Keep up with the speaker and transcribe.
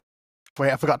Wait,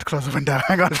 I forgot to close the window.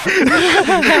 Hang on.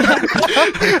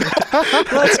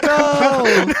 Let's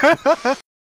go!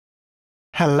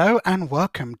 Hello and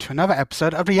welcome to another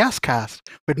episode of the Yascast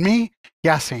with me,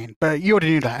 Yasin. But you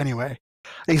already knew that anyway.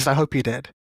 At least I hope you did.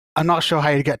 I'm not sure how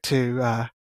you get to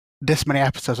this many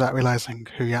episodes without realizing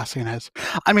who Yasin is.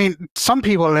 I mean, some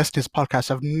people listening to this podcast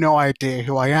have no idea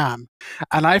who I am.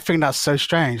 And I think that's so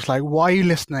strange. Like, why are you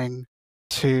listening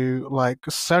to like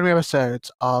so many episodes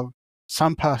of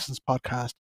some person's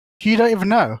podcast you don't even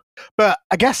know? But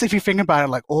I guess if you think about it,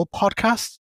 like all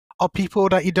podcasts are people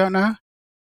that you don't know.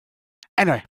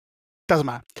 Anyway, doesn't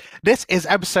matter. This is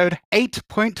episode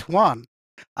 8.1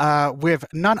 with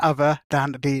none other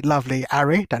than the lovely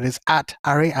Ari, that is at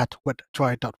Ari at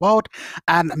wetdry.world,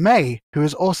 and Mae, who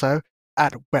is also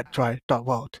at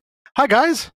wetdry.world. Hi,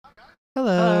 guys.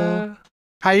 Hello.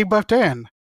 How you both doing?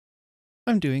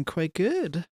 I'm doing quite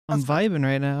good. I'm vibing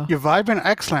right now. You're vibing?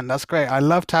 Excellent. That's great. I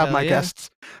love to have Hell my yeah. guests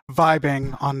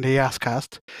vibing on the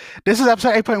Yascast. This is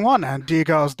episode 8.1, and do you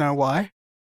girls know why?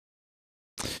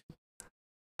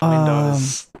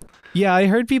 Windows. Yeah, I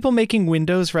heard people making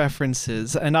Windows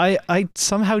references, and I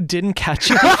somehow didn't catch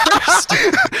it at first.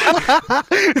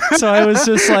 So I was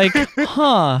just like,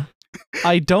 huh.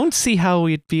 I don't see how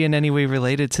we'd be in any way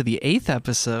related to the 8th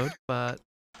episode, but...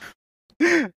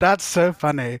 That's so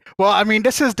funny. Well, I mean,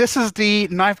 this is the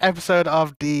 9th episode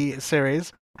of the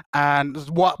series, and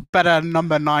what better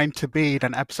number 9 to be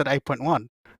than episode 8.1?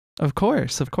 Of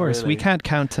course. Really? We can't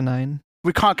count to 9.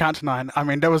 We can't count to 9. I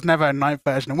mean, there was never a 9th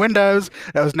version of Windows.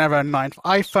 There was never a 9th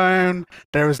iPhone.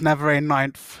 There was never a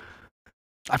 9th.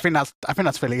 I think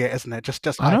that's really it, isn't it? Just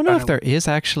I don't know iPhone if there is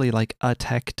actually like a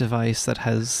tech device that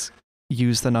has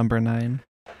used the number 9.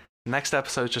 Next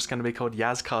episode is just going to be called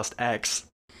Yazcast X.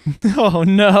 Oh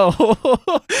no.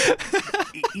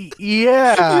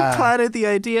 Yeah. You planted the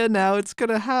idea, now it's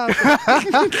gonna happen.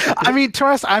 I mean, to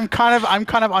us, I'm kind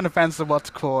of on the fence of what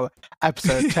to call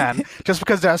episode 10, just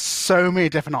because there are so many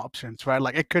different options, right?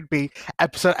 Like, it could be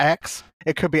episode X,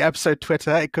 it could be episode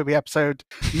Twitter, it could be episode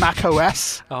Mac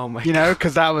OS. Oh my You know,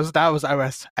 because that was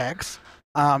OS X.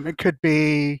 It could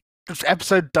be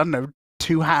episode, don't know,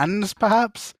 2 hands,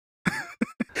 perhaps.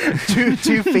 two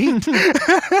feet.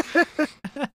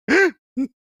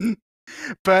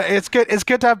 But it's good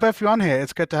to have both of you on here.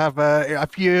 It's good to have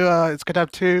it's good to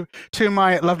have two of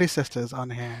my lovely sisters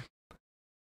on here.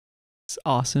 It's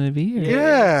awesome to be here.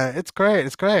 Yeah, it's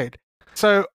great.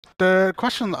 So the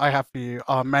questions I have for you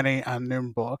are many and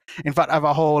numerable. In fact, I have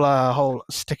a whole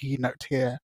sticky note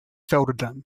here filled with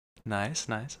them. Nice.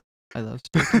 I love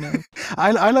speaking of.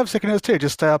 I love sticky notes too,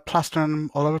 just plastering them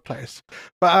all over the place.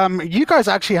 But you guys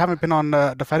actually haven't been on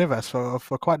the Fediverse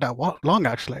for quite that long,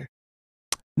 actually.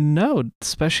 No,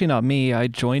 especially not me. I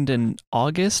joined in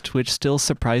August, which still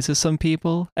surprises some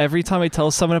people. Every time I tell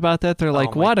someone about that, they're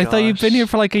like, my what? I thought you'd been here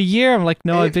gosh. for like a year. I'm like,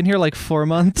 no, I've been here like 4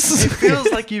 months. It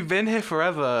feels like you've been here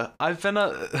forever. I've been a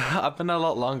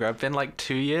lot longer. I've been like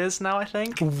 2 years now, I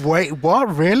think. Wait,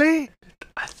 what? Really?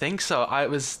 I think so. It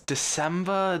was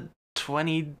December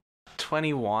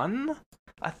 2021,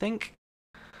 I think.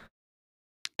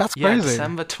 That's Yeah, crazy.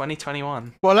 December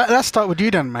 2021. Well, let's start with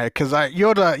you then, mate, because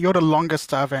you're the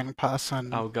longest serving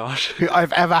person Oh gosh. who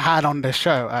I've ever had on this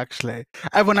show. Actually,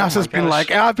 everyone else Oh my has been gosh. like,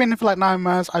 I've been here for like 9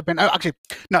 months. Actually,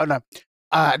 no.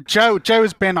 Joe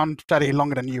has been on study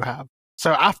longer than you have.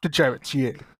 So after Joe, it's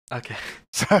you. Okay.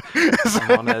 So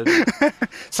I'm honored.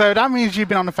 so that means you've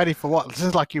been on the Fedi for what? This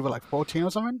is like you were like 14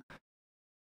 or something.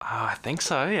 Oh, I think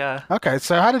so, yeah. Okay,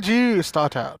 so how did you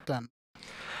start out then?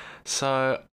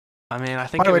 So, I mean, I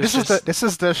think By the way, it was this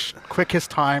is the quickest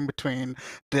time between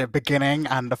the beginning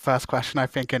and the first question, I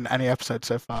think, in any episode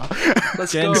so far.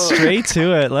 Let's Getting go. straight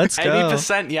to it. Let's go.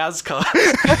 80% Yazcast.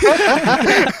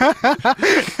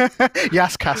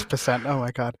 Yascast percent. Oh my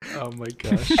god. Oh my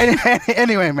gosh.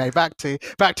 Anyway, mate, back to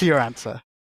your answer.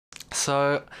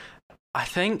 So, I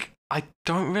think I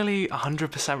don't really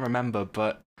 100% remember,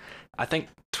 but I think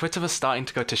Twitter was starting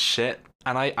to go to shit,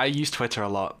 and I used Twitter a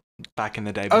lot back in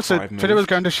the day before Oh, so I've moved. Twitter was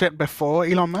going to shit before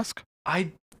Elon Musk?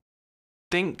 I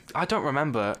don't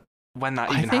remember when that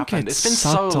I even think happened. It's been so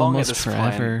sucked long at almost this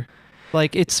forever.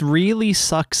 Like, it's really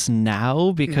sucks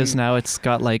now because now it's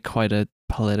got like quite a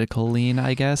political lean,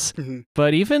 I guess. Mhm.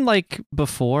 But even like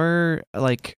before,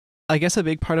 like, I guess a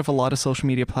big part of a lot of social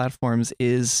media platforms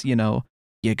is, you know,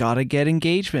 you gotta get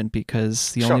engagement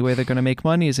because the only Sure. way they're gonna make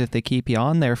money is if they keep you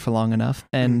on there for long enough.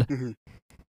 And Mhm.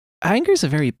 anger is a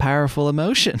very powerful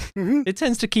emotion. Mhm. It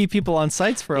tends to keep people on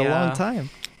sites for a long Yeah. time.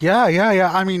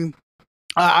 Yeah. I mean,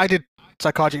 I did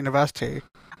psychology at university,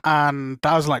 and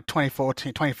that was like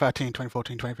 2014, 2013,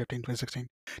 2014, 2015, 2016,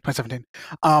 2017.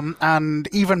 And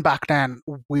even back then,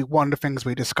 one of the things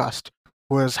we discussed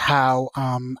was how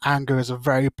anger is a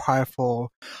very powerful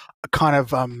kind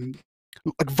of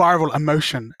like viral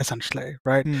emotion, essentially,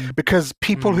 right? Mm. Because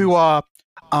people who are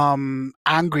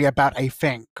angry about a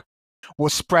thing will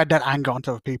spread that anger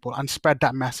onto other people and spread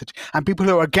that message. And people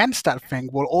who are against that thing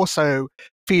will also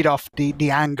feed off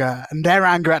the anger, and their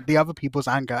anger at the other people's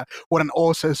anger will then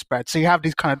also spread. So you have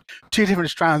these kind of two different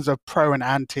strands of pro and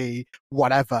anti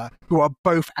whatever who are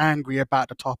both angry about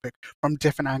the topic from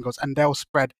different angles, and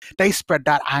they spread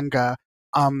that anger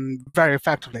very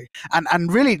effectively.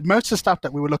 And really most of the stuff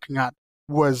that we were looking at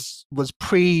was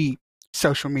pre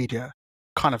social media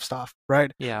kind of stuff,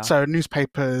 right? Yeah. So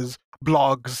newspapers,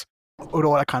 blogs,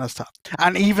 all that kind of stuff.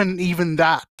 And even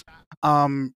that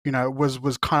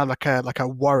was kind of like a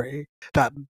worry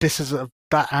that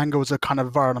that anger was a kind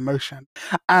of viral emotion.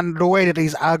 And the way that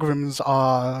these algorithms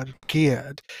are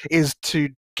geared is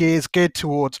geared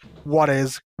towards what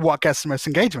gets the most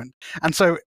engagement. And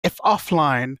so if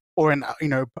offline or in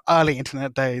early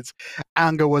internet days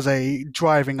anger was a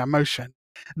driving emotion,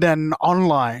 then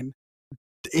online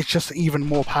it's just even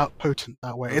more potent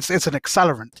that way. It's an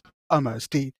accelerant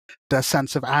almost, the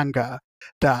sense of anger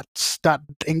that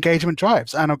engagement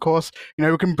drives. And of course,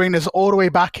 we can bring this all the way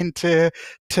back into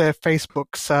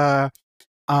Facebook's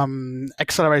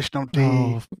acceleration of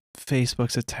the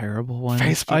Facebook's a terrible one.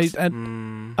 Facebook's,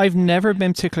 I've never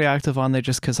been particularly active on there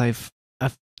just because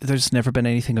there's never been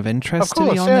anything of interest to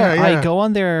me on there. Yeah. I go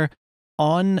on there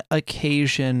on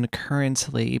occasion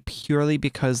currently purely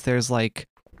because there's like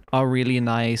a really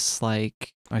nice,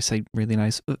 like I say really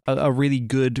nice, a really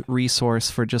good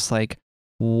resource for just like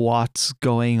what's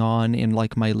going on in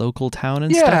like my local town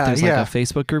and stuff. There's like a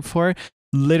Facebook group for it.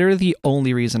 Literally the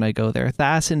only reason I go there.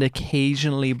 That and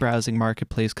occasionally browsing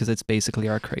Marketplace because it's basically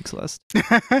our Craigslist.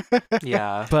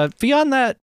 Yeah. But beyond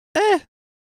that,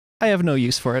 I have no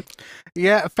use for it.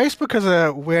 Yeah, Facebook is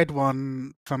a weird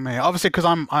one for me. Obviously, because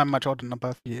I'm much older than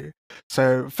both of you,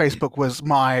 so Facebook was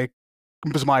my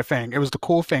thing. It was the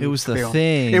cool thing. It was the thing.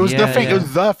 thing. It was the thing. Yeah. It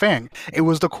was the thing. It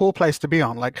was the cool place to be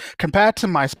on. Like compared to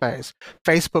MySpace,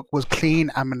 Facebook was clean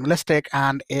and minimalistic,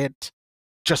 and it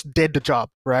just did the job,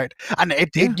 right? And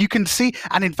you can see,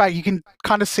 and in fact, you can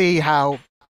kind of see how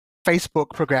Facebook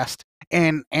progressed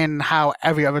in how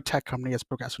every other tech company has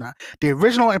progressed now. The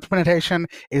original implementation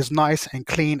is nice and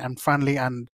clean and friendly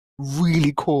and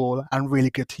really cool and really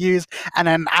good to use. And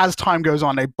then as time goes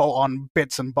on, they bolt on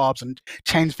bits and bobs and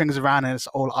change things around, and it's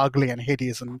all ugly and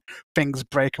hideous and things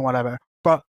break and whatever.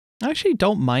 But I actually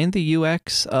don't mind the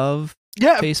UX of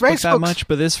Facebook that much,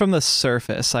 but this from the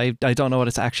surface. I don't know what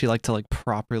it's actually like to like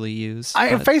properly use.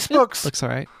 Facebook's looks all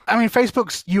right. I mean,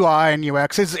 Facebook's UI and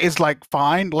UX is like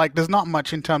fine. Like there's not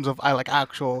much in terms of like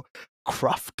actual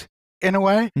craft in a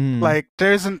way. Like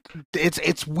there isn't.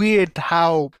 It's weird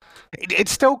how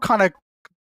it's still kind of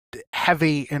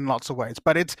heavy in lots of ways,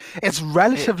 but it's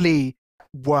relatively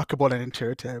workable and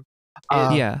intuitive.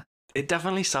 It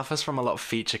definitely suffers from a lot of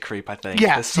feature creep, I think.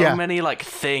 Yeah, there's so many like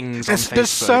things on Facebook. There's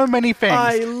so many things.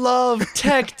 I love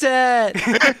tech debt.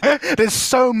 There's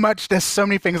so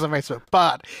many things on Facebook,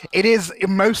 but it is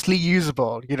mostly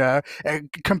usable,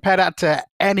 compare that to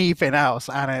anything else,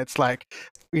 and it's like,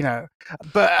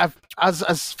 but as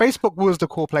Facebook was the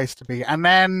cool place to be, and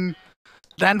then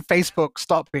Facebook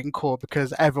stopped being cool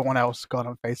because everyone else got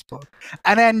on Facebook,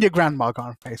 and then your grandma got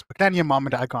on Facebook, then your mom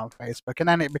and dad got on Facebook, and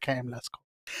then it became less cool.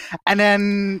 And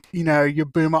then, your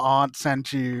boomer aunt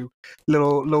sends you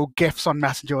little gifs on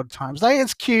Messenger all the time. It's like,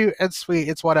 it's cute, it's sweet,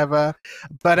 it's whatever.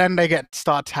 But then they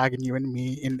start tagging you and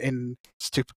me in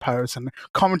stupid posts and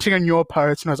commenting on your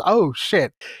posts. And I was, oh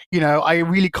shit, I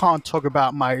really can't talk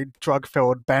about my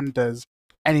drug-filled benders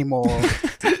anymore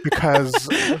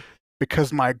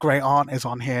because my great aunt is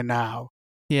on here now.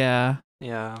 Yeah.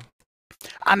 Yeah.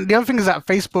 And the other thing is that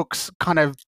Facebook's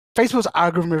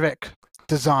algorithmic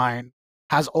design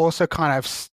has also kind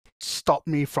of stopped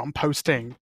me from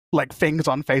posting like things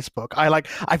on Facebook.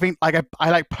 I think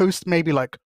I post maybe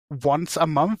like once a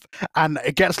month, and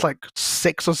it gets like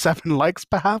 6 or 7 likes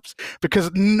perhaps,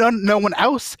 because no one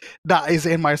else that is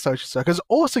in my social circle is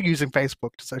also using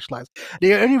Facebook to socialize.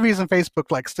 The only reason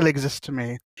Facebook like still exists to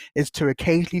me is to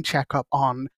occasionally check up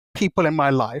on people in my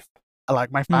life,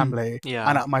 like my family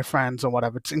and my friends or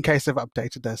whatever, in case they've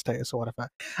updated their status or whatever,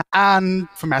 and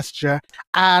for Messenger,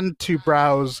 and to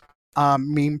browse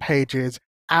meme pages,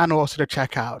 and also to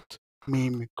check out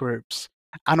meme groups,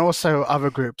 and also other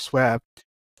groups where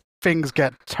things go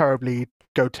terribly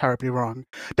wrong.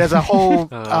 There's a whole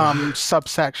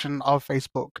subsection of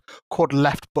Facebook called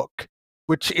Left Book,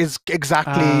 which is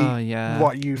exactly Oh, yeah.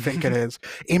 what you think it is.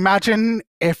 Imagine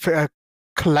if a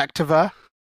collectiver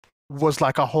was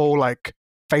like a whole like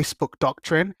Facebook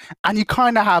doctrine, and you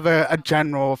kind of have a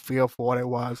general feel for what it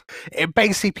was. It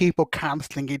basically people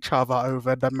canceling each other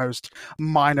over the most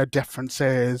minor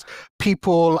differences.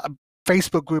 People,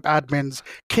 Facebook group admins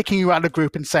kicking you out of the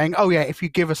group and saying, "Oh yeah, if you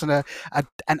give us an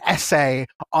essay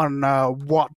on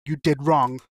what you did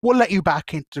wrong, we'll let you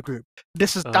back into the group."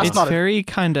 That's It's not very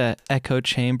kind of echo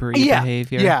chambery yeah,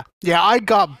 behavior. yeah. I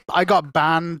got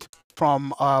banned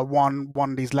from one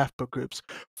of these left book groups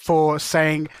for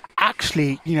saying,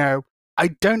 actually, I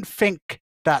don't think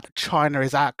that China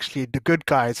is actually the good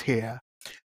guys here,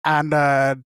 and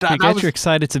I guess you're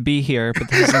excited to be here, but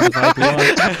this isn't the vibe you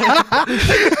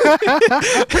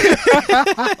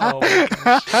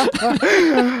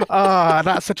want. Oh,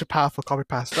 that's such a powerful copy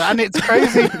paste, and it's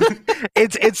crazy.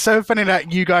 It's so funny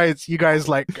that you guys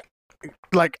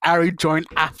like Ari joined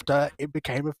after it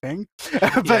became a thing.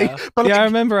 but I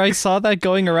remember I saw that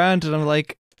going around, and I'm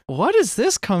like, what does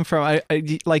this come from? I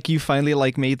like you finally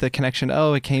like made the connection.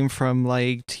 Oh, it came from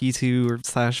like T2 or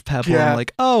 /Pebble. Yeah. I'm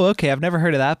like, oh, okay, I've never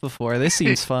heard of that before. This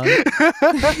seems fun.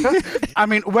 I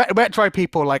mean, wet dry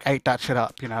people like ate that shit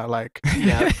up, like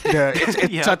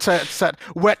it's such a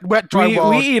wet dry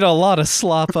world. We eat a lot of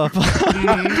slop up.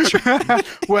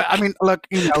 Well, I mean, look,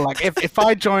 like if I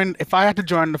had to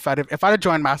join if I had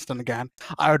joined Mastodon again,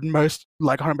 I would most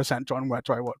like 100% join wet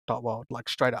dry world, like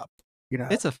straight up.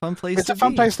 It's a fun place. It's a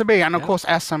fun place to be, and of course,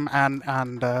 SM and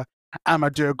Emma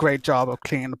do a great job of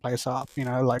cleaning the place up.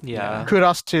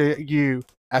 Kudos to you,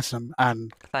 SM,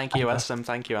 and thank you, SM.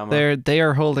 Thank you, Emma. They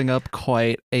are holding up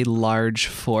quite a large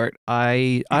fort.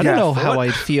 I don't know how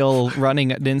I'd feel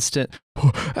running an instant.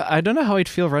 I don't know how I'd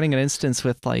feel running an instance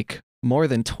with like more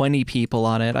than 20 people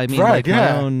on it. I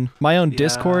mean, my own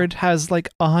Discord has like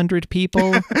 100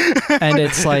 people, and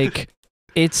it's like.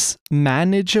 It's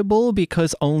manageable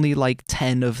because only like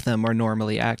 10 of them are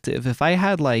normally active. If I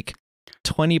had like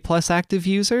 20 plus active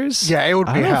users, it would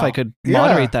be I don't know if I could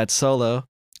moderate that solo.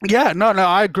 Yeah, no,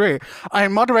 I agree.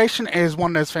 Moderation is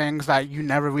one of those things that you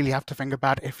never really have to think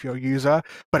about if you're a user,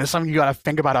 but it's something you got to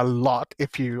think about a lot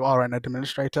if you are an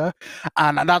administrator,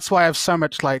 and that's why I have so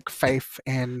much like faith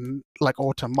in like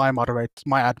Autumn, my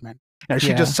admin.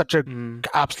 She does such a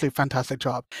absolute fantastic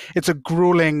job. It's a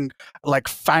grueling, like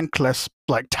thankless,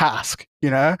 like task,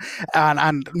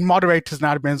 and moderators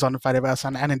and admins on the Fediverse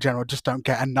and in general just don't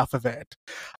get enough of it.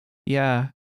 Yeah.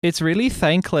 It's really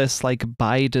thankless, like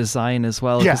by design as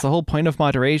well, because the whole point of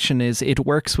moderation is it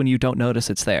works when you don't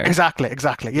notice it's there. Exactly.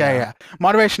 Yeah.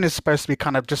 Moderation is supposed to be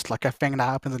kind of just like a thing that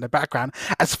happens in the background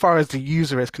as far as the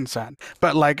user is concerned.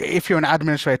 But like if you're an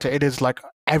administrator, it is like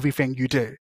everything you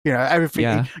do.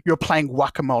 Everything you're playing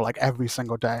whack-a-mole like every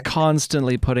single day,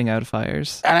 constantly putting out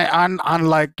fires, and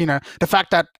like the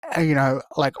fact that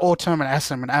like Autumn and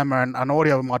SM and Emma and all the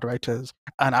other moderators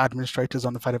and administrators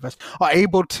on the Fediverse are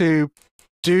able to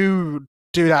do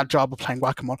that job of playing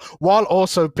whack-a-mole while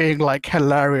also being like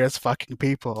hilarious fucking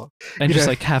people and just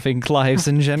like having lives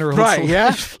in general, right?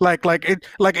 Yeah,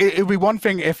 it'd be one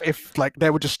thing if like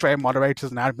they were just straight moderators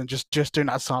and admins just doing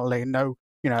that silently, no,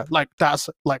 like that's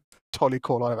like totally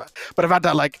cool, whatever. But I've had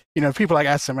that like people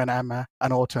like SM and Emma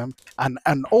and Autumn and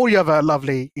all the other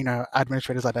lovely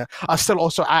administrators like that are still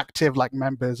also active like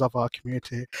members of our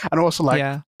community and also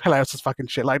like hilarious as fucking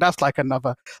shit. Like that's like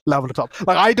another level of top.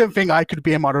 Like I don't think I could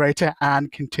be a moderator and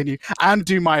continue and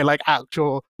do my like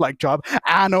actual like job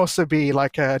and also be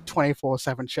like a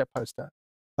 24/7 shit poster.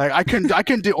 Like I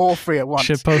can do all three at once.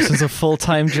 Shit posting is a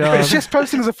full-time job. Shit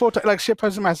posting is a full-time, like shit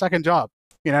posting is my second job.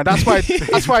 That's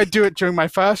why I do it during my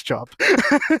first job.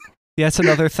 Yeah, it's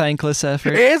another thankless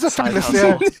effort. It is a thankless,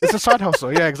 it's a side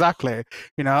hustle. Yeah, exactly.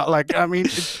 Like I mean,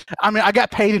 I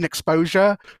get paid in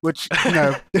exposure, which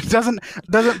it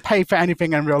doesn't pay for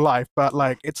anything in real life. But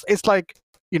like it's like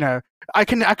I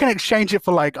can exchange it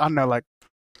for like I don't know like.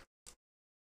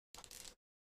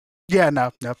 Yeah,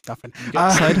 no, nothing.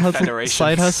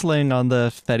 Side hustling on the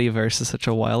Fediverse is such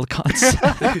a wild concept.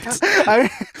 I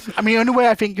mean, the only way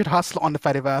I think you'd hustle on the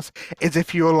Fediverse is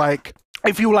if you like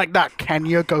that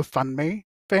Kenya GoFundMe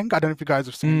thing. I don't know if you guys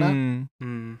have seen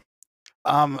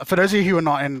that. For those of you who are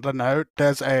not in the know,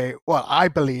 there's I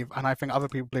believe, and I think other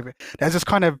people believe it. There's this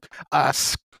kind of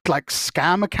like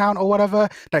scam account or whatever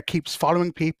that keeps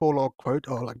following people or quote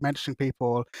or like mentioning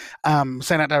people, saying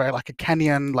that they're like a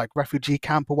Kenyan like refugee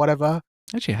camp or whatever.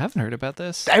 Actually, I haven't heard about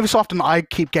this. Every so often I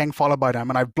keep getting followed by them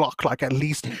and I've blocked like at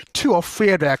least 2 or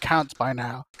 3 of their accounts by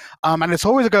now. And it's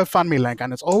always a GoFundMe link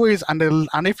and it's always and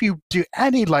if you do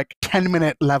any like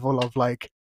 10-minute level of like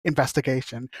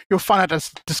investigation, you'll find out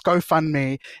this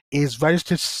GoFundMe is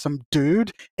registered to some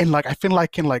dude in like, I feel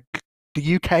like in like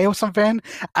the UK or something,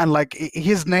 and like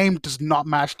his name does not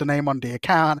match the name on the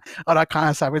account, all that kind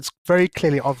of stuff. It's very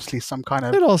clearly, obviously, some kind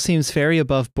of. It all seems very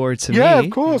above board to me. Yeah, of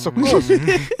course.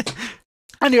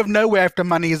 And you have no way if the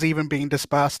money is even being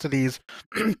dispersed to these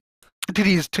to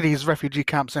these refugee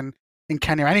camps in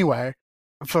Kenya anyway,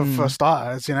 for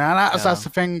starters, you know. And that's the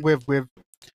thing with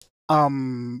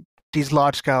these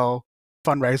large scale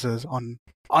fundraisers on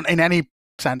in any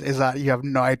sense, is that you have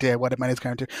no idea where the money is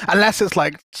going to, unless it's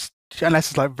like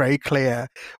very clear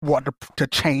what the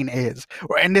chain is.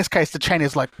 Or in this case, the chain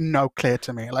is like no clear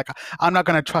to me. Like I'm not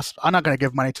going to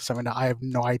give money to something that I have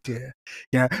no idea,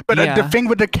 you know. But the thing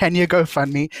with the Kenya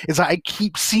GoFundMe is that I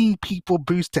keep seeing people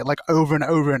boost it like over and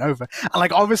over and over. And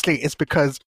like obviously it's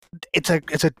because it's a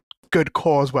good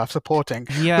cause worth supporting.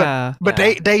 Yeah. But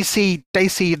they see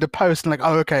the post and like,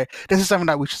 oh, okay, this is something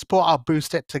that we should support. I'll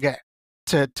boost it to get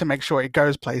to make sure it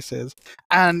goes places.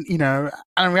 And you know,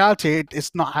 and in reality,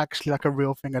 it's not actually like a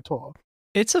real thing at all.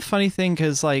 It's a funny thing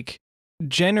because like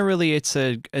generally it's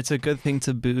a good thing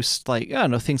to boost, like, I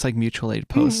don't know, things like mutual aid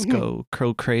posts go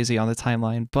crazy on the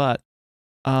timeline, but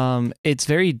it's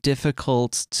very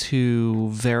difficult to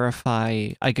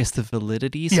verify, I guess, the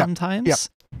validity sometimes. Yep.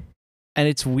 And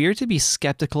it's weird to be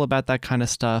skeptical about that kind of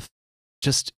stuff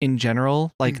just in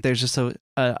general. Like there's just a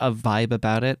vibe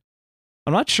about it.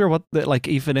 I'm not sure like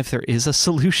even if there is a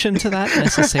solution to that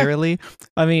necessarily.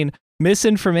 I mean,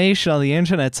 misinformation on the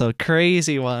internet's a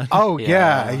crazy one. Oh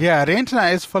yeah. The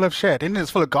internet is full of shit. The internet's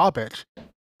full of garbage.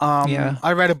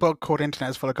 I read a book called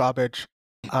 "Internet is Full of Garbage."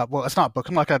 Well, it's not a book.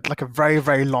 It's like a very,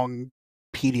 very long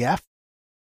PDF.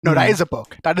 No, that is a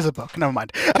book. Never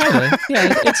mind.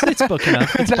 Yeah, it's book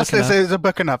enough. It's a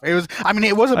book enough. It was. I mean,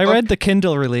 it was a book. I read the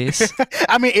Kindle release.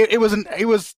 I mean, it was a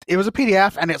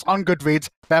PDF, and it's on Goodreads.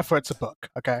 Therefore, it's a book.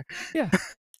 Okay. Yeah.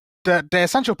 The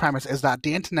essential premise is that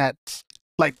the internet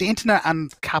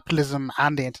and capitalism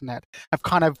and the internet have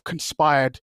kind of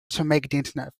conspired to make the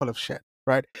internet full of shit.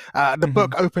 Right. The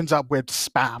book opens up with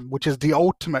spam, which is the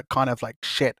ultimate kind of like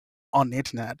shit on the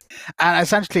internet. And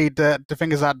essentially the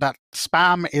thing is that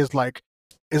spam is like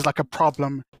a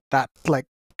problem that like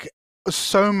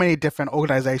so many different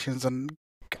organizations and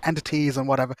entities and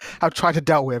whatever have tried to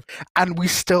deal with, and we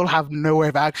still have no way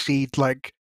of actually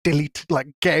like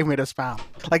getting rid of spam.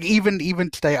 Like even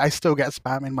today I still get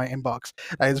spam in my inbox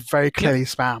that is very clearly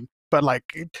spam, but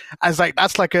like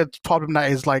that's like a problem that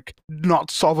is like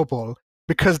not solvable,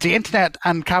 because the internet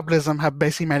and capitalism have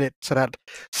basically made it so that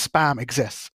spam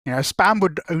exists. You know, spam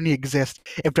would only exist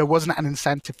if there wasn't an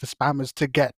incentive for spammers to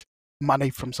get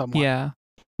money from someone. Yeah.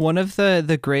 One of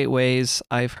the great ways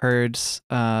I've heard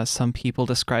some people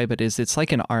describe it is it's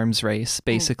like an arms race,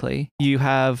 basically. You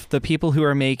have the people who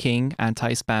are making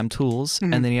anti-spam tools,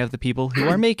 and then you have the people who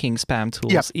are making spam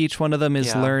tools. Yep. Each one of them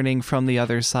is learning from the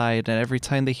other side, and every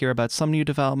time they hear about some new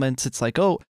developments, it's like,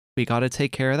 oh, we got to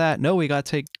take care of that. No, we got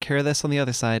to take care of this on the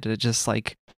other side. And it just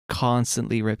like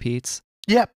constantly repeats.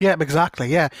 Yep, exactly.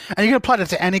 Yeah. And you can apply that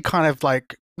to any kind of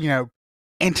like, you know,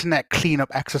 internet cleanup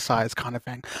exercise kind of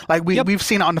thing. Like we've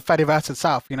seen it on the Fediverse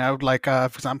itself, you know, like for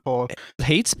example,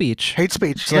 hate speech.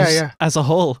 As a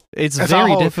whole, it's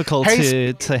very difficult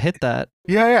to hit that.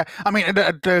 Yeah. I mean,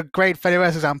 the great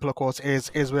Fediverse example, of course,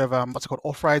 is with what's it called,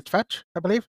 authorized fetch, I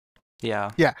believe.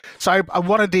 Yeah. So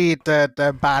one of the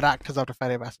bad actors of the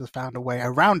Fediverse has found a way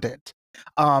around it.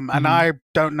 And I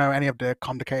don't know any of the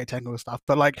complicated technical stuff,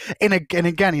 but like and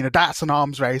again, you know, that's an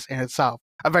arms race in itself,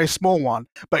 a very small one.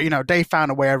 But you know, they found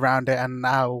a way around it, and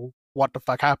now what the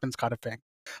fuck happens, kind of thing.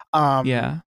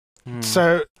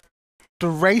 So the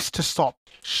race to stop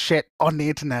shit on the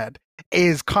internet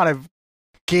is kind of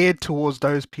geared towards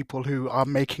those people who are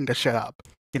making the shit up.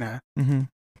 You know.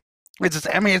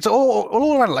 It's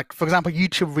all around, like, for example,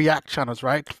 YouTube React channels,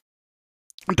 right?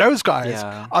 Those guys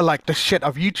are like the shit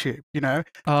of YouTube, you know?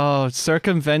 Oh,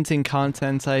 circumventing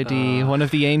content ID, one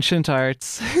of the ancient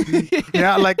arts.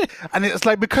 Like, and it's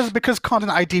like because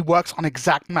content ID works on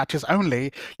exact matches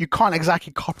only, you can't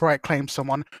exactly copyright claim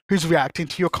someone who's reacting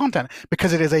to your content,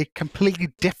 because it is a completely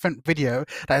different video.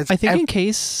 That is, I think in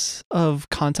case of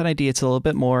content ID, it's a little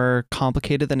bit more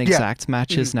complicated than exact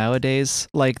matches nowadays.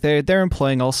 Like they're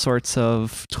employing all sorts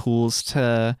of tools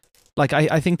to. Like,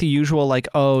 I think the usual, like,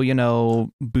 oh, you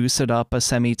know, boost it up a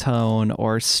semitone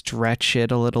or stretch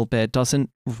it a little bit doesn't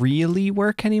really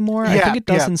work anymore. I think it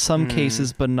does in some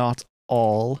cases, but not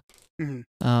all,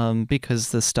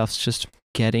 because the stuff's just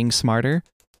getting smarter.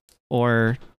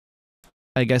 Or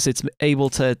I guess it's able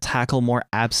to tackle more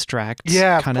abstract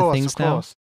kind of things now.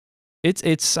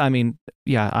 It's I mean,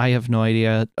 yeah, I have no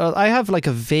idea. I have like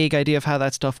a vague idea of how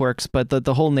that stuff works, but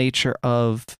the whole nature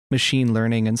of machine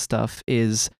learning and stuff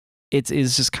is it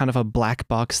is just kind of a black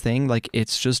box thing. Like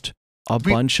it's just a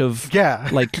bunch of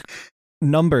like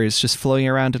numbers just floating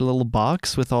around in a little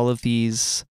box with all of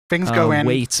these things go in,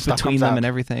 weights between them and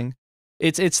everything.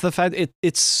 It's the fact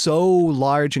it's so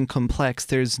large and complex.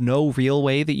 There's no real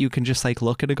way that you can just like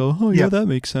look at it and go, oh yeah, that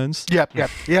makes sense. Yeah.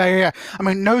 I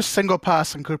mean, no single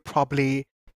person could probably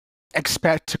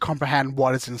expect to comprehend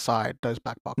what is inside those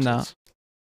black boxes. No.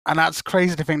 And that's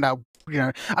crazy to think that, you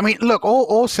know, I mean, look,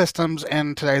 all systems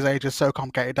in today's age are so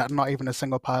complicated that not even a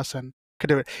single person could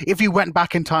do it. If you went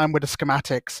back in time with the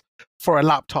schematics for a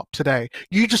laptop today,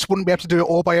 you just wouldn't be able to do it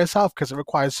all by yourself because it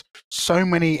requires so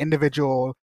many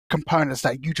individual components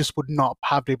that you just would not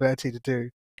have the ability to do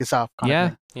yourself.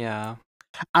 Yeah.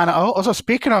 And also,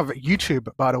 speaking of YouTube,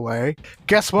 by the way,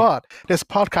 guess what? This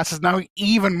podcast is now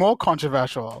even more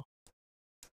controversial.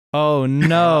 Oh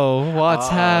no, what's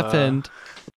happened?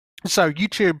 So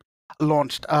YouTube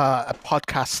launched a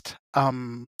podcast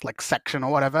like section or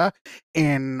whatever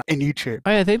in YouTube.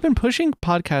 Oh yeah, they've been pushing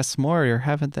podcasts more,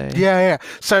 haven't they? Yeah.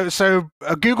 So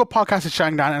Google Podcast is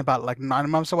shutting down in about like 9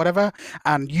 months or whatever,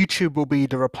 and YouTube will be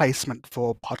the replacement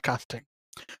for podcasting.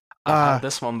 I've had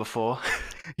this one before.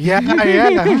 Yeah.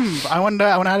 I wonder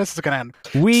how this is gonna end.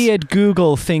 We at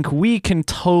Google think we can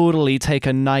totally take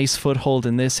a nice foothold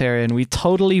in this area, and we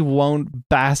totally won't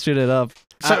bastard it up.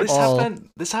 So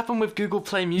this happened with Google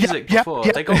Play Music before.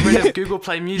 They got rid of Google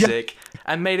Play Music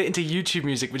and made it into YouTube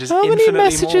Music, which is how infinitely many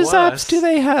messages more apps do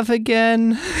they have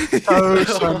again?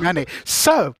 So many.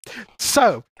 So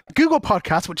Google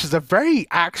Podcast, which is a very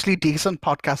actually decent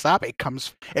podcast app, it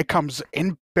comes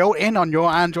built in on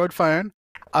your Android phone.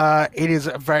 It is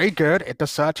very good. The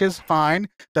search is fine.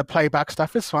 The playback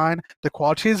stuff is fine. The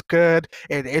quality is good.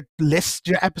 It lists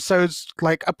your episodes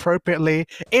like appropriately.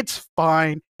 It's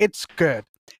fine. It's good.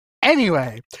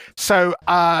 Anyway, so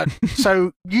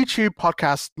YouTube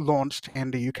podcast launched in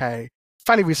the UK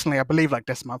fairly recently, I believe, like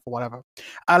this month or whatever,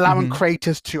 allowing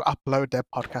creators to upload their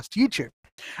podcast to YouTube.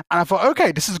 And I thought,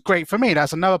 okay, this is great for me.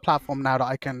 There's another platform now that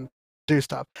I can do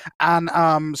stuff. And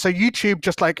so YouTube,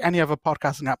 just like any other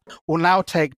podcasting app, will now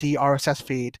take the RSS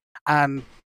feed and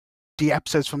the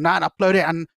episodes from that and upload it,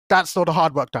 and that's all the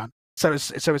hard work done. So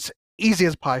it's easy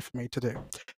as pie for me to do.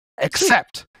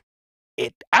 Except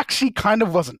it actually kind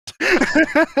of wasn't.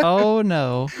 Oh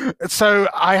no. So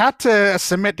I had to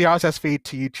submit the RSS feed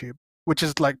to YouTube, which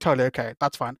is like totally okay.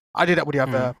 That's fine. I did that with the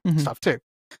other stuff too.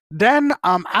 Then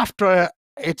after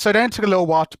it took a little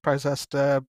while to process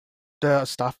the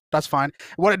stuff. That's fine.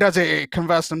 What it does, it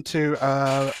converts them to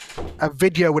a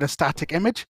video with a static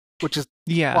image, which is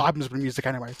what happens with music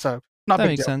anyway. So not that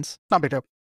big makes deal. sense. Not big deal.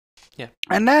 Yeah.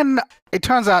 And then it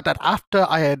turns out that after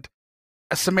I had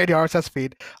submitted the RSS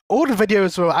feed, all the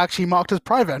videos were actually marked as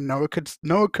private, and no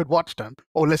one could watch them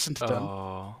or listen to them.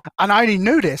 And I only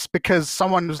knew this because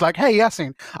someone was like, "Hey,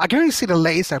 Yasin, I can only see the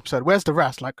latest episode. Where's the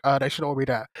rest? Like, they should all be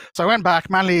there." So I went back,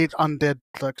 manually undid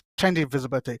like changing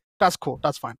visibility. That's cool.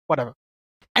 That's fine. Whatever.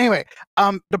 Anyway,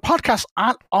 the podcasts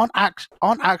aren't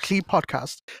actually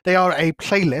podcasts. They are a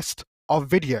playlist of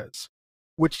videos,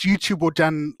 which YouTube will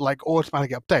then like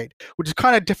automatically update, which is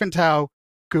kind of different to how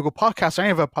Google Podcasts or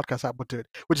any other podcast app would do it,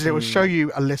 which is it will show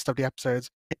you a list of the episodes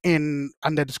and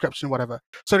their description, whatever.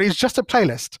 So it's just a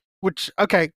playlist, which,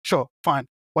 okay, sure, fine,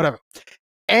 whatever.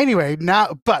 Anyway,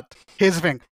 now, but here's the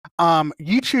thing.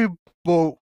 YouTube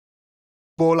will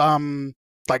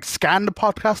like scan the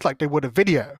podcast like they would a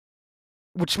video,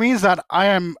 which means that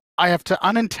I have to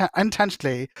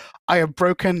unintentionally, I have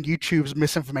broken YouTube's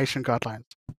misinformation guidelines.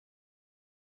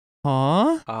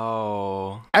 Huh?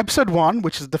 Oh. Episode 1,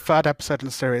 which is the third episode in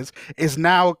the series, is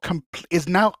now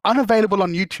unavailable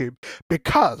on YouTube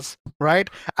because, right,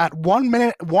 at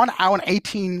 1 hour and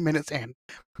 18 minutes in,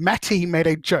 Matty made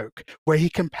a joke where he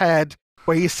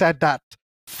said that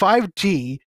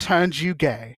 5G turns you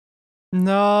gay.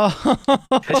 No.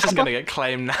 It's just gonna get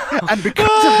claimed now. And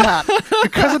because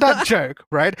of that joke,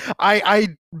 right,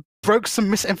 I broke some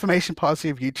misinformation policy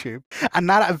of YouTube, and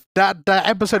now that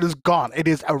episode is gone. It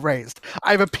is erased.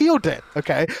 I've appealed it,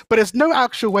 okay, but there's no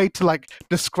actual way to like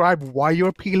describe why you're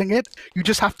appealing it. You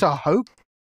just have to hope.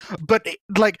 But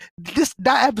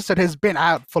that episode has been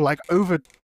out for like over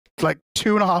like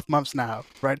 2.5 months now,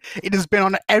 right? It has been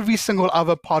on every single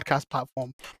other podcast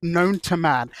platform known to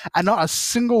man, and not a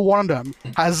single one of them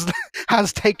has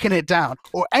taken it down,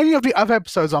 or any of the other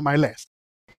episodes on my list.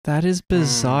 That is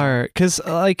bizarre, because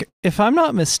like if I'm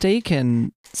not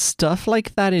mistaken, stuff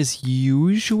like that is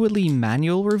usually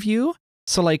manual review.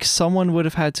 So like someone would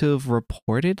have had to have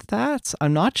reported that.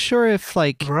 I'm not sure if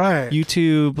like Right.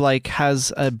 YouTube like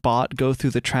has a bot go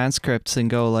through the transcripts and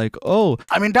go like, oh,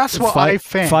 I mean, that's what I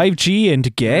think. 5G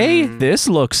and gay? Mm. This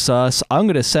looks sus. I'm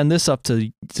going to send this up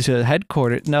to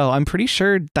headquarters. No, I'm pretty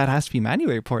sure that has to be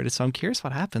manually reported. So I'm curious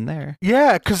what happened there.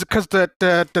 Yeah, because the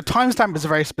timestamp is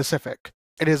very specific.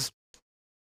 It is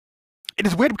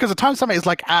weird because the timestamp is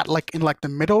like in like the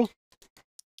middle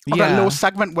of that little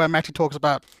segment where Matty talks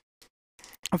about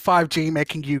 5G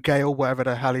making you gay or whatever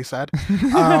the hell he said.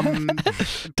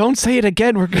 Don't say it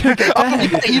again. We're gonna get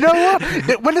banned. You know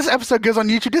what? When this episode goes on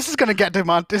YouTube, this is gonna get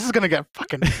demand. This is gonna get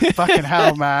fucking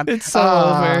hell, man. It's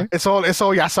all over. It's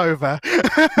all yes over.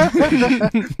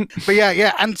 But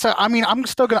yeah. And so I mean, I'm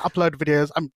still gonna upload videos.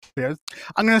 I'm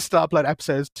gonna still upload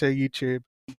episodes to YouTube.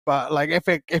 But like, if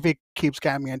it keeps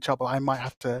getting me in trouble, I might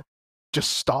have to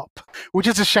just stop, which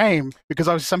is a shame because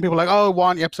obviously some people are like, oh, why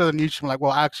aren't you episodes on YouTube? I'm like,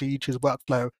 well, actually, YouTube's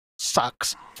workflow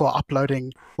sucks for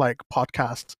uploading like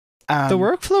podcasts. The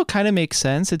workflow kind of makes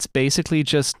sense. It's basically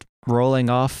just rolling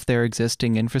off their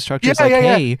existing infrastructure. It's like,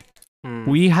 yeah. hey,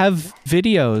 we have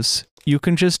videos. You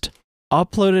can just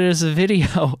upload it as a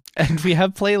video, and we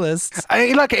have playlists.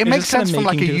 Like, it They're makes just kinda sense from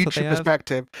like a making do with what they YouTube have.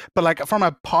 perspective, but like from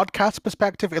a podcast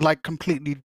perspective, it like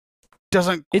completely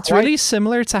doesn't. It's quite... really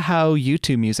similar to how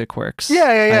YouTube music works.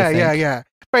 Yeah.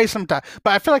 Very similar to that.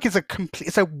 But I feel like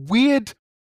it's a weird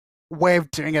way of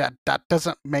doing it that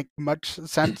doesn't make much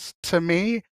sense to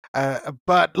me.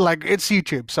 But like, it's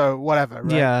YouTube, so whatever.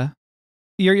 Right? Yeah.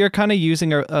 You're kind of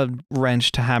using a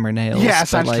wrench to hammer nails. Yeah, but,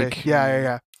 essentially. like,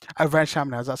 Yeah. A wrench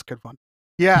hammer nails. That's a good one.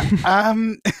 Yeah.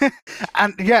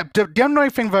 And yeah, the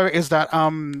annoying thing though is that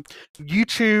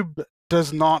YouTube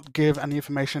does not give any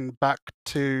information back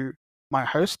to my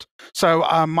host. So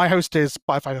my host is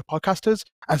Spotify for Podcasters.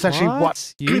 Essentially,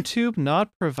 what YouTube not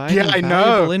providing Yeah, I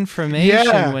valuable know. information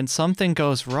Yeah. when something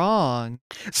goes wrong.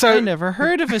 So I never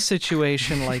heard of a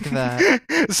situation like that.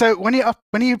 So when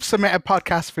you submit a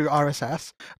podcast through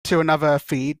RSS to another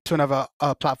feed, to another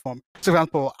platform, so for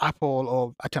example, Apple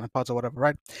or AntennaPods or whatever,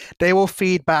 right? They will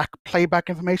feed back playback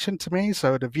information to me,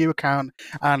 so the view count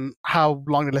and how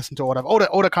long they listen to, or whatever,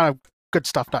 all the kind of good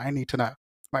stuff that I need to know,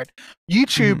 right?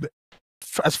 YouTube,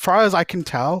 as far as I can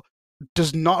tell,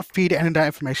 does not feed any of that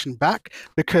information back,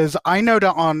 because I know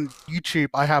that on YouTube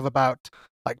I have about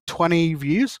like 20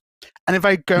 views, and if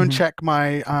I go and check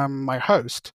my my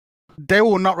host, they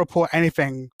will not report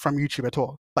anything from YouTube at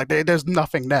all. Like there's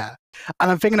nothing there.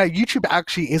 And I'm thinking that YouTube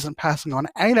actually isn't passing on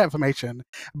any of that information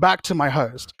back to my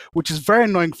host, which is very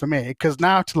annoying for me, because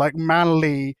now to like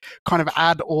manually kind of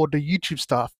add all the YouTube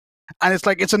stuff, and it's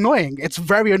like, it's annoying. It's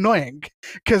very annoying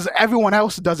because everyone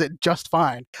else does it just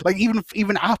fine. Like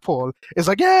even Apple is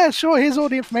like, yeah, sure, here's all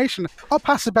the information. I'll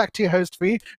pass it back to your host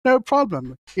fee, no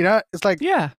problem. You know, it's like,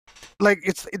 Yeah. like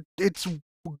it's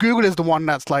Google is the one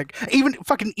that's like, even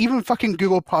fucking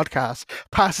Google Podcasts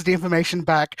passes the information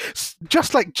back,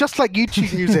 just like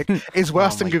YouTube Music is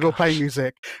worse than my Google gosh. Play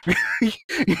Music.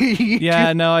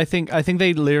 Yeah, no, I think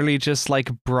they literally just like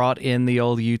brought in the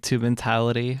old YouTube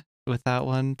mentality with that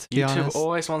one, to be YouTube honest.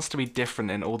 always wants to be different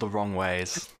in all the wrong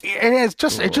ways. It's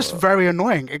just very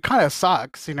annoying. It kind of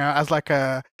sucks, you know, as like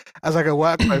a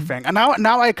workflow thing. And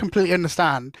now I completely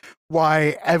understand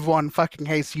why everyone fucking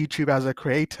hates YouTube as a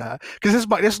creator, because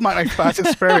this is my first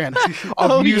experience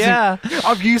of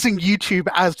using YouTube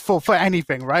as for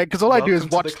anything, right? Because all I do is Welcome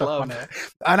to watch the stuff on club.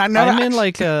 it, and I know I'm in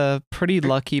like a pretty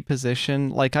lucky position.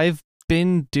 Like I've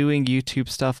been doing YouTube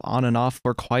stuff on and off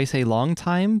for quite a long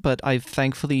time, but I've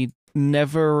thankfully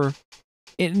never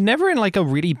in like a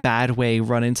really bad way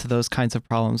run into those kinds of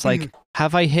problems. Like,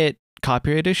 have I hit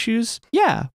copyright issues?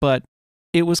 Yeah, but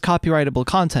it was copyrightable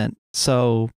content,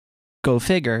 so go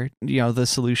figure. You know, the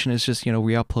solution is just, you know,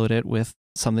 re-upload it with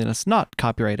something that's not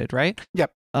copyrighted, right?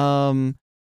 Yep.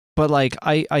 But like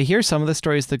I hear some of the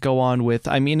stories that go on with,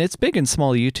 I mean, it's big and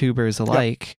small YouTubers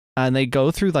alike, and they go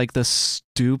through like the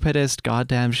stupidest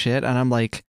goddamn shit, and I'm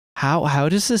like, how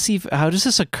does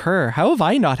this occur? How have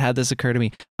I not had this occur to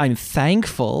me? I'm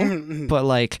thankful, but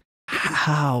like,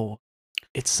 how?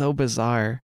 It's so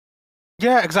bizarre.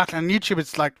 Yeah, exactly. And YouTube,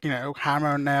 it's like, you know,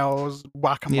 hammer and nails,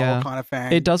 whack-a-mole kind of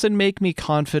thing. It doesn't make me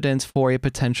confident for a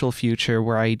potential future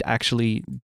where I actually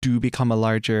do become a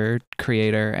larger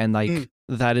creator, and like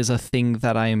that is a thing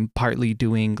that I'm partly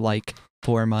doing like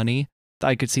for money.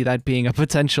 I could see that being a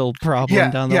potential problem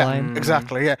down the line.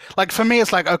 Exactly. Yeah. Like for me,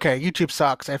 it's like, okay, YouTube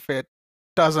sucks. If it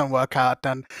doesn't work out,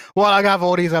 then, well, I have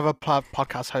all these other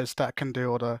podcast hosts that can do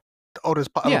all the oldest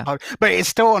Yeah. but it's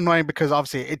still annoying because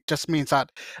obviously it just means that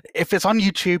if it's on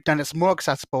YouTube, then it's more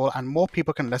accessible and more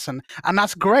people can listen, and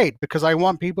that's great because I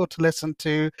want people to listen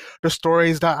to the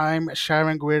stories that I'm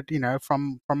sharing with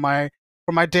from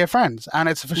my dear friends, and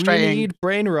it's We frustrating. need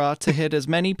brain rot to hit as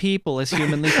many people as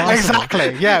humanly possible.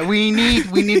 Exactly. Yeah, we need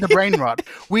the brain rot.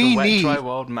 We The Wet need Dry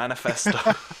World Manifesto.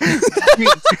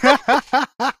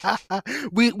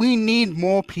 we need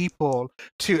more people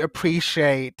to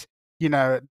appreciate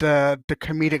the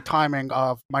comedic timing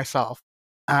of myself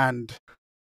and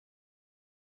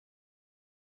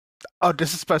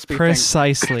this is supposed to be a thing.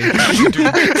 Precisely.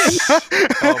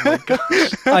 Oh my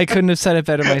gosh. I couldn't have said it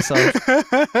better myself.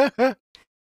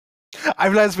 I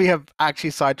realized we have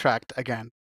actually sidetracked again.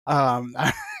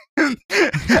 I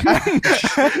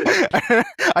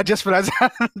just realized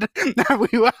that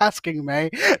we were asking May.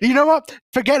 You know what?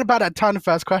 Forget about that ton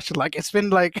first question. Like it's been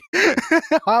like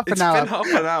half an hour. It's been half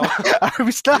an hour.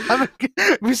 we still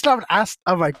haven't asked.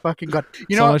 Oh my fucking god!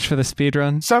 You know So what? much for the speed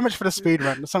run. So much for the speed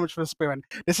run. So much for the speed run.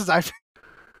 This is I've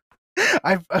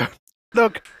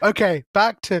look. Okay,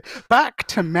 back to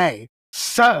May.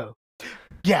 So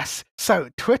yes, so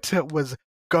Twitter was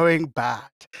going bad,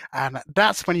 and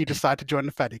that's when you decided to join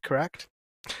the Fedi, correct?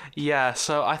 Yeah,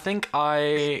 so I think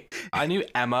I knew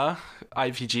Emma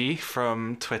IVG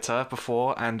from Twitter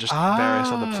before and just various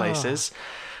other places.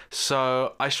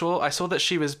 So I saw that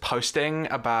she was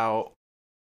posting about.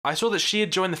 I saw that she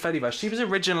had joined the Fediverse. She was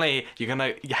originally, you're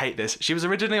gonna hate this. She was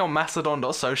originally on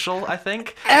Mastodon.social, I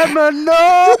think. Emma,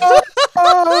 no!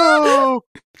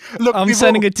 Look, I'm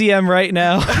sending a DM right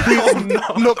now. Oh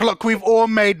no! Look, we've all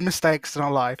made mistakes in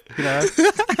our life.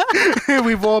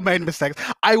 We've all made mistakes.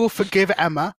 I will forgive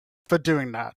Emma for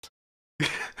doing that.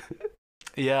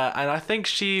 Yeah, and I think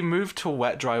she moved to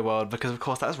Wet Dry World because, of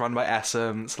course, that's run by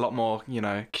SM. It's a lot more,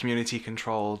 community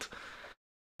controlled,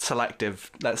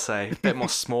 selective. Let's say a bit more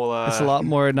smaller. It's a lot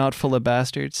more not full of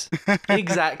bastards.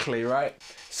 Exactly right.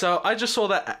 So I just saw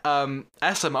that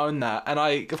SM owned that, and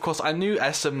of course, I knew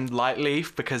SM lightly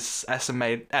because SM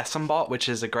made SMBot, which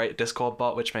is a great Discord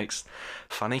bot which makes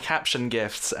funny caption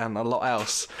gifs and a lot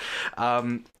else.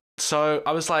 So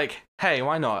I was like, hey,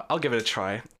 why not? I'll give it a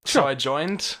try. Sure. So I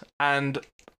joined, and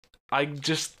it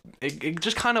just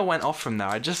kind of went off from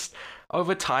there.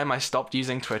 Over time, I stopped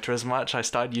using Twitter as much. I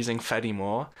started using Fedi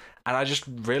more, and I just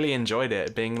really enjoyed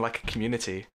it being like a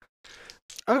community.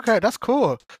 Okay, that's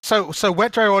cool. So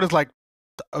Wet Dry World is like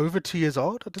over 2 years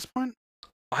old at this point?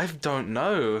 I don't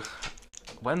know.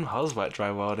 When was Wet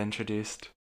Dry World introduced?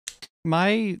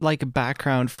 My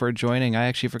background for joining, I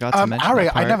actually forgot to mention. Ari,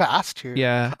 that part. I never asked you.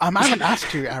 Yeah. I haven't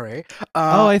asked you, Ari.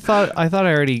 I thought I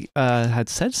already had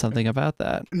said something about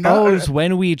that. No, it was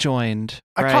when we joined.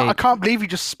 I can't believe you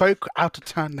just spoke out of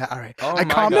turn there, Ari. Oh I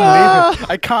my can't God. believe it.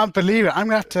 I can't believe it. I'm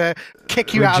gonna have to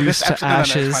kick you out of this Reduced to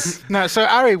episode. ashes. No, so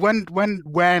Ari, when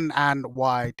and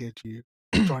why did you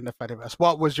join the Fediverse?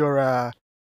 What was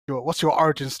what's your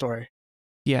origin story?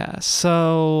 Yeah,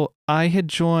 so I had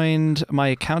joined, my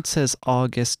account says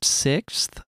August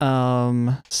 6th,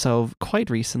 so quite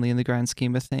recently in the grand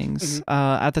scheme of things.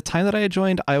 Mm-hmm. At the time that I had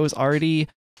joined, I was already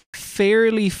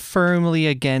fairly firmly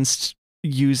against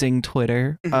using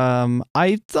Twitter. Mm-hmm.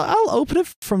 I'll open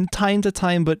it from time to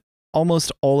time, but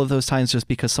almost all of those times just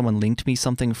because someone linked me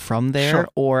something from there, Sure.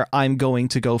 or I'm going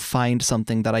to go find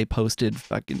something that I posted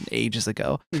fucking ages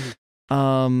ago.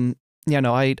 Mm-hmm.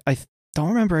 I don't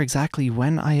remember exactly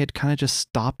when I had kind of just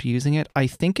stopped using it. I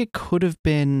think it could have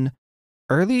been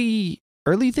early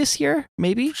this year,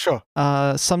 maybe. Sure.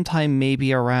 Sometime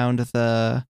maybe around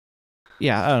I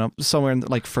don't know, somewhere in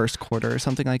the, first quarter or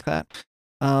something like that.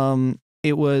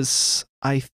 It was,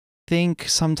 I think,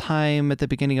 sometime at the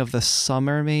beginning of the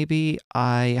summer, maybe.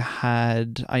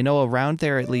 I know around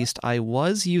there at least, I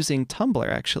was using Tumblr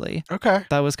actually. Okay.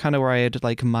 That was kind of where I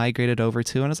had migrated over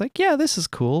to, and I was like, yeah, this is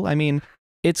cool. I mean,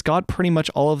 it's got pretty much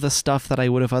all of the stuff that I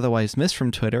would have otherwise missed from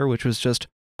Twitter, which was just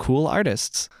cool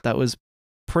artists. That was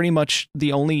pretty much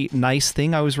the only nice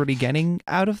thing I was really getting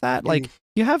out of that.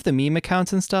 You have the meme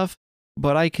accounts and stuff,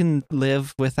 but I can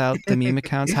live without the meme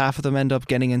accounts. Half of them end up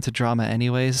getting into drama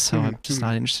anyways, so I'm just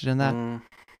not interested in that.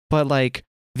 But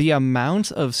the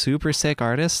amount of super sick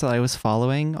artists that I was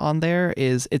following on there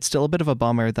it's still a bit of a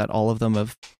bummer that all of them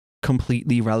have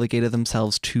completely relegated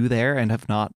themselves to there and have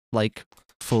not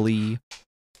fully.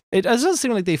 It doesn't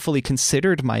seem like they fully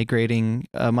considered migrating,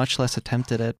 much less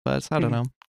attempted it, but I don't know.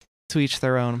 To each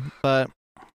their own. But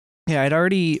yeah, I'd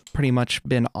already pretty much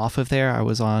been off of there. I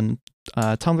was on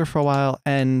Tumblr for a while,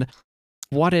 and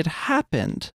what had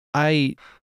happened, I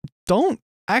don't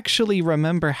actually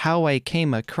remember how I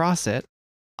came across it.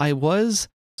 I was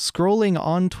scrolling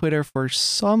on Twitter for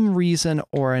some reason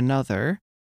or another,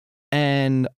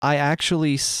 and I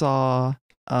actually saw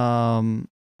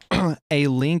a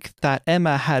link that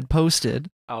Emma had posted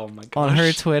Oh my gosh. on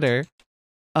her Twitter.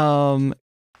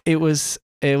 It was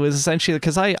essentially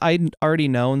because I'd already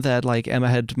known that like Emma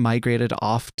had migrated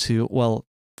off to, well,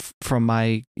 from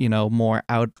my, more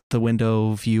out the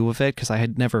window view of it, because I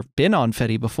had never been on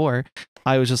Fetty before.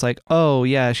 I was just like, oh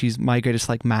yeah, she's migrated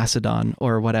to like Macedon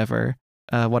or whatever's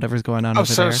going on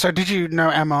over there. So did you know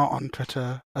Emma on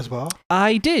Twitter as well?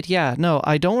 I did, yeah. No,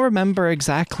 I don't remember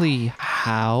exactly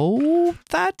how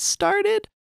that started.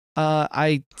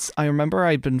 I remember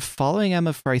I'd been following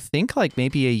Emma for I think like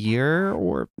maybe a year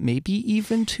or maybe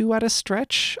even 2 at a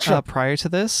stretch prior to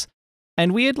this.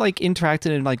 And we had like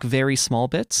interacted in like very small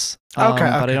bits, but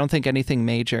I don't think anything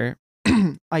major.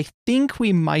 I think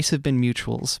we might have been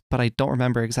mutuals, but I don't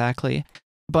remember exactly.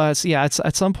 But yeah,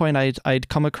 at some point I'd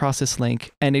come across this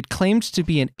link, and it claimed to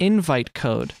be an invite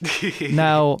code.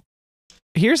 Now,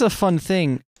 here's a fun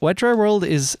thing. Wet-Dry World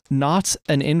is not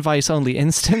an invite-only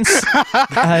instance,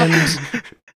 and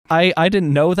I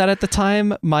didn't know that at the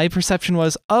time. My perception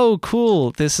was, oh,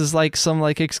 cool, this is like some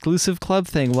like exclusive club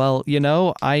thing. Well,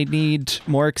 I need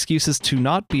more excuses to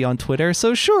not be on Twitter,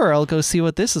 so sure, I'll go see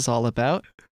what this is all about.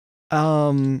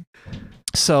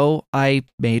 So I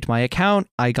made my account.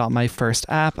 I got my first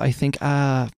app. I think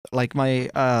like my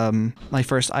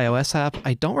first iOS app.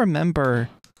 I don't remember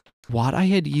what I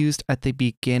had used at the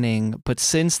beginning, but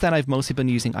since then I've mostly been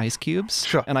using Ice Cubes.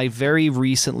 Sure. And I very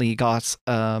recently got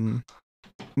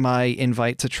my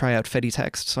invite to try out Fetty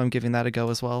Text, so I'm giving that a go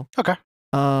as well. Okay.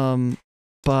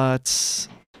 But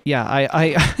yeah,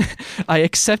 I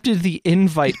accepted the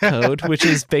invite code, which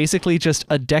is basically just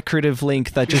a decorative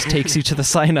link that just takes you to the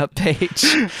sign up page.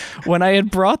 When I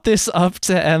had brought this up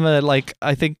to Emma, like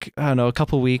I think, I don't know, a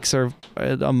couple weeks or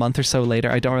a month or so later,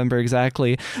 I don't remember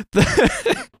exactly.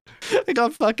 I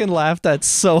got fucking laughed at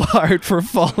so hard for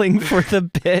falling for the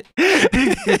bit.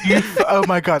 Oh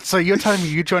my god! So you're telling me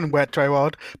you joined Wet-Dry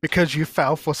World because you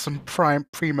fell for some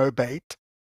primo bait?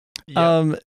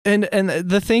 Yeah. And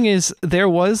the thing is, there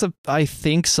was I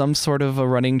think some sort of a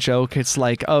running joke. It's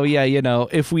like, oh yeah,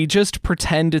 if we just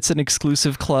pretend it's an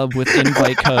exclusive club with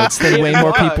invite codes, then way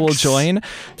more people will join.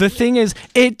 The thing is,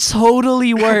 it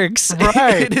totally works.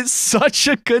 Right. It is such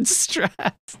a good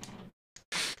strat.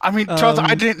 I mean, Charles,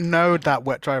 I didn't know that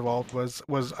Wet-Dry World was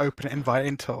open invite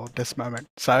until this moment.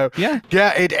 So yeah,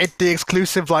 the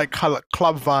exclusive like club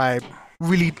vibe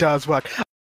really does work.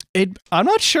 I'm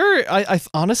not sure. I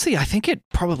honestly, I think it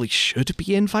probably should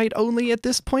be invite only at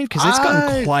this point, because it's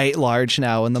gotten quite large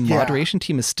now, and the moderation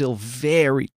team is still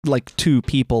very like 2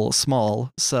 people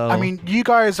small. So I mean, you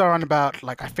guys are on about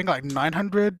like I think like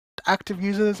 900 active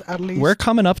users at least. We're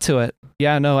coming up to it.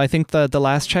 Yeah, no, I think the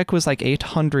last check was like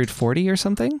 840 or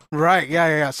something. Right.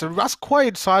 Yeah. So that's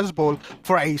quite sizable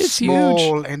for a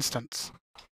small instance.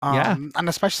 And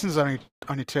especially since there's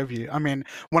only 2 of you. I mean,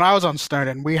 when I was on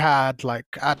Snowden, we had like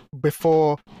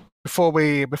before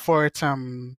it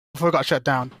got shut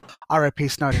down, RIP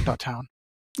Snowden.town.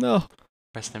 No.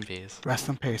 Rest in peace. Rest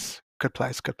in peace. Good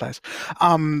place.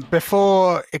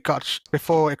 Before it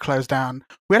closed down,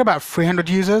 we had about 300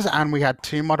 users, and we had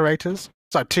 2 moderators.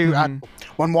 So 2 one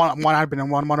admin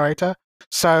and 1 moderator.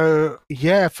 So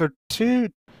yeah, for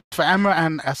Emma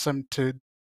and SM to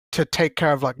take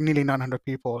care of like nearly 900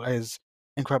 people is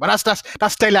incredible.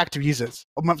 That's daily active users.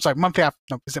 Sorry, monthly.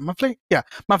 Is it monthly? Yeah,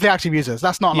 monthly active users.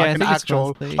 That's not like an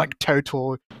actual like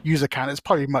total user count. It's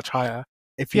probably much higher.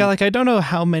 Like I don't know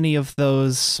how many of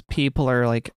those people are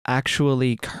like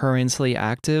actually currently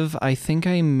active. I think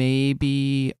I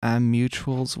maybe am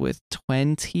mutuals with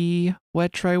 20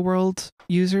 Wet-Dry World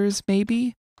users,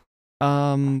 maybe.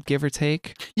 Give or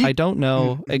take. I don't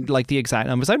know like the exact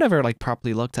numbers. I've never like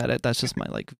properly looked at it. That's just my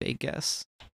like vague guess.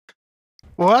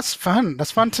 Well, that's fun. That's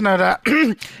fun to know that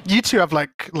you two have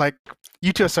like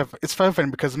you two are so. It's so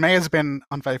funny because May has been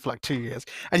on Faith for like 2 years,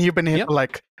 and you've been here for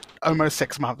like almost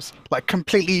 6 months. Like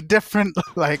completely different.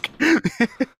 Like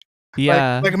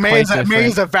yeah, like May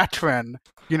is a veteran.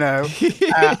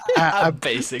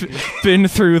 Basically been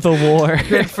through the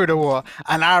war.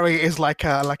 And Ari is like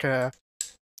a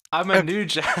I'm a new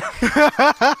Jam.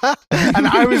 And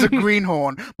I was a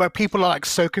greenhorn, but people are like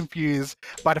so confused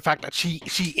by the fact that she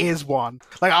is one.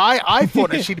 Like I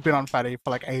thought that she'd been on Fatty for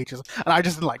like ages, and I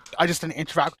just didn't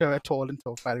interact with her at all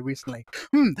until fairly recently.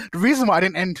 The reason why I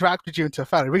didn't interact with you until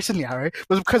fairly recently, Harry,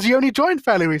 was because you only joined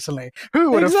fairly recently.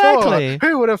 Who would have thought?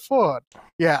 Who would have thought?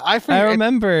 Yeah, I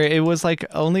remember it was like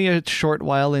only a short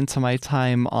while into my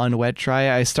time on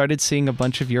Wet-Dry, I started seeing a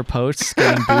bunch of your posts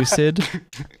getting boosted.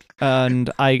 And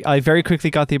I very quickly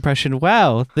got the impression,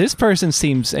 wow, this person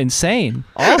seems insane.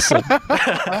 Awesome.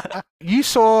 You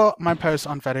saw my post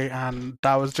on Fetty, and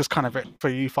that was just kind of it for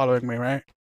you following me, right?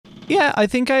 Yeah, I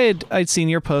think I'd seen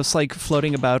your posts like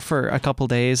floating about for a couple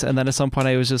days, and then at some point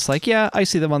I was just like, yeah, I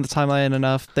see them on the timeline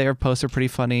enough. Their posts are pretty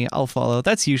funny. I'll follow.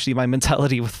 That's usually my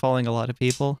mentality with following a lot of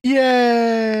people.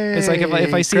 Yay! It's like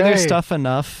if I see their Great. stuff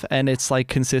enough and it's like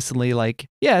consistently like,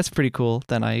 yeah, it's pretty cool,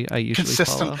 then I usually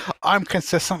follow. I'm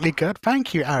consistently good.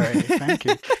 Thank you, Ari. Thank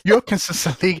you. You're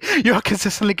consistently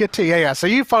good too. Yeah. So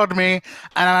you followed me,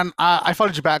 and I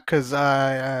followed you back because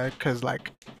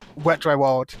like Wet Dry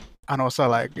World, and also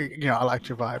like I liked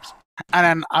your vibes.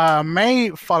 And then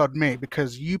May followed me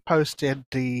because you posted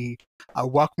the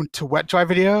Welcome to Wet Dry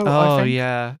video. I Oh think.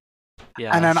 yeah.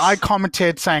 Yeah. And then I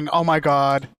commented saying, "Oh my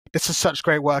god, this is such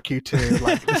great work, you two.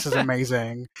 Like, this is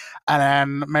amazing." And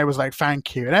then May was like,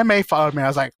 "Thank you." And then May followed me. I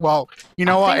was like, "Well, you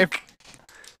know what?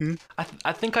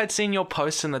 I think I'd seen your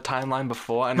posts in the timeline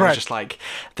before, and I was just like,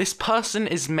 this person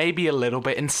is maybe a little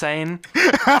bit insane. So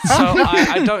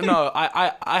I don't know.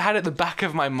 I had at the back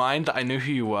of my mind that I knew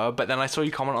who you were, but then I saw you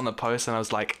comment on the post, and I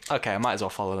was like, okay, I might as well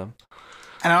follow them.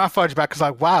 And I followed you back because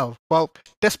like, wow, well,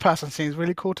 this person seems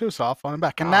really cool too, so I'll follow them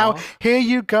back. And now here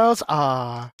you girls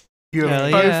are. You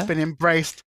have both been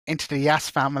embraced into the Yas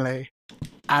family,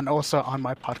 and also on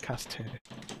my podcast too.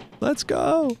 Let's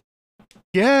go.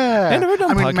 Yeah. I've never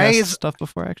done podcast May's stuff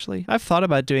before, actually. I've thought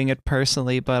about doing it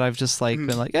personally, but I've just like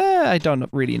been like, I don't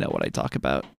really know what I talk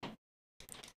about.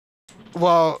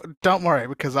 Well, don't worry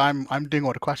because I'm doing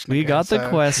all the questioning. We got the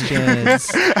questions.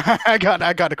 I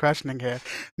got the questioning here.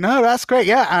 No, that's great.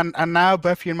 Yeah, and now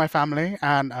both you and my family,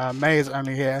 and May is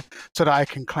only here so that I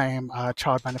can claim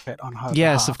child benefit on her.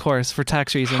 Yes, behalf. of course, for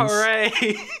tax reasons.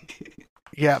 Hooray!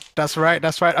 Yeah, that's right.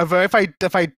 Although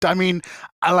I mean,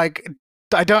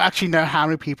 I don't actually know how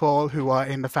many people who are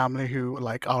in the family who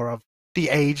like are of the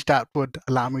age that would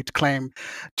allow me to claim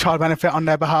child benefit on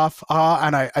their behalf are,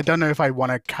 and I don't know if I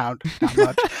want to count that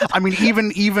much. I mean,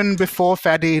 even before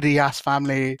Fetty, the Yas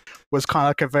family was kind of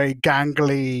like a very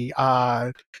gangly,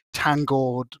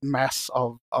 tangled mess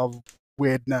of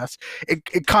weirdness.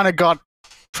 It kind of got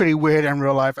pretty weird in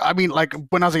real life. I mean, like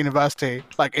when I was at university,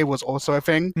 like it was also a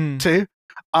thing too.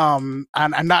 And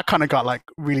that kind of got like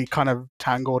really kind of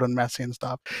tangled and messy and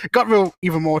stuff. It got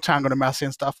even more tangled and messy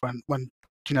and stuff when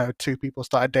two people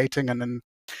started dating, and then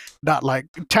that like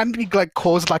technically like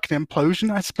caused like an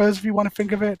implosion, I suppose, if you want to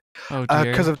think of it. Oh dear.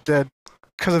 Because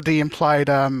of the implied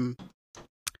well,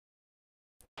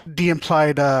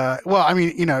 I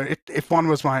mean, if one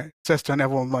was my sister and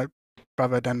everyone was my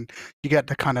brother, then you get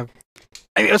the kind of,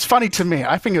 I mean, it was funny to me.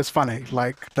 I think it was funny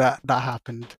like that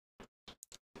happened.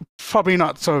 Probably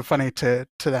not so funny to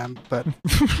them, but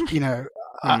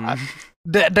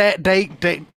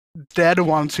they're the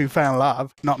ones who fell in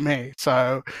love, not me.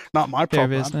 So not my problem.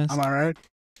 Their business. Am I right?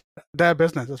 Their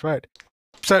business. That's right.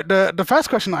 So the first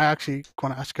question I actually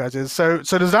want to ask you guys is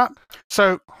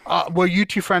were you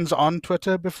two friends on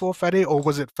Twitter before Fetty, or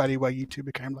was it Fetty where you two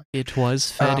became like? It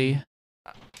was Fetty.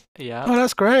 Yeah. Oh,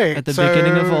 that's great. At the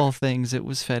beginning of all things, it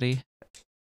was Fetty.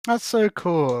 That's so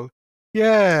cool.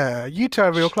 Yeah, you two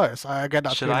are real close. I get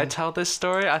that. Should I tell this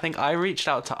story? I think I reached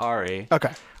out to Ari.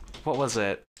 Okay. What was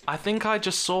it? I think I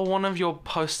just saw one of your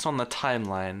posts on the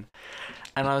timeline,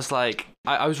 and I was like,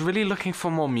 I was really looking for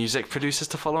more music producers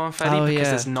to follow on Fetty because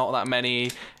there's not that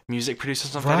many music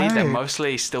producers on Fetty. They're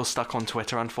mostly still stuck on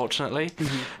Twitter, unfortunately.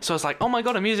 So I was like, oh my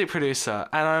god, a music producer.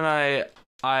 And then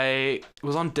I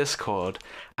was on Discord,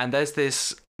 and there's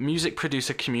this music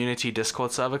producer community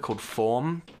Discord server called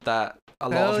Form that a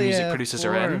lot of music producers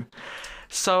are in.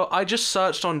 So I just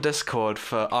searched on Discord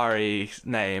for Ari's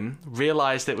name,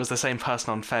 realized it was the same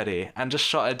person on Fetty, and just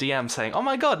shot a DM saying, oh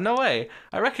my god, no way,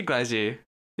 I recognize you.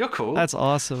 You're cool. That's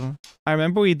awesome. I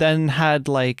remember we then had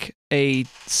like a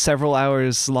several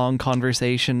hours long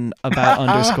conversation about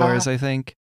underscores, I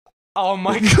think. Oh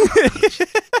my god.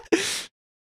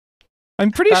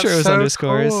 I'm pretty sure it was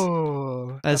underscores,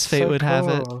 cool. as fate would have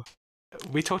it.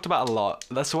 We talked about a lot.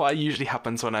 That's what usually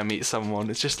happens when I meet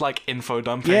someone. It's just like info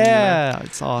dumping. Yeah,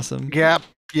 it's awesome. Yep.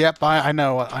 I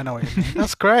know what you mean.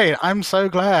 That's great. I'm so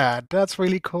glad. That's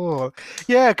really cool.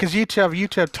 Yeah, because you two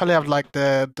totally have like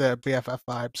the BFF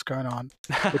vibes going on,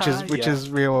 which is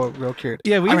real cute.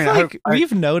 Yeah,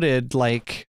 we've noted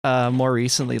like more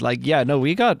recently, like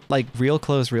we got like real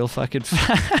close, real fucking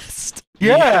fast.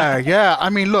 Yeah.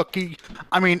 I mean, look,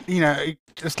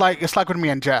 it's like with me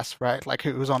and Jess, right? Like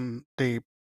who was on the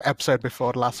episode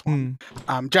before the last one.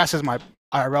 Jess is my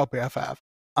IRL BFF,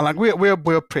 and like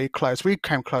we're pretty close. We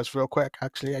came close real quick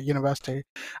actually at university,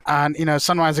 and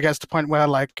sometimes it gets to the point where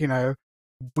like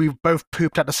we've both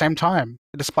pooped at the same time,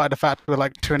 despite the fact we're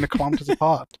like 200 kilometers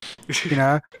apart. You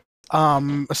know,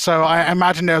 so I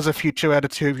imagine there's a future where the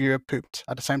two of you have pooped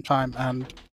at the same time,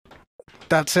 and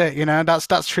that's it. You know,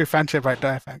 that's true friendship right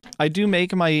there, I think. I do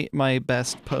make my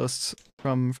best posts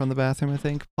from the bathroom, I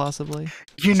think, possibly.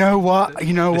 You know what?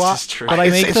 You know This what? is true. But I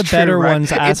make It's the true, better right?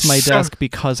 ones at It's my so- desk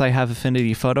because I have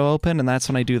Affinity Photo open, and that's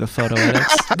when I do the photo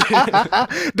edits.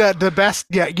 the best,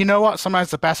 yeah. You know what? Sometimes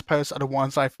the best posts are the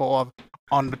ones I thought of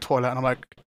on the toilet, and I'm like,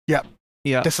 yep,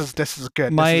 Yeah. this is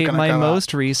good. My this is gonna go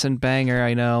most recent banger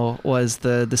I know was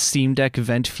the Steam Deck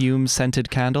vent fume scented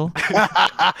candle.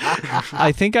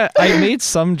 I think I made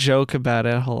some joke about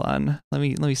it. Hold on. Let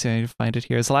me see if I can find it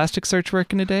here. Is Elasticsearch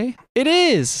working today? It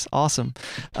is! Awesome.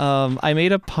 I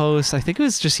made a post, I think it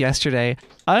was just yesterday.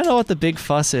 I don't know what the big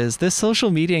fuss is. This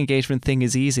social media engagement thing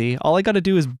is easy. All I gotta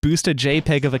do is boost a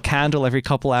JPEG of a candle every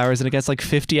couple hours and it gets like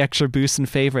 50 extra boosts and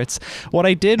favorites. What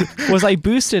I did was I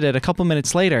boosted it a couple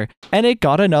minutes later and it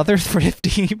got another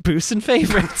 50 boosts and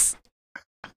favorites.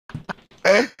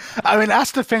 I mean,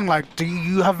 that's the thing. Like, do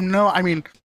you have no? I mean,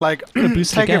 like,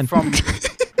 boost take again. it from,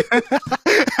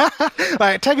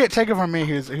 like, take it from me,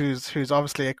 who's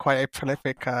obviously quite a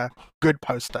prolific, good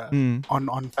poster Mm.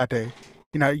 on Fede.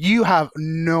 You know, you have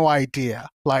no idea,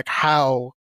 like,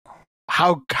 how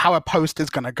a post is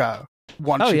gonna go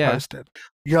once Oh, you yeah. post it.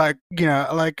 You're like, you know,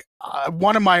 like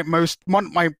one of my best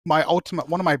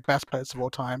posts of all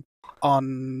time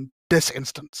on this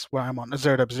instance where I'm on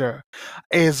 0.0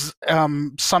 is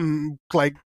some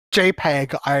like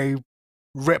JPEG I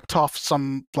ripped off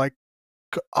some like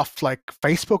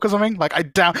Facebook or something. Like I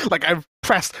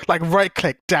pressed like right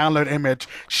click, download image,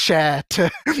 share to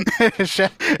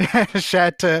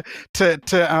share to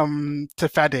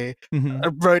Fede. Mhm. I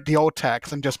wrote the alt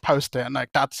text and just post it, and like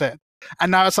that's it.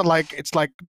 And now it's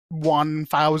like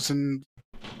 1,000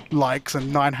 likes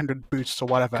and 900 boosts or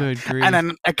whatever. Good grief. And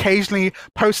then occasionally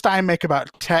posts that I make about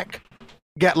tech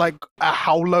get like a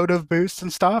whole load of boosts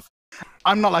and stuff.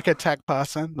 I'm not like a tech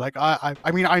person. Like I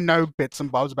mean I know bits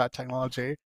and bobs about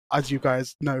technology, as you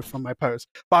guys know from my posts,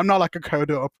 but I'm not like a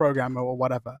coder or programmer or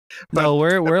whatever. But No,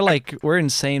 we're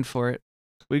insane for it.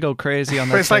 We go crazy on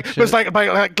that. but it's like tech it's shit.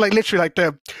 like literally like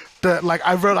the like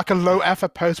I wrote like a low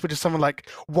effort post which is something like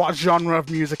what genre of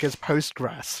music is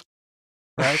Postgres,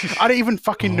 right? I don't even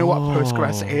fucking know what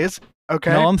Postgres Oh. is.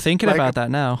 Okay. No, I'm thinking Like- about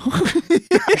that now.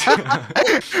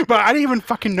 But I don't even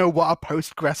fucking know what a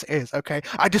Postgres is, okay?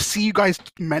 I just see you guys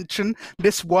mention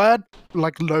this word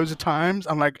like loads of times.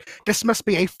 I'm like, this must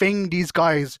be a thing these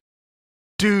guys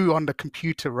do on the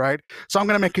computer, right? So I'm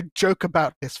gonna make a joke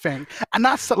about this thing. And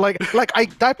that's like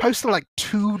I posted like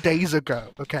 2 days ago,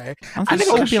 okay? I'm And thinking it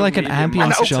could be social like an media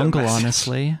ambience marketer jungle, message.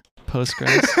 honestly.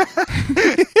 Postgres.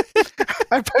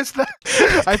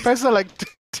 I posted like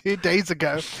 2 days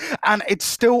ago, and it's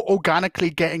still organically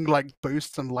getting like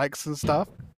boosts and likes and stuff.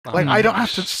 Like I don't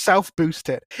have to self boost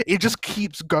it; it just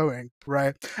keeps going,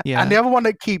 right? Yeah. And the other one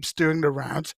that keeps doing the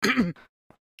rounds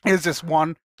is this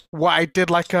one where I did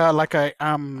like a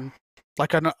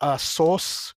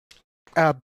source.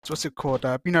 What's it called?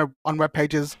 You know, on web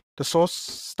pages, the source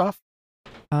stuff.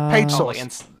 Paid Oh, source.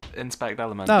 like inspect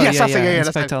element. Oh, Yes, yeah, that's yeah, it. Yeah,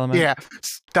 inspect that's it. element. Yeah,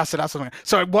 that's it. That's something.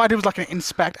 So what I did was like an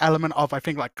inspect element of I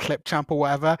think like Clipchamp or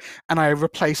whatever, and I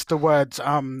replaced the words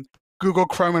Google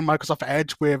Chrome and Microsoft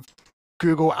Edge with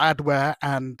Google Adware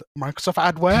and Microsoft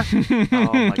Adware.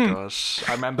 Oh my gosh,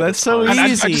 I remember. That's this so post. I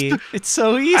easy. just- It's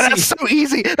so And easy. that's so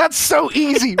easy. That's so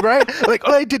easy, right? Like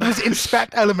all I did was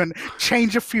inspect element,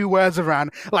 change a few words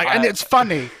around, like, and it's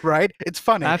funny, right? It's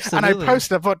funny. Absolutely. And I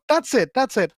posted it, but that's it.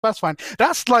 That's fine.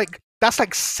 That's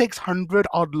like 600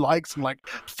 odd likes and like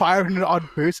 500 odd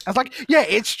boosts. I was like, yeah,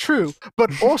 it's true,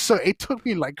 but also it took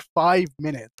me like 5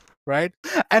 minutes, right?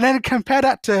 And then compare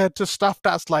that to stuff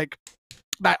that's like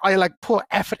that I like put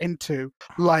effort into,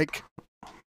 like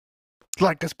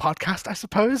this podcast, I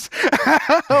suppose,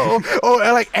 or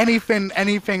like anything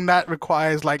that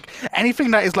requires like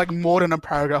anything that is like more than a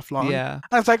paragraph long. Yeah.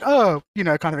 And it's like, oh, you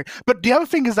know, kind of thing. But the other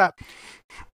thing is that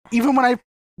even when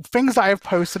things that I've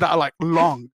posted that are like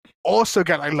long also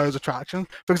get like loads of traction.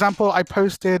 For example, I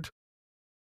posted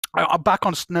back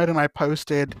on Snowden. I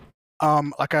posted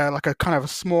like a kind of a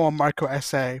small micro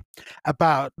essay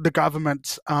about the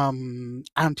government's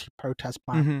anti-protest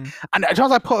plan. Mhm. And as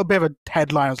I put a bit of a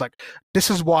headline, I was like, "This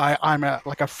is why I'm a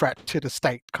threat to the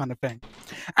state," kind of thing.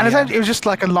 And essentially, it was just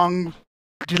like a long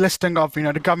listing of, you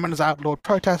know, the government has outlawed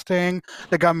protesting,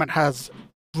 the government has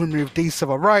removed these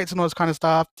civil rights and all this kind of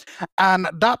stuff. And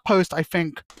that post, I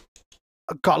think,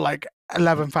 got like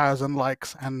 11,000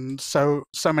 likes and so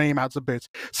many amounts of boosts.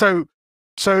 So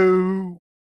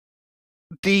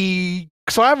the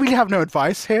So I really have no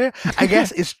advice here. I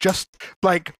guess it's just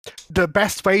like the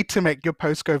best way to make your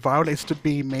post go viral is to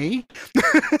be me.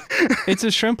 It's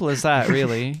as simple as that,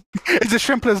 really. It's as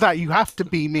simple as that. You have to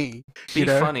be me. Be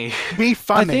funny. Be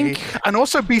funny. think- And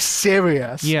also be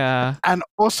serious. Yeah. And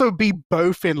also be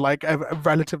both in like a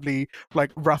relatively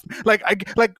like rough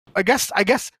I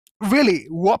guess really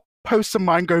what posts of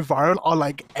mine go viral are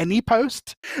like any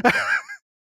post.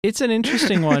 It's an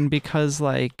interesting one because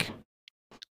like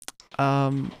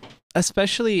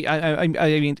especially I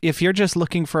mean if you're just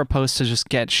looking for a post to just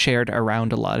get shared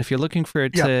around a lot, if you're looking for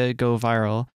it to go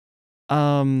viral,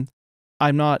 I'm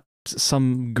not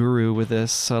some guru with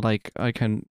this, so like I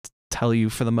can tell you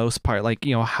for the most part like,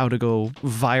 you know, how to go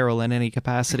viral in any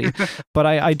capacity. But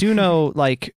I do know,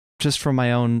 like, just from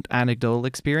my own anecdotal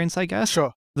experience, I guess,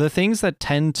 Sure. the things that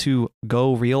tend to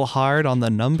go real hard on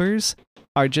the numbers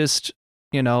are just,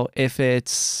 you know, if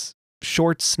it's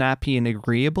short, snappy, and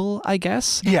agreeable, I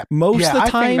guess. Yeah. Most of the I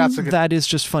think time, that's a good- that is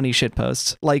just funny shit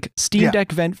posts. Like Steam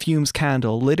Deck vent fumes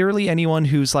candle. Literally anyone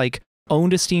who's like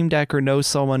owned a Steam Deck or knows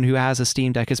someone who has a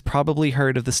Steam Deck has probably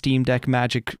heard of the Steam Deck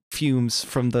magic fumes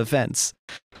from the vents.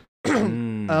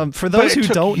 For those who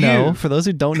don't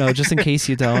know, just in case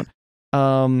you don't,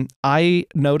 I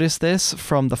noticed this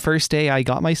from the first day I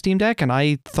got my Steam Deck, and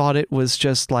I thought it was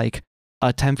just like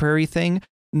a temporary thing.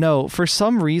 No, for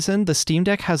some reason, the Steam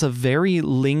Deck has a very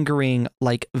lingering,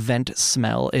 like, vent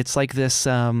smell. It's like this,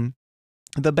 the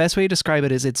best way to describe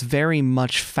it is it's very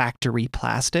much factory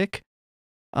plastic.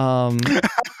 So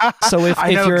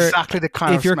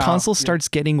if your console starts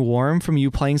getting warm from you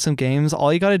playing some games,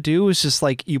 all you gotta do is just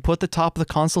like you put the top of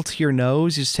the console to your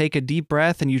nose, you just take a deep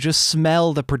breath, and you just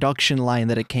smell the production line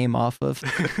that it came off of.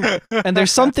 And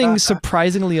there's something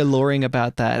surprisingly alluring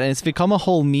about that, and it's become a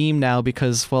whole meme now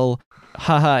because, well,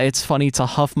 haha, it's funny to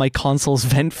huff my console's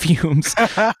vent fumes.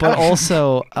 But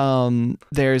also,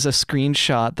 there's a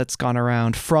screenshot that's gone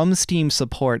around from Steam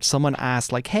support. Someone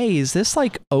asked, like, hey, is this,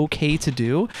 like, okay to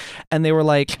do? And they were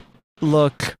like,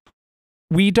 look,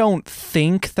 we don't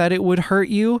think that it would hurt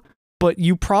you, but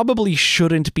you probably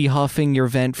shouldn't be huffing your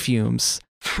vent fumes.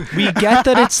 We get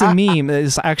that it's a meme,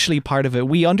 is actually part of it.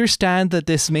 We understand that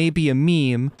this may be a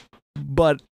meme,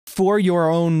 but for your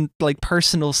own like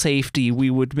personal safety, we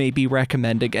would maybe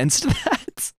recommend against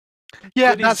that.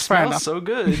 Yeah, that's fair enough. So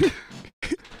good.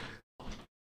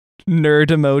 Nerd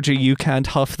emoji, you can't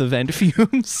huff the vent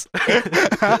fumes.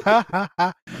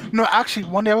 No, actually,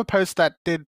 one of the other posts that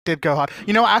did go hard.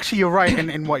 You know, actually, you're right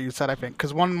in what you said, I think,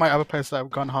 because one of my other posts that have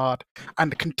gone hard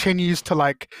and continues to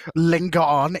like linger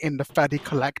on in the Freddy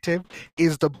collective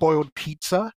is the boiled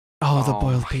pizza. Oh, the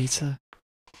boiled pizza.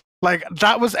 Like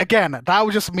that was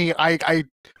just me.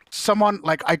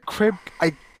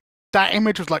 That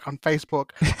image was like on Facebook.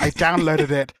 I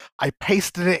downloaded it. I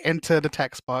pasted it into the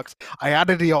text box. I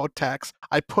added the alt text.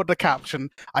 I put the caption.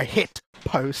 I hit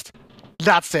post.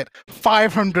 That's it.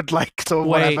 500 likes or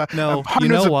whatever. No, you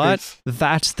know what?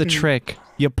 That's the trick.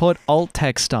 You put alt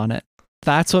text on it.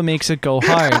 That's what makes it go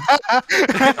hard.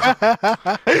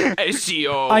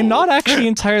 SEO. I'm not actually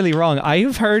entirely wrong.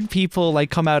 I've heard people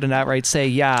like come out and outright say,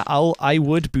 "Yeah, I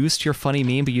would boost your funny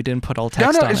meme, but you didn't put alt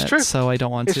text on it, true. so I don't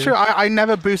want to." It's true. I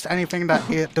never boost anything that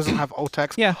it doesn't have alt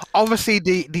text. Yeah. Obviously,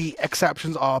 the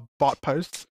exceptions are bot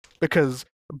posts because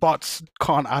bots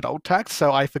can't add alt text,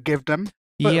 so I forgive them.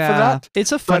 For that.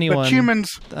 It's a funny but one.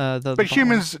 Humans, the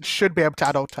humans should be able to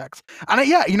add alt text. And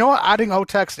yeah, you know what? Adding alt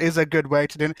text is a good way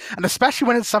to do it, and especially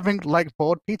when it's something like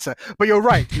boiled pizza. But you're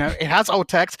right. You know, it has alt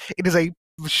text. It is a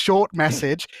short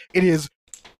message. It is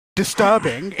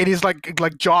disturbing. It is like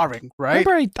jarring, right?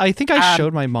 Remember, I think I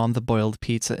showed my mom the boiled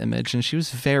pizza image, and she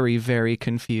was very, very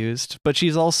confused. But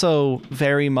she's also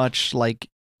very much like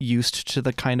used to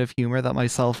the kind of humor that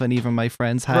myself and even my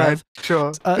friends have. Right,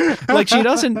 sure. Like she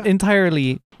doesn't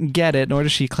entirely get it, nor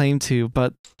does she claim to,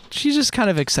 but she just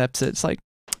kind of accepts it. It's like,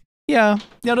 yeah,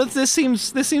 you know, this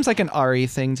seems like an Ari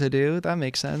thing to do. That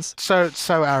makes sense. So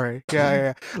Ari,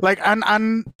 yeah. Like,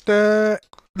 and the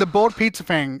boiled pizza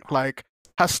thing, like,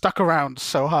 has stuck around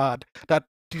so hard that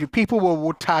people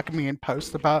will tag me in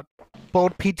posts about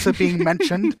boiled pizza being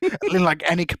mentioned in like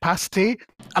any capacity.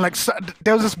 And like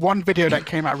there was this one video that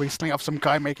came out recently of some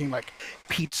guy making like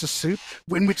pizza soup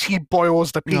in which he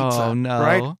boils the pizza. Oh no.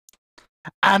 Right?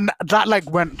 And that like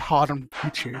went hard on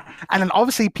YouTube. And then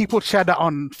obviously people shared that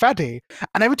on Freddy.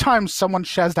 And every time someone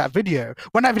shares that video,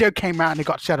 when that video came out and it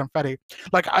got shared on Freddy,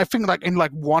 like I think like in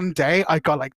like one day I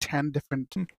got like 10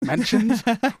 different mentions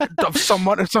of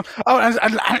someone. And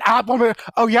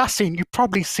Yasin, you've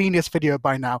probably seen this video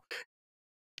by now.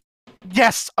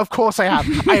 Yes, of course I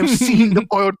have. I have seen the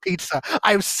boiled pizza.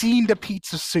 I've seen the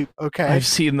pizza soup. Okay, I've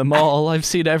seen them all. I've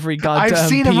seen every I've goddamn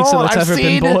seen them pizza all. that's I've ever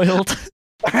been seen it. boiled.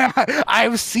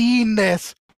 I've seen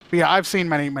this. But yeah, I've seen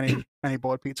many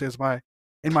boiled pizzas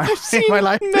in my I've seen my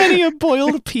life. many a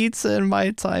boiled pizza in my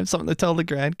time. Something to tell the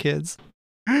grandkids.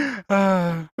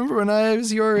 Uh, Remember when I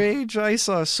was your age, I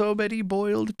saw so many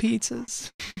boiled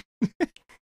pizzas.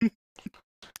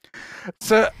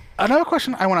 so another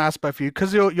question I want to ask both of you,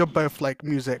 because you're both like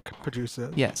music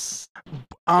producers. Yes.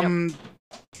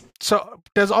 So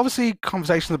there's obviously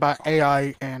conversations about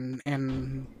AI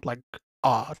in like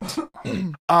art.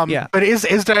 Yeah. But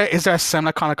is there a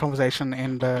similar kind of conversation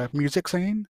in the music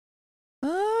scene?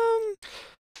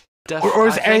 Or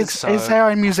is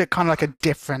AI music kind of like a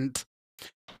different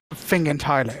thing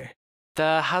entirely?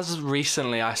 There has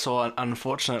recently, I saw,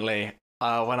 unfortunately,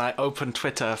 when I opened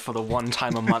Twitter for the one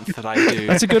time a month that I do.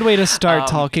 That's a good way to start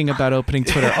talking about opening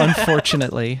Twitter.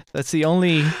 Unfortunately, that's the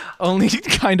only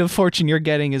kind of fortune you're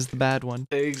getting is the bad one.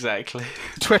 Exactly.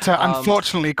 Twitter,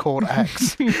 unfortunately called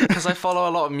X. Because I follow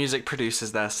a lot of music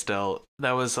producers there still.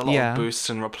 There was a lot of boosts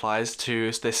and replies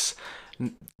to this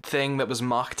thing that was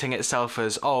marketing itself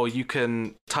as, oh, you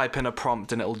can type in a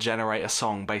prompt and it'll generate a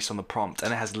song based on the prompt,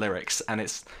 and it has lyrics and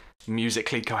it's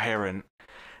musically coherent,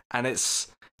 and it's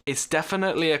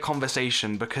definitely a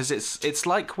conversation, because it's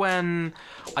like when,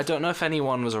 I don't know if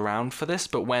anyone was around for this,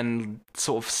 but when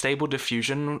sort of Stable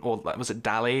Diffusion, or was it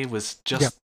DALL-E, was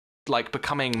just like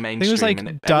becoming mainstream. It was like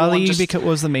and DALL-E because it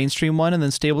was the mainstream one, and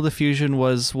then Stable Diffusion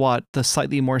was what the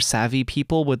slightly more savvy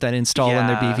people would then install in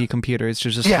their BV computers to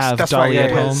just have DALL-E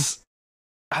at home.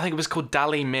 I think it was called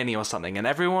DALL-E Mini or something, and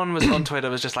everyone was on Twitter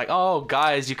was just like, oh,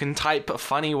 guys, you can type a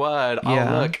funny word. Oh,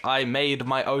 look, I made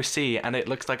my OC, and it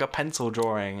looks like a pencil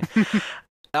drawing.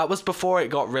 That was before it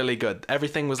got really good.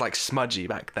 Everything was like smudgy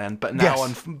back then, but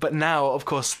now, of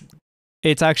course,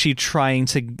 it's actually trying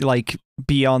to like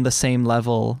be on the same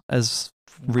level as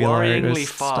real worryingly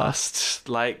fast stuff.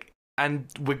 Like, and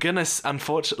we're gonna,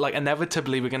 unfortunately, like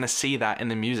inevitably, we're gonna see that in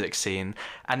the music scene,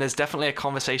 and there's definitely a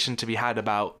conversation to be had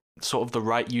about sort of the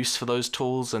right use for those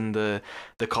tools and the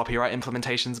copyright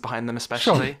implementations behind them,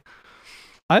 especially. Sure.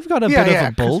 I've got a bit of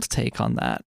a bold take on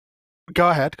that. Go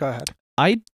ahead.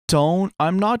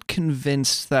 I'm not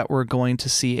convinced that we're going to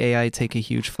see AI take a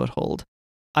huge foothold.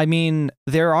 I mean,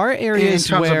 there are areas in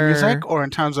terms where of music, or in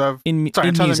terms of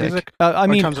music. I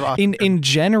mean, in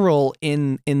general,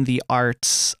 in the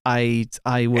arts, I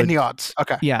would in the arts.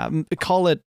 Okay. Yeah, call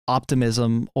it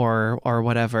optimism or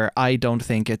whatever. I don't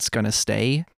think it's gonna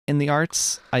stay in the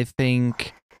arts. I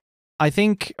think.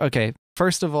 Okay.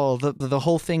 First of all, the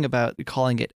whole thing about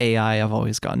calling it AI, I've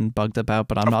always gotten bugged about,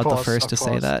 but I'm not the first to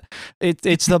say that.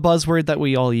 It's the buzzword that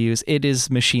we all use. It is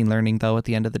machine learning, though, at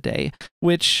the end of the day,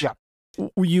 which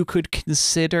you could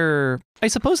consider, I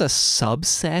suppose, a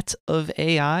subset of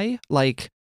AI. Like,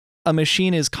 a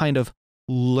machine is kind of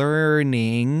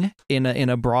learning in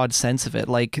a broad sense of it.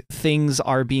 Like, things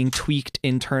are being tweaked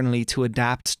internally to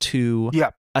adapt to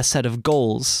a set of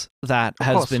goals that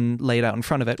has been laid out in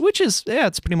front of it, which is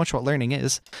it's pretty much what learning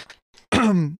is.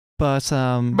 but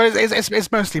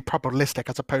it's mostly probabilistic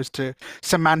as opposed to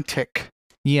semantic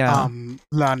learning,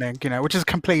 which is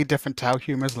completely different to how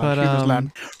humans learn. Humans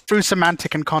learn through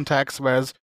semantic and context,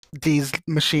 whereas these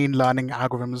machine learning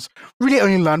algorithms really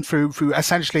only learn through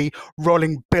essentially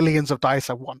rolling billions of dice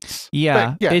at once.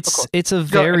 It's a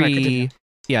very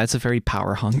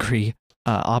power hungry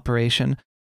operation.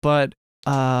 But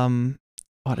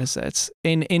what is it?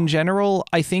 In general,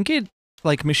 I think it,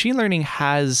 like, machine learning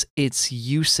has its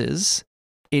uses.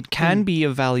 It can be a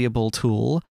valuable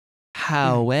tool.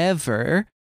 However,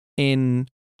 in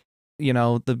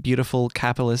the beautiful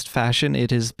capitalist fashion,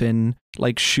 it has been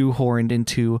like shoehorned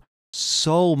into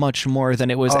so much more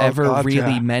than it was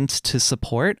really meant to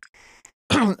support.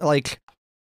 Like,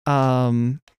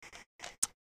 I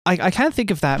can't think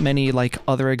of that many like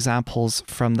other examples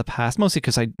from the past, mostly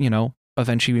because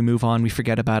eventually we move on, we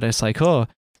forget about it. It's like,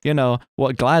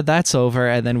 glad that's over,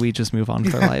 and then we just move on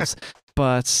with our lives.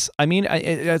 But I mean,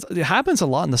 it happens a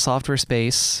lot in the software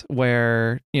space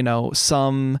where,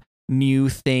 some new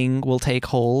thing will take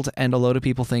hold and a load of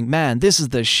people think, man, this is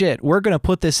the shit. We're going to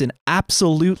put this in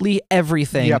absolutely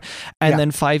everything. And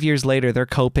then 5 years later, they're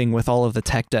coping with all of the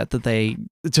tech debt that they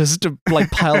just like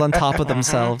piled on top of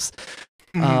themselves,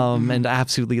 and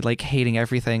absolutely like hating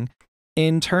everything.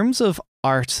 In terms of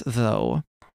art, though,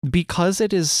 because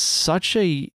it is such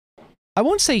I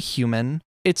won't say human,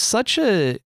 it's such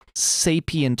a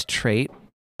sapient trait.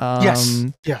 Yes.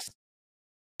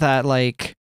 That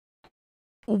like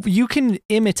you can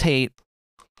imitate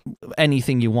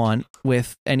anything you want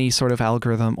with any sort of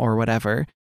algorithm or whatever,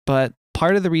 But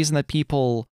part of the reason that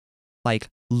people like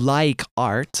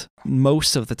art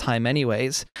most of the time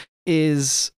anyways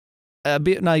is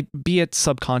be it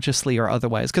subconsciously or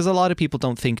otherwise, because a lot of people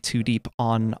don't think too deep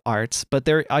on art, but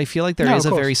I feel like there is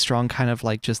a very strong kind of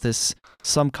like just this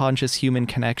subconscious human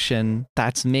connection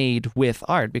that's made with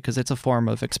art, because it's a form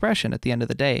of expression at the end of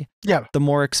the day. Yeah. The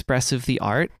more expressive the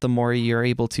art, the more you're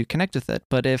able to connect with it.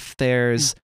 But if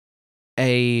there's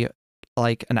an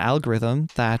algorithm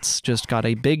that's just got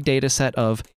a big data set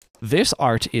of this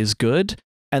art is good,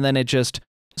 and then it just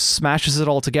smashes it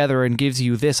all together and gives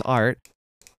you this art,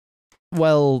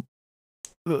 well,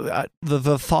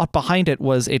 the thought behind it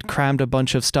was it crammed a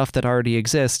bunch of stuff that already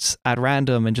exists at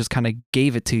random and just kind of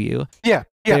gave it to you. Yeah.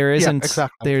 There isn't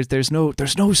exactly. there's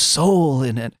no soul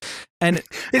in it. And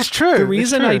it's true. The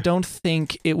reason I don't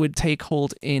think it would take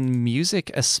hold in music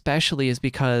especially is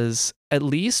because, at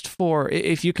least for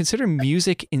if you consider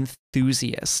music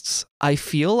enthusiasts, I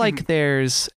feel like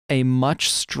there's a much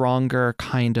stronger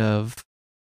kind of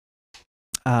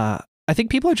I think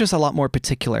people are just a lot more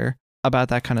particular about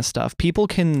that kind of stuff. People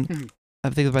can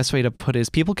I think the best way to put it is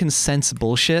people can sense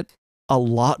bullshit a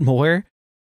lot more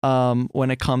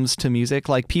when it comes to music.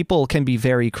 Like, people can be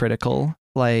very critical.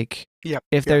 Like,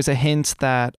 if there's a hint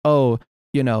that,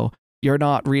 you're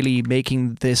not really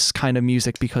making this kind of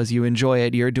music because you enjoy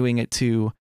it, you're doing it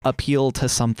to appeal to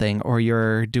something, or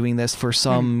you're doing this for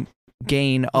some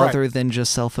gain other than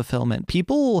just self-fulfillment.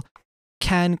 People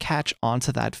can catch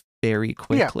onto that very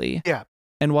quickly. Yeah.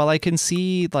 And while I can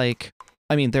see, there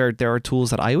are tools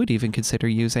that I would even consider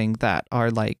using that are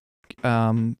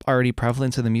already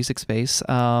prevalent in the music space.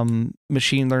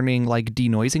 Machine learning, like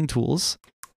denoising tools,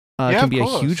 can be a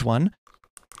huge one.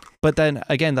 But then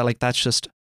again, that's just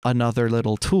another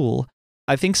little tool.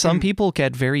 I think some people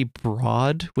get very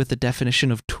broad with the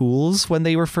definition of tools when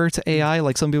they refer to AI.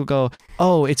 Like, some people go,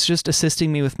 "Oh, it's just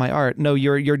assisting me with my art." No,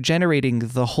 you're generating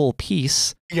the whole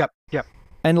piece. Yep.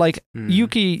 And you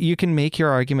can make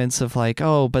your arguments of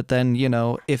oh, but then,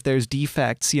 if there's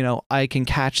defects, I can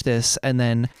catch this and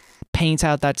then paint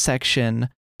out that section,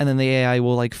 and then the AI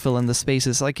will fill in the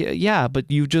spaces. Yeah,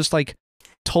 but you just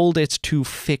told it to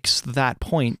fix that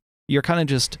point. You're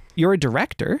kind of you're a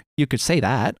director. You could say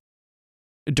that.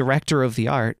 Director of the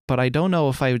art, but I don't know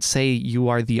if I would say you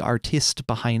are the artist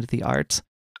behind the art.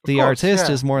 The artist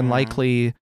is more than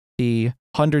likely the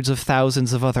hundreds of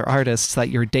thousands of other artists that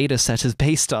your data set is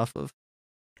based off of.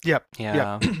 Yep.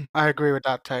 I agree with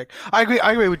that take. I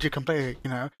agree with you completely,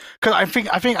 because I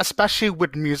think especially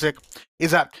with music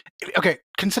is that, okay,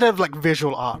 consider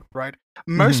visual art, right?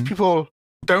 Most people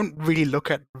don't really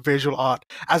look at visual art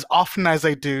as often as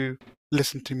they do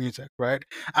listen to music, right?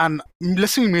 And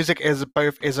listening to music is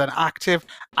an active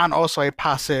and also a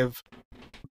passive,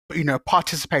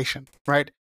 participation, right?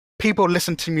 People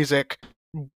listen to music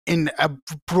in a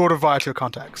broader variety of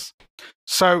contexts.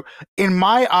 So in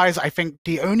my eyes, I think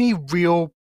the only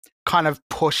real kind of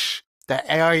push that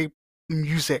AI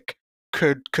music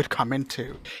could come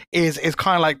into is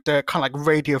kind of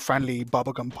radio friendly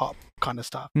bubblegum pop kind of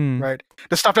stuff, right?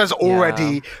 The stuff that's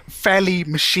already fairly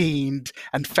machined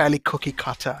and fairly cookie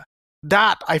cutter.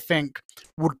 That, I think,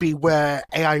 would be where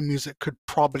AI music could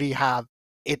probably have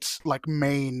its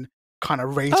main kind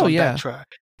of raison d'etre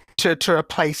to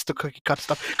replace the cookie cutter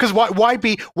stuff. Because why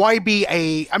be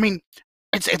a? I mean,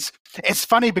 it's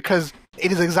funny because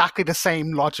it is exactly the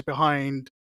same logic behind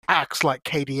acts like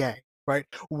KDA, right?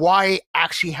 Why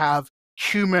actually have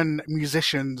human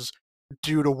musicians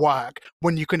do the work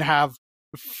when you can have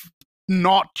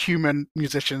not human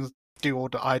musicians do all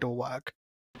the idol work?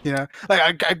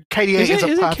 KDA is a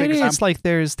perfect example.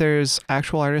 It's there's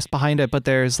actual artists behind it, but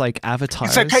there's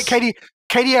avatars. So KDA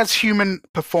has human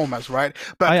performers, right?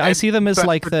 But I see them as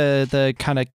the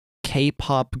kind of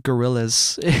K-pop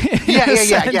gorillas. Yeah.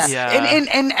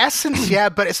 In essence,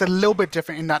 but it's a little bit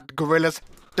different in that gorillas,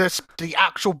 the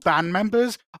actual band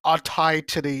members are tied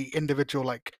to the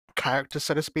individual characters,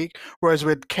 so to speak. Whereas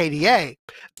with KDA,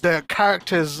 the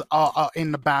characters are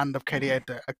in the band of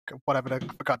KDA, whatever, I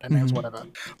forgot their names, whatever.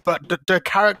 But the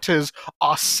characters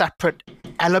are separate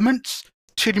elements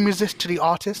to the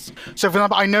artists. So for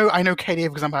example, I know KDA,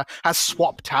 for example, has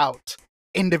swapped out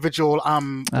individual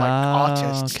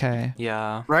artists. Okay.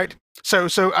 Yeah. Right? So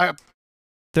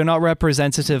they're not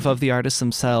representative of the artists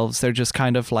themselves. They're just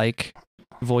kind of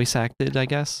voice acted, I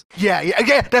guess.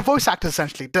 Yeah. They're voice actors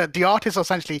essentially. The artists are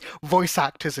essentially voice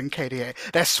actors in KDA.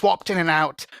 They're swapped in and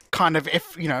out, kind of.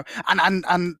 If you know, and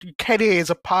KDA is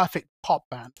a perfect pop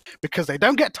band because they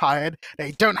don't get tired.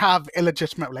 They don't have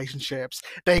illegitimate relationships.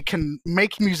 They can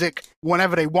make music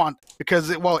whenever they want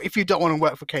because, well, if you don't want to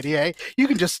work for KDA, you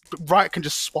can just Riot can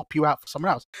just swap you out for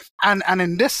someone else. And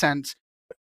in this sense,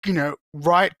 you know,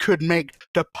 Riot could make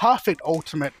the perfect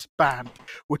ultimate band,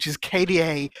 which is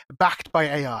KDA backed by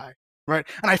AI, right?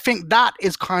 And I think that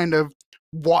is kind of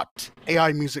what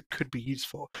AI music could be used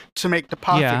for, to make the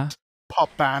perfect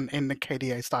pop band in the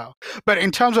KDA style. But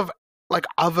in terms of like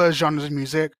other genres of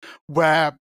music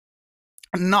where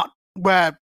you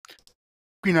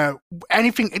know,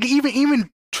 anything,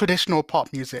 even traditional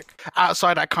pop music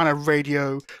outside that kind of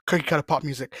radio cookie cutter pop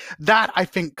music, that I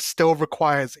think still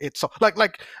requires its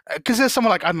like because there's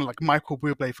someone like, I don't know, like Michael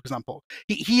Bublé, for example.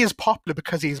 He is popular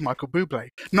because he's Michael Bublé,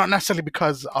 not necessarily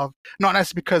because of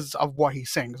what he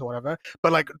sings or whatever,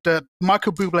 but like the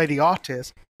Michael Bublé the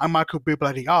artist and Michael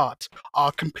Bublé the art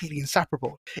are completely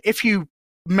inseparable. If you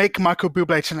make Michael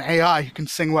Bublé to an AI who can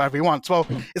sing whatever he wants, well,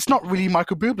 it's not really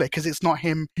Michael Bublé because it's not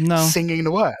him singing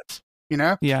the words. You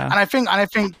know, and I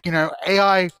think you know,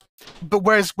 AI, but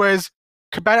whereas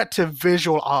compare that to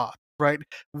visual art, right?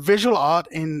 Visual art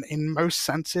in most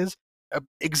senses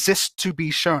exists to be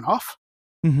shown off,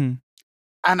 and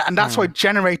that's why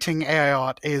generating AI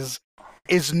art is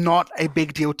not a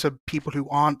big deal to people who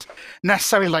aren't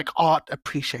necessarily like art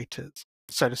appreciators,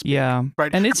 so to speak. Yeah,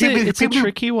 right. And it's a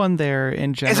tricky one there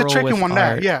in general. It's a tricky one art,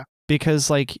 there, yeah, because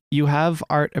like you have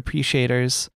art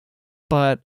appreciators,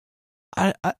 but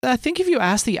I think if you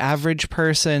ask the average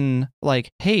person,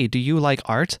 like, hey, do you like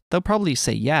art? They'll probably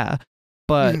say yeah.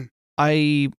 But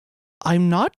I'm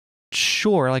not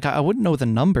sure. Like, I wouldn't know the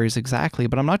numbers exactly,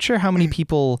 but I'm not sure how many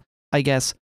people, I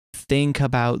guess, think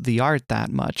about the art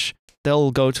that much.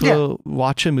 They'll go to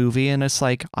watch a movie and it's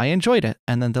like, I enjoyed it,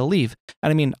 and then they'll leave. And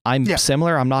I mean, I'm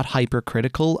similar. I'm not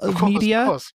hypercritical of media. Of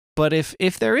course. But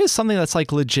if there is something that's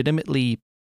like legitimately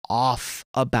off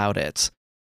about it,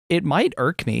 it might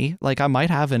irk me. Like, I might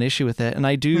have an issue with it. And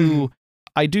I do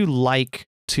like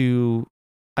to,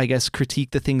 I guess,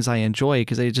 critique the things I enjoy,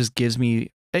 because it just gives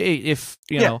me, if,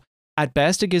 you know, at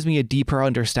best, it gives me a deeper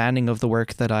understanding of the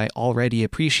work that I already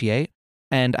appreciate.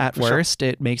 And at worst,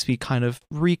 it makes me kind of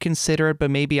reconsider it,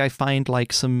 but maybe I find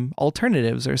like some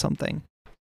alternatives or something.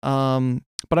 But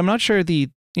I'm not sure the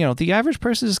average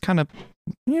person is kind of,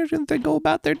 you know, they go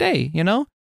about their day, you know?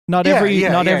 Not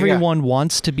everyone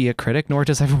wants to be a critic, nor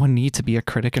does everyone need to be a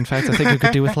critic. In fact, I think we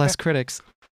could do with less critics.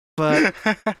 But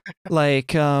like,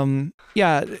 the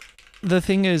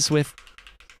thing is with,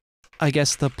 I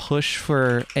guess, the push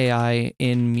for AI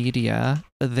in media,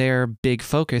 their big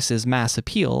focus is mass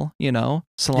appeal, you know?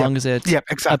 So long as it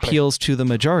appeals to the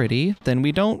majority, then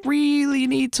we don't really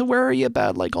need to worry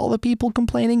about like all the people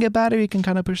complaining about it. We can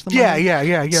kind of push them Yeah,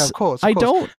 of course. I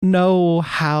don't know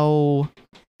how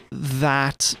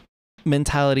that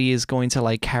mentality is going to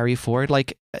like carry forward.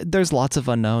 Like, there's lots of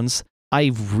unknowns.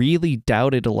 I really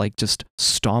doubt it'll like just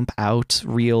stomp out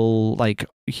real like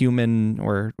human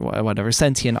or whatever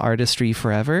sentient artistry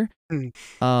forever,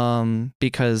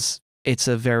 because it's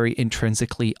a very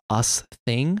intrinsically us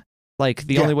thing. Like,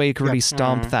 the only way you can really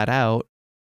stomp that out,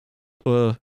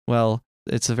 well,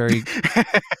 it's a very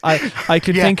I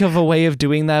could think of a way of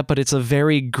doing that, but it's a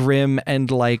very grim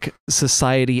and like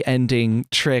society ending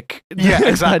trick. Yeah,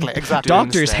 exactly.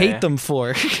 Doctors hate them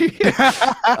for.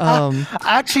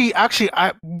 Actually,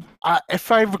 I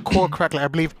if I recall correctly, I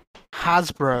believe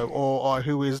Hasbro or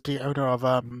who is the owner of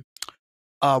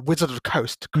Wizard of the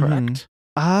Coast, correct?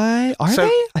 Are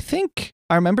they? I think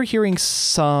I remember hearing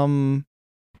some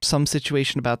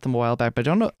situation about them a while back, but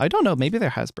I don't know. Maybe they're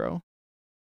Hasbro.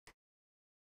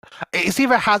 It's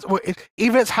either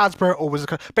it's Hasbro or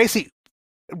Wizard of the Coast. Basically,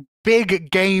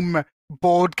 big game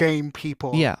board game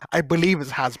people. Yeah, I believe it's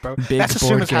Hasbro. Let's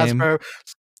assume it's Hasbro.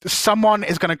 Someone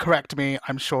is going to correct me,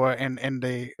 I'm sure, in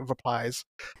the replies.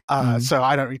 So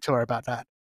I don't need to worry about that.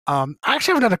 I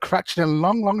actually haven't done a correction in a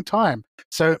long, long time.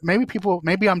 So maybe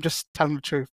I'm just telling the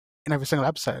truth in every single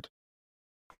episode.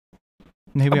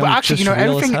 Maybe but I'm actually, just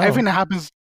everything that happens.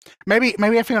 Maybe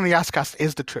everything on the Yascast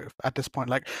is the truth at this point.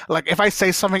 Like if I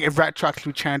say something, it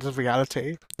retroactively changes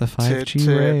reality. The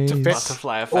 5G to fit.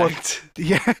 Butterfly effect.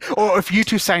 Or if you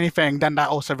two say anything, then that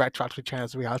also retroactively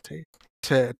changes reality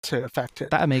to affect it.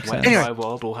 That makes sense. Anyway, my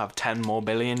world will have 10 more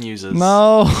billion users.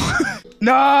 No.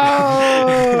 No.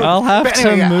 I'll have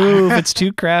to move. It's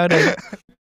too crowded.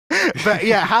 But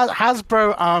yeah,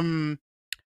 Hasbro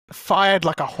fired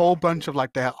like a whole bunch of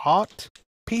like their art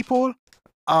people.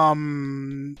 Or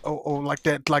like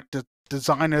the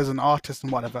designers and artists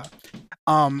and whatever,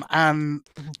 and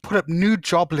put up new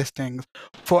job listings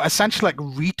for essentially like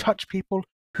retouch people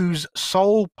whose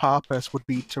sole purpose would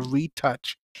be to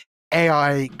retouch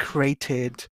AI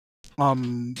created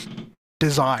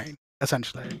design,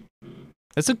 essentially.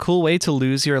 It's a cool way to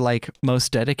lose your like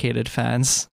most dedicated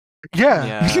fans.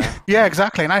 Yeah. Yeah,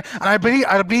 exactly. And I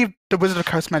believe the Wizard of the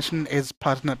Coast mention is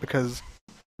pertinent because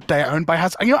they are owned by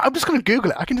Hasbro. You know, I'm just gonna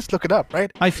Google it. I can just look it up,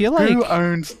 right? I feel like who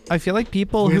owns. I feel like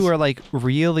people who are like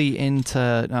really into.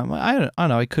 I don't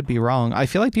know. I could be wrong. I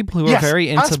feel like people who are very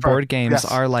into Hasbro. board games Yes.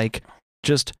 are like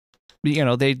just, you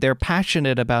know, they're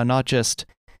passionate about not just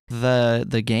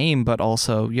the game but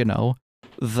also, you know,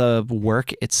 the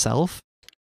work itself.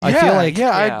 I feel like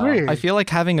I agree. I feel like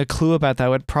having a clue about that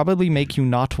would probably make you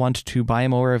not want to buy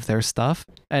more of their stuff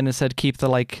and instead keep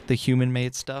the human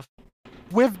made stuff.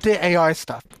 With the AI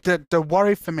stuff, the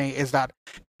worry for me is that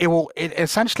it will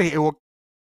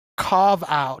carve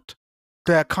out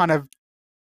the kind of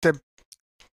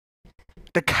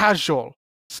the casual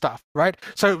stuff, right?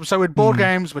 So with board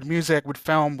games, with music, with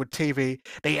film, with TV,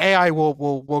 the AI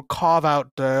will carve out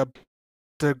the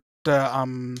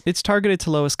it's targeted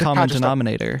to lowest common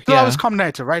denominator. The lowest common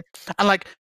denominator, right?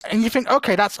 And you think,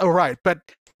 okay, that's all right, but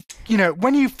you know,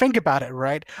 when you think about it,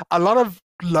 right, a lot of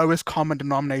lowest common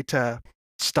denominator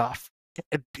stuff,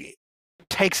 it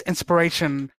takes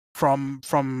inspiration from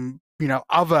you know,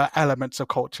 other elements of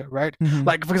culture, right? Mm-hmm.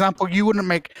 Like for example, you wouldn't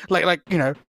make like you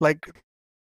know, like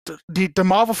the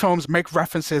Marvel films make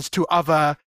references to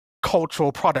other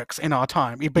cultural products in our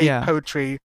time, be it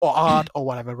poetry or art or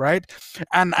whatever, right?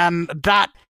 And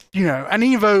that, you know, and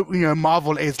even though, you know,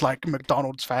 Marvel is like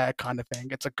McDonald's fare kind of thing,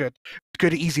 it's a good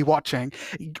easy watching.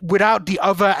 Without the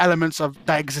other elements of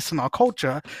that exist in our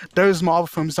culture, those Marvel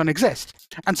films don't exist.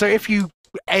 And so if you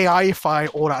AI-ify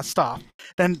all that stuff,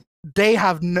 then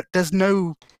there's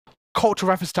no cultural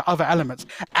reference to other elements,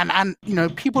 and you know,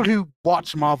 people who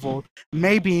watch Marvel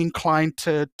may be inclined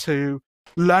to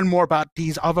learn more about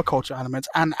these other cultural elements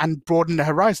and broaden their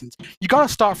horizons. You got to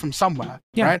start from somewhere,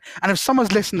 right? And if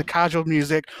someone's listening to casual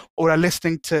music or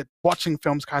they're watching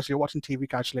films casually or watching TV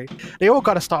casually, they all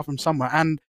got to start from somewhere.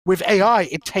 And with AI,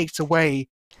 it takes away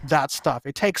that stuff.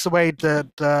 It takes away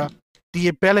the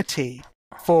ability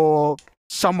for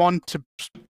someone to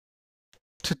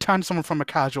turn someone from a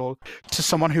casual to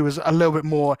someone who is a little bit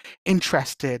more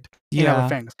interested in other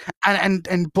things.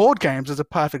 And board games is a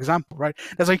perfect example, right?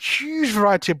 There's a huge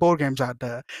variety of board games out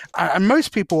there, and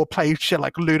most people will play shit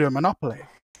like Ludo and Monopoly,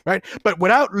 right? But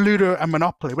without Ludo and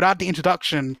Monopoly, without the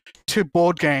introduction to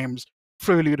board games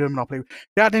through Ludo and Monopoly,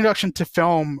 without the introduction to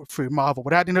film through Marvel,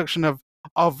 without the introduction of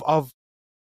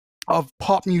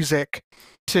pop music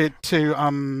to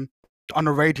on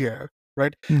the radio,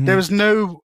 right? Mm-hmm.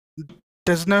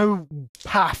 There's no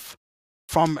path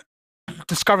from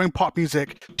discovering pop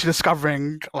music to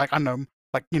discovering, like, I don't know,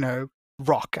 like, you know,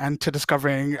 rock, and to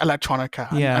discovering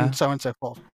electronica and so on and so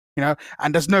forth, you know.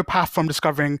 And there's no path from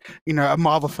discovering, you know, a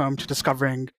Marvel film to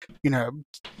discovering, you know,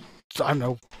 I don't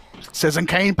know, Citizen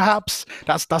Kane, perhaps.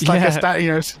 That's like that,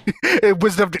 you know,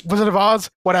 Wizard of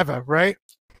Oz, whatever, right?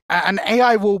 And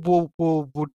AI will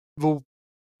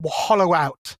hollow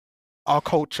out our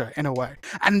culture in a way.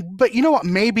 But you know what,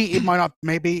 maybe it might not,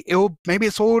 maybe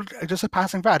it's all just a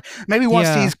passing fad. Maybe once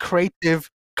these creative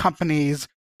companies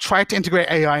try to integrate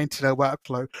AI into their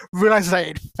workflow, realize that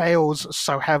it fails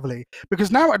so heavily, because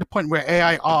now we're at the point where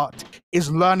AI art is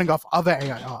learning off other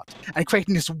AI art and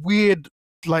creating this weird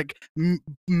like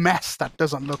mess that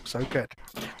doesn't look so good.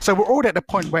 So we're already at the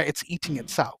point where it's eating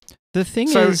itself. The thing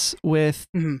is with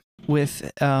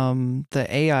the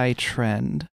AI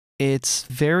trend, it's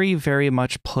very, very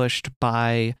much pushed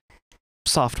by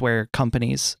software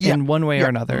companies in one way or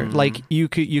another. Like you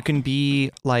can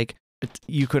be like,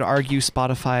 you could argue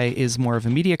Spotify is more of a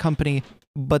media company,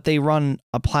 but they run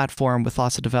a platform with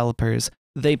lots of developers.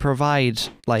 They provide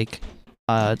like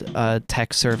a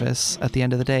tech service at the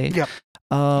end of the day.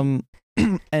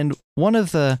 And one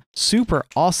of the super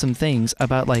awesome things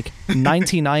about like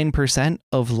 99%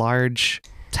 of large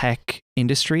tech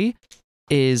industry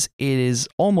is it is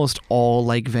almost all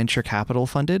like venture capital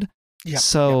funded.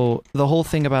 So the whole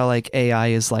thing about like AI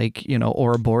is like, you know,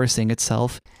 Ouroboros-ing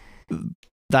itself.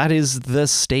 That is the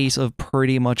state of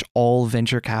pretty much all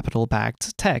venture capital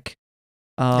backed tech.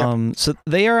 So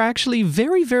they are actually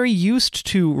very, very used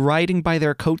to riding by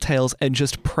their coattails and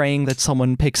just praying that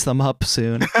someone picks them up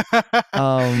soon.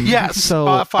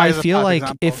 So I feel like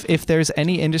if there's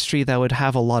any industry that would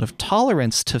have a lot of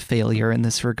tolerance to failure in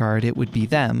this regard, it would be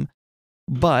them.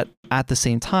 But at the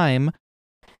same time,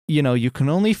 you can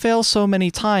only fail so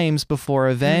many times before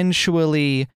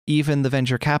eventually even the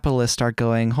venture capitalists start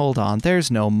going, hold on, there's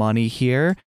no money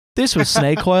here. This was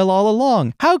snake oil all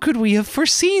along. How could we have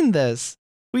foreseen this?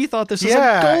 We thought this was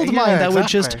a gold mine that would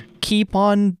just keep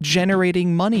on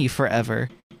generating money forever,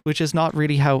 which is not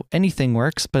really how anything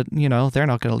works, but, they're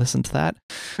not going to listen to that.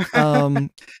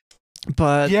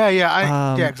 But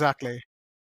yeah, exactly.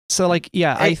 So,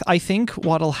 I think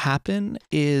what'll happen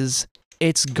is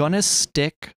it's going to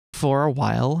stick for a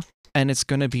while, and it's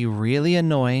going to be really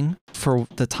annoying for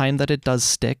the time that it does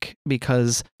stick,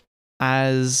 because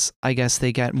as I guess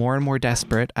they get more and more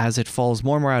desperate, as it falls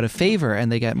more and more out of favor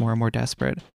and they get more and more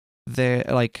desperate,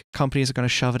 companies are going to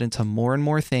shove it into more and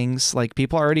more things. Like,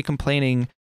 people are already complaining,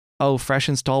 oh, fresh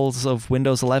installs of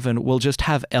Windows 11 will just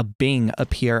have a Bing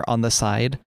appear on the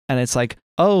side. And it's like,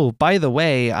 oh, by the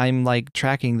way, I'm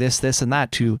tracking this, and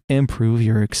that to improve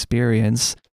your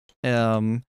experience.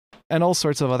 And all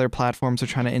sorts of other platforms are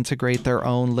trying to integrate their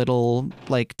own little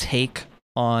take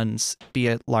on, be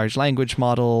it large language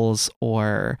models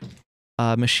or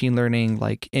machine learning,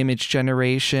 image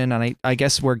generation. And I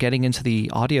guess we're getting into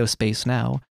the audio space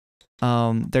now.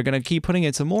 They're going to keep putting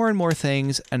it to more and more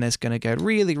things, and it's going to get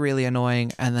really, really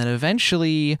annoying. And then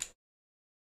eventually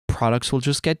products will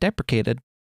just get deprecated.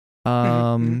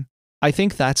 I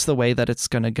think that's the way that it's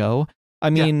going to go. I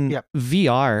mean,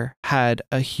 VR had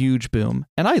a huge boom,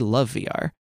 and I love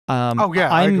VR.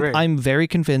 I agree. I'm very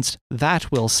convinced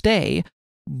that will stay,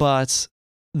 but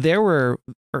there were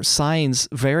signs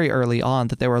very early on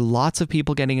that there were lots of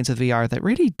people getting into VR that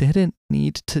really didn't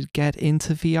need to get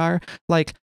into VR.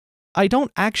 I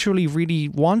don't actually really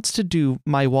want to do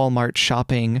my Walmart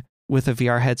shopping with a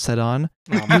VR headset on.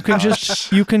 You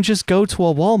can just go to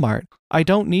a Walmart. I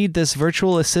don't need this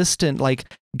virtual assistant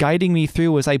guiding me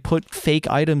through as I put fake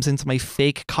items into my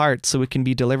fake cart so it can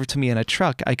be delivered to me in a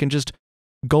truck. I can just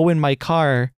go in my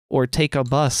car or take a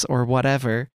bus or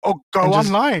whatever. Or go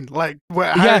online, or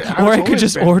I could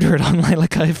just order it online,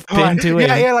 like I've been doing.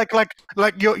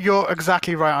 You're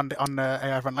exactly right on the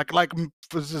AI front.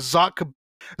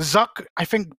 Zuck, I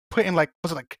think put in was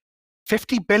it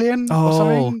 50 billion or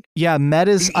something? Yeah,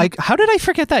 Meta's. How did I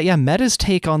forget that? Yeah, Meta's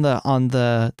take on the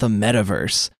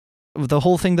metaverse. The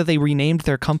whole thing that they renamed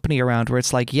their company around, where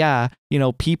it's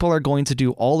people are going to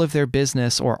do all of their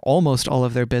business or almost all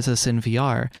of their business in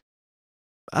VR.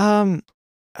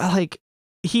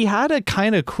 He had a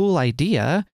kind of cool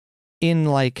idea in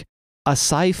a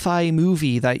sci-fi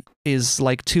movie that is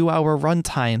 2-hour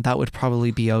runtime. That would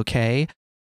probably be okay.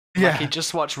 Yeah, he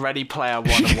just watched Ready Player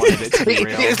One and wanted it to be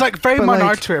real. It's very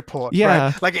Minority Report.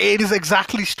 Yeah, right? It is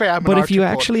exactly straight out. But if you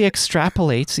actually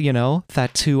extrapolate,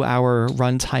 that 2-hour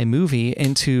runtime movie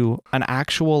into an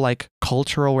actual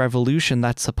cultural revolution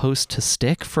that's supposed to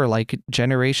stick for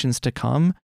generations to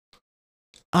come,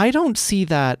 I don't see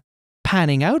that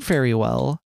panning out very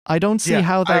well. I don't see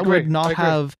how that would not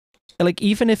have,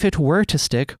 even if it were to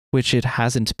stick, which it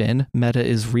hasn't been. Meta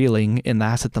is reeling in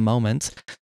that at the moment.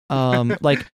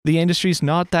 The industry's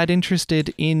not that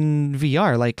interested in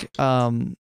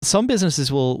VR. Some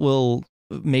businesses will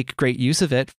make great use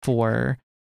of it for,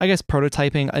 I guess,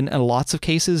 prototyping. And in lots of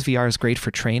cases, VR is great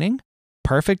for training.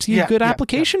 Perfect, good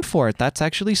application for it. That's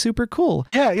actually super cool.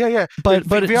 Yeah. But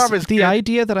VR is the good.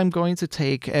 idea that I'm going to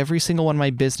take every single one of my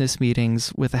business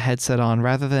meetings with a headset on,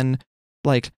 rather than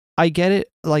I get it.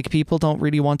 People don't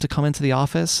really want to come into the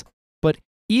office, but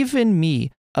even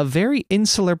me, a very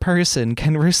insular person,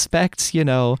 can respect,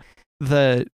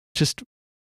 the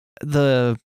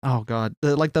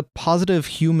positive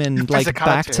human,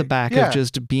 back to back of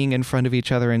just being in front of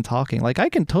each other and talking. I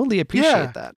can totally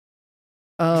appreciate that.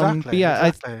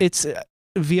 It's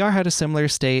VR had a similar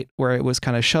state where it was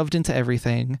kind of shoved into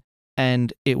everything,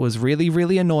 and it was really,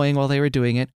 really annoying while they were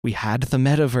doing it. We had the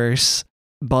metaverse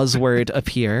buzzword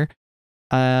appear,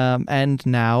 and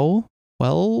now,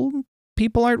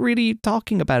 people aren't really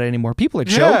talking about it anymore. People are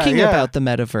joking about the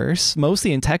metaverse,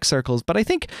 mostly in tech circles, but I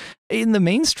think in the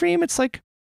mainstream, it's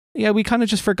we kind of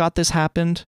just forgot this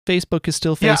happened. Facebook is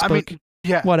still Facebook.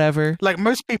 Whatever.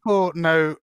 Most people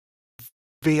know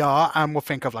VR and will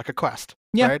think of a Quest,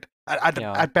 right?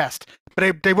 At best.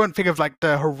 But they won't think of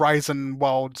the Horizon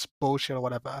Worlds bullshit or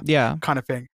whatever kind of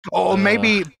thing. Or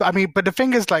maybe, but the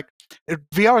thing is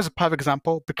VR is a perfect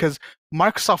example because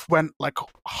Microsoft went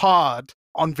hard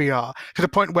on VR to the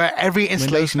point where every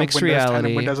installation of Windows 10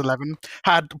 and Windows 11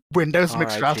 had Windows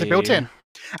mixed reality built in.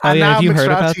 And now have you heard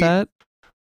about that?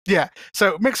 Yeah,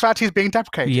 so mixed reality is being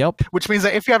deprecated. Yep. Which means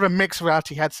that if you have a mixed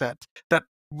reality headset that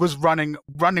was running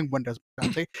Windows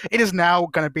reality, it is now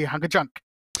going to be a hunk of junk.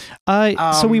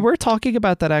 So we were talking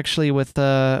about that actually with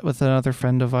another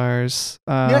friend of ours.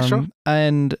 Yeah, sure.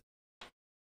 And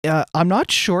I'm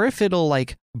not sure if it'll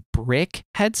like brick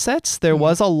headsets. There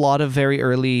was a lot of very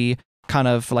early kind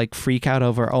of like freak out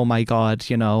over, oh my god,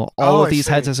 all of these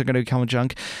headsets are going to become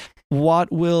junk.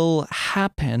 What will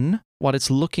happen, what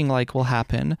it's looking like will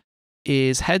happen,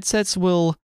 is headsets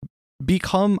will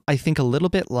become, I think, a little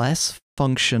bit less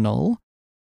functional.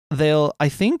 I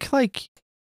think like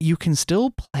you can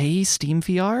still play Steam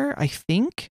VR, I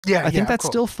think. Yeah, I think that's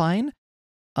still fine.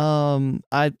 I'm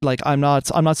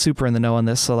not super in the know on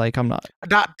this, so like I'm not.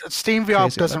 That Steam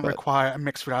VR doesn't require a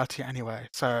mixed reality anyway,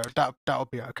 so that'll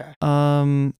be okay.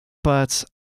 But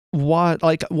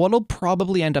what'll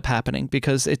probably end up happening,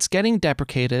 because it's getting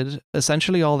deprecated,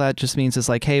 essentially all that just means is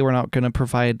like, hey, we're not going to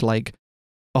provide like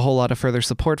a whole lot of further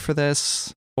support for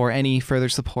this or any further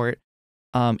support.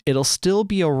 It'll still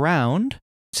be around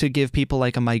to give people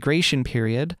like a migration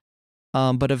period,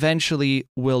 but eventually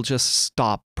we'll just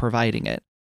stop providing it.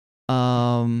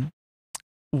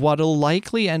 What'll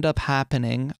likely end up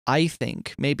happening, I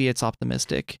think, maybe it's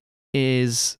optimistic,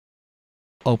 is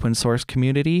open source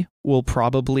community will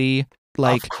probably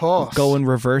like go and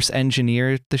reverse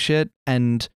engineer the shit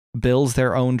and build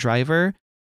their own driver.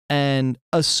 And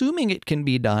assuming it can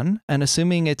be done, and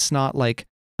assuming it's not like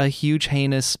a huge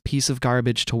heinous piece of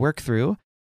garbage to work through,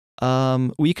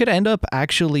 we could end up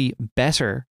actually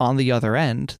better on the other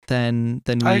end than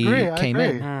we came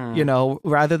in.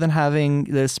 Rather than having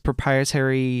this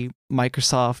proprietary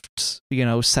Microsoft,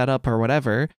 setup or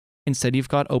whatever, instead you've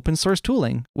got open source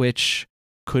tooling, which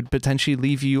could potentially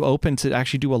leave you open to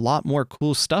actually do a lot more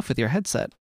cool stuff with your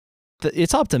headset.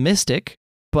 It's optimistic,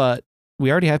 but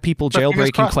we already have people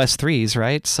jailbreaking Quest 3s,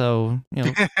 right? So,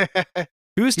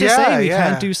 who's to say we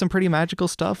can't do some pretty magical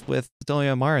stuff with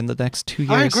WMR in the next 2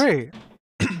 years?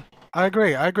 I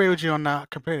agree. I agree with you on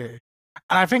that completely.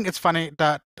 And I think it's funny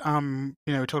that we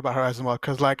talk about Horizon World,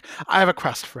 because like I have a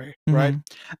Quest 3, right?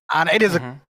 And it is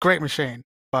a great machine,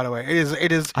 by the way.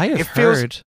 It is. I have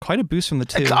heard quite a boost from the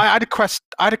 2. I had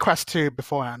a Quest 2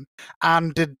 beforehand,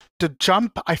 and the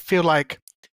jump, I feel like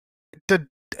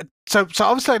so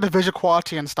obviously like, the visual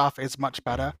quality and stuff is much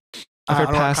better. I've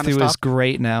heard pass-through is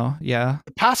great now. Yeah.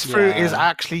 The pass-through is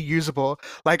actually usable.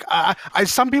 Like,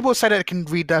 some people say that it can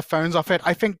read their phones off it.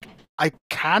 I think I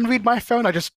can read my phone.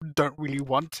 I just don't really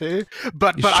want to.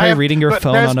 But you should try reading your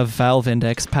phone on a Valve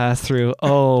Index pass-through.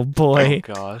 Oh boy.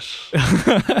 Oh gosh.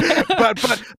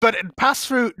 but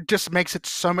pass-through just makes it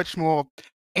so much more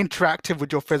interactive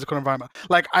with your physical environment.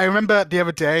 Like, I remember the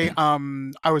other day,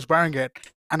 I was wearing it,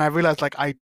 and I realized like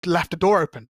I left the door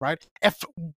open, right? If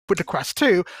with the Quest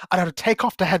 2, I'd have to take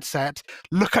off the headset,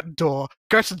 look at the door,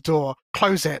 go to the door,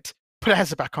 close it, put the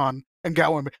headset back on, and get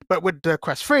on. But with the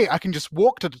Quest 3, I can just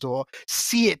walk to the door,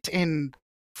 see it in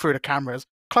through the cameras,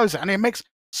 close it, and it makes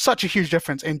such a huge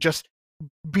difference in just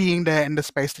being there in the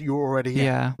space that you're already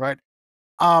in, right?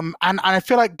 And I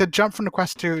feel like the jump from the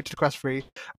Quest 2 to the Quest 3,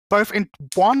 both in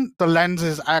one, the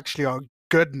lenses actually are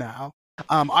good now.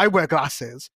 I wear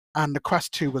glasses, and the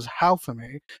Quest 2 was hell for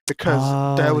me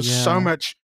because there was so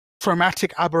much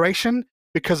chromatic aberration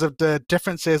because of the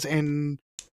differences in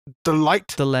the light,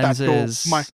 the lenses,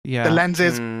 the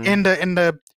lenses in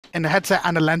the headset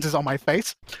and the lenses on my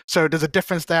face. So there's a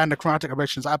difference there, and the chromatic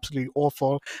aberration is absolutely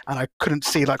awful, and I couldn't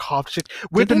see like half shit.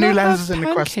 With the new lenses in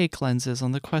the Quest, pancake lenses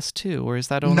on the Quest 2, or is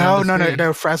that only no,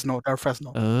 they're Fresnel. They're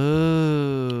Fresnel.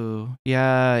 Oh,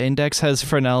 yeah. Index has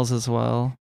Fresnels as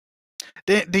well.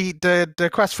 The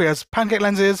Quest 3 has pancake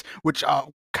lenses, which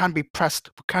can be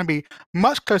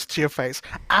much closer to your face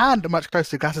and much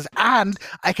closer to glasses, and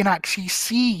I can actually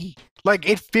see. Like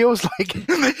it feels like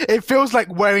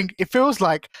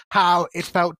how it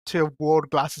felt to have worn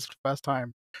glasses for the first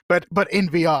time, but in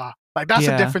VR. Like that's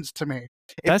the difference to me.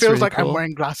 It feels really like cool. I'm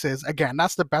wearing glasses again.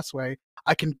 That's the best way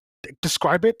I can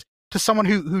describe it to someone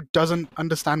who doesn't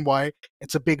understand why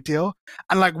it's a big deal.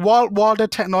 And like while the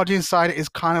technology inside is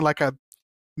kind of like a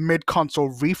mid-console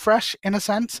refresh in a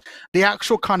sense, the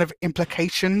actual kind of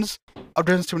implications of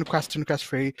difference between the Quest 2 and the Quest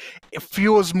 3, it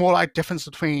feels more like difference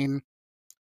between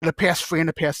the PS3 and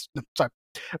the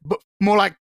but more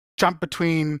like jump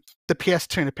between the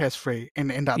PS2 and the PS3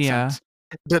 in that sense.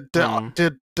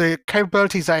 The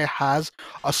capabilities that it has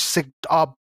are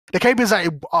the capabilities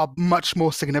that are much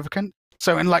more significant.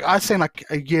 So in like I'd say like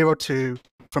a year or two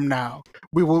from now,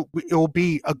 it will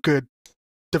be a good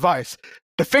device.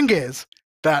 The thing is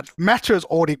that Meta has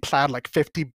already plowed like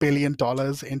 $50 billion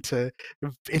into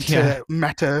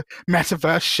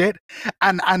metaverse shit,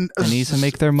 and they need to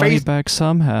make their money back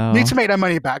somehow.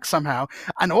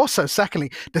 And also,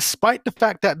 secondly, despite the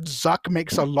fact that Zuck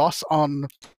makes a loss on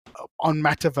on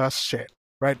metaverse shit,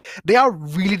 right? They are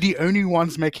really the only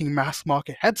ones making mass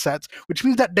market headsets, which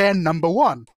means that they're number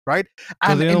one, right?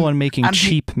 They're the only one making and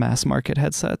cheap mass market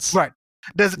headsets. right.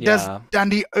 There's Yeah.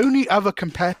 and the only other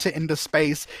competitor in the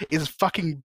space is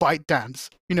fucking ByteDance.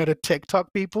 You know, the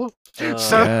TikTok people.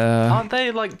 So Yeah. Aren't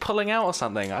they like pulling out or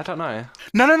something? I don't know.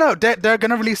 no. They're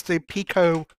gonna release the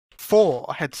Pico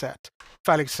 4 headset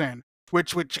fairly soon,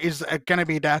 which is gonna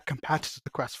be their competitor to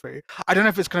the Quest 3. I don't know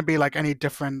if it's gonna be like any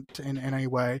different in any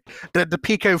way. The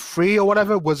Pico 3 or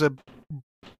whatever was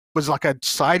like a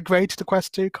side grade to the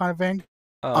Quest 2 kind of thing.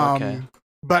 Oh, okay.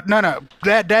 But no,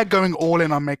 they're going all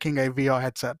in on making a VR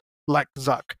headset like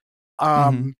Zuck.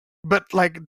 But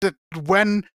like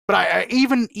even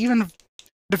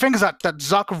the thing is that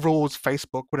Zuck rules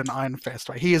Facebook with an iron fist,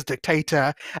 right? He is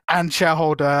dictator and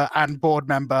shareholder and board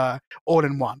member all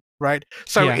in one, right?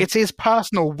 So Yeah. it's his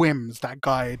personal whims that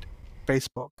guide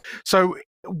Facebook. So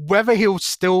whether he's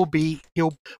still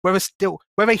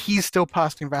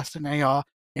past investing in AR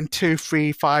in 2,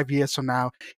 3, 5 years from now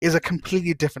is a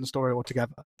completely different story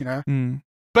altogether, you know.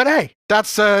 But hey,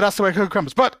 that's the way it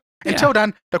comes. But until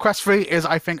then, the Quest 3 is,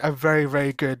 I think, a very,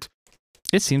 very good.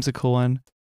 It seems a cool one.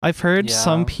 I've heard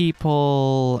some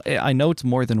people, I know it's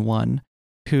more than one,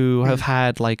 who have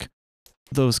had like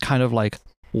those kind of like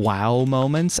wow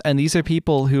moments, and these are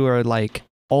people who are like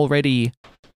already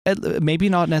maybe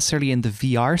not necessarily in the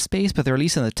VR space, but they're at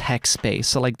least in the tech space.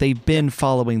 So like they've been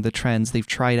following the trends, they've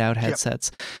tried out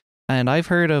headsets. And I've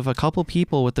heard of a couple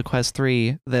people with the Quest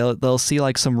 3, they'll see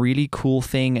like some really cool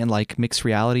thing in like mixed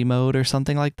reality mode or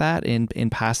something like that in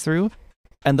pass-through,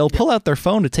 and they'll pull out their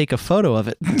phone to take a photo of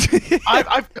it.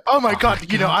 Oh my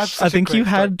god, you know, I think you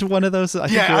had one of those. I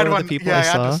think you were one of the people I saw.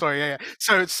 I had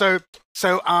the story,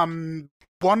 So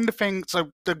one of the things, so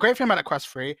the great thing about the Quest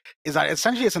 3 is that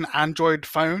essentially it's an Android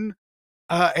phone.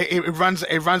 It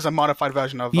runs a modified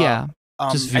version of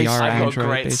just VR I've Android. got a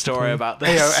great basically. story about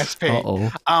this.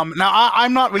 AOSP. Now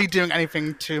I'm not really doing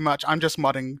anything too much. I'm just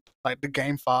modding like the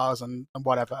game files and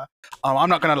whatever. I'm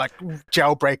not gonna like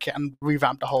jailbreak it and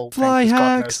revamp the whole Fly thing.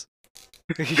 hacks.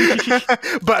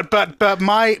 but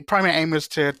my primary aim was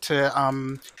to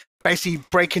basically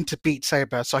break into Beat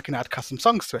Saber so I can add custom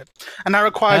songs to it, and that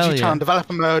requires you to turn on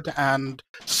developer mode and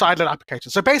sideload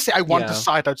applications. So basically, I want to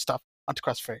sideload stuff onto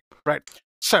Quest 3, right?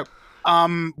 So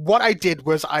what I did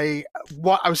was I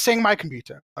was seeing my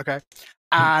computer, okay,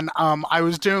 and I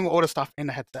was doing all the stuff in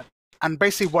the headset, and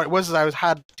basically what it was is I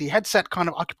had the headset kind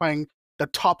of occupying the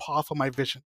top half of my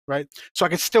vision, right? So I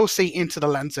could still see into the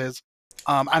lenses.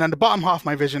 And then the bottom half of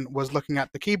my vision was looking at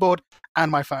the keyboard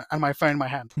and my phone in my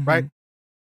hand, right?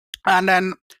 And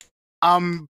then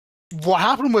what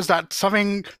happened was that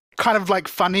something kind of like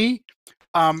funny.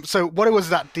 So what it was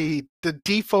that the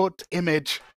default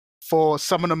image for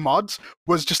some of the mods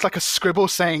was just like a scribble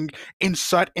saying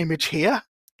 "insert image here."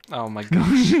 Oh my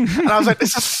gosh. And I was like,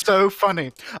 this is so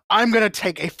funny. I'm going to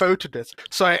take a photo of this.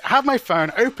 So I have my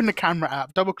phone, open the camera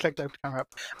app, double click the camera app,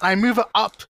 and I move it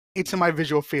up into my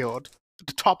visual field,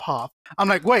 the top half. I'm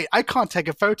like, wait, I can't take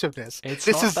a photo of this.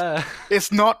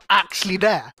 It's not actually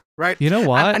there, right? You know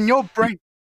what? And your brain.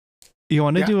 You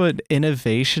want to do an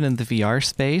innovation in the VR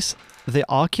space? The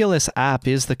Oculus app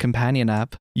is the companion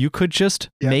app. You could just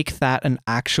make that an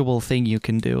actual thing you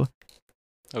can do.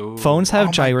 Ooh. Phones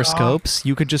have gyroscopes.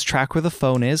 You could just track where the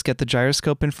phone is, get the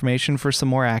gyroscope information for some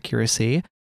more accuracy,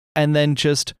 and then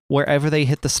just wherever they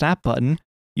hit the snap button,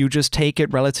 you just take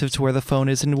it relative to where the phone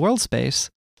is in world space.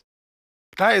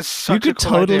 That is such you could a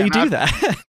cool totally idea. do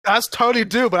that. That's totally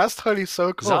doable. That's totally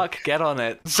so cool. Zuck, get on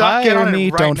it. Zuck, get on me.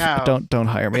 it right now. Don't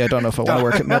hire me. I don't know if I want to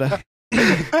work at Meta.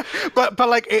 but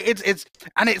like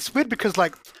it's weird because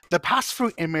like the pass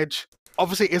through image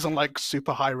obviously isn't like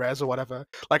super high res or whatever.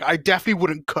 Like I definitely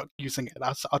wouldn't cook using it.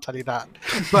 I'll tell you that.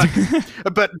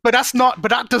 But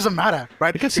that doesn't matter,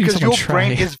 right? Because your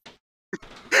brain is.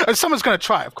 Someone's gonna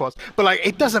try, of course, but like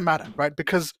it doesn't matter, right?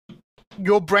 Because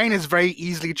your brain is very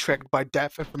easily tricked by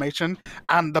depth information,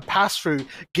 and the pass-through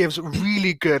gives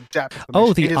really good depth information.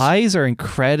 Oh, the eyes are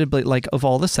incredibly, like, of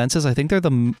all the senses, I think they're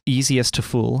the easiest to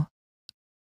fool.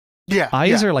 Yeah.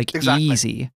 Eyes are, like,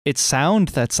 easy. It's sound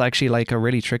that's actually, like, a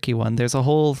really tricky one. There's a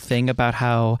whole thing about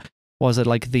how,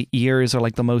 like, the ears are,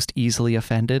 like, the most easily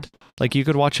offended. Like, you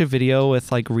could watch a video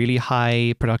with, like, really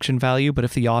high production value, but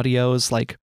if the audio is,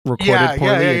 like, recorded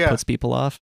poorly, it puts people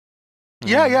off.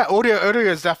 Yeah. Audio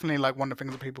is definitely like one of the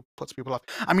things that puts people off.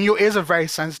 I mean, your ears are very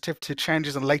sensitive to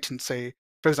changes in latency,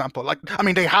 for example. Like, I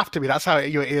mean, they have to be. That's how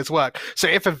your ears work. So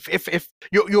if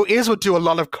your ears will do a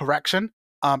lot of correction,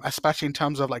 especially in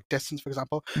terms of like distance, for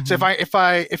example. So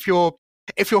if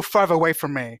you're further away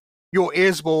from me, your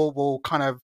ears will kind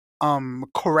of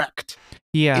correct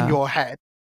Yeah. in your head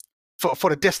for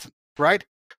the distance, right?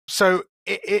 So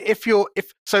if you're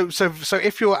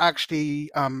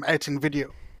actually editing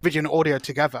video and audio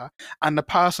together, and the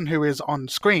person who is on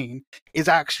screen is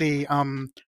actually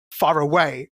far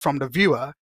away from the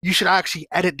viewer, you should actually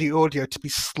edit the audio to be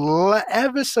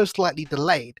ever so slightly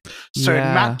delayed, so it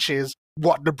matches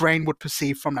what the brain would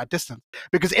perceive from that distance.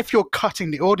 Because if you're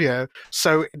cutting the audio,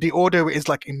 so the audio is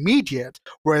like immediate,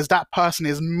 whereas that person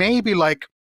is maybe like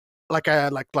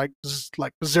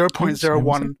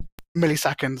 0.01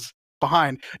 milliseconds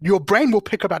behind, your brain will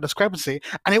pick up that discrepancy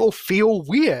and it will feel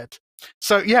weird.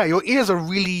 So yeah, your ears are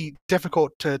really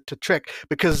difficult to trick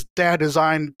because they're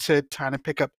designed to kind of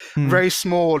pick up very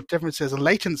small differences in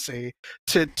latency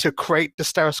to create the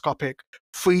stereoscopic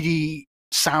 3D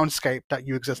soundscape that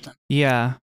you exist in.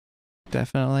 Yeah,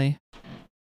 definitely.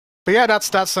 But yeah,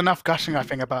 that's enough gushing, I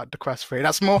think, about the Quest 3.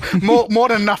 That's more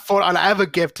than enough for I'll ever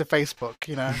give to Facebook,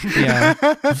 you know. Yeah.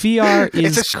 VR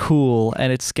is cool,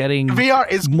 and it's getting VR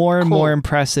is more and more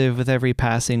impressive with every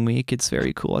passing week. It's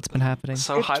very cool. What's been happening.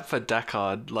 So hyped for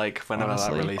Deckard, like whenever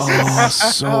that releases. Oh,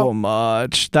 so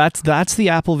much. That's the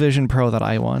Apple Vision Pro that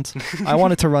I want. I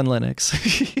want it to run Linux.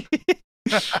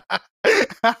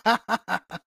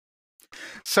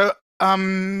 So,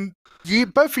 you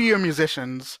both of you are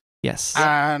musicians. Yes.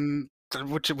 And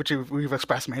which we've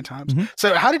expressed many times.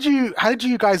 So how did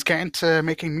you guys get into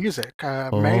making music?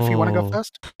 May, if you want to go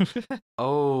first.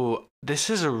 Oh,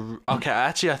 this is okay.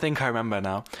 Actually, I think I remember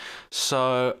now.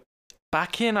 So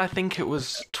back in, I think it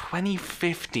was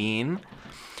 2015.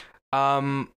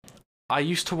 I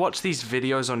used to watch these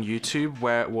videos on YouTube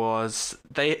where it was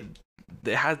they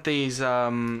had these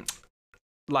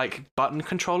like button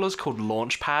controllers called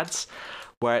launch pads,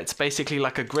 where it's basically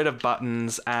like a grid of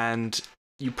buttons and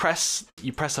you press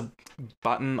a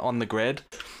button on the grid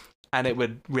and it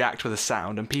would react with a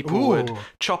sound, and people would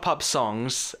chop up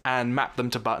songs and map them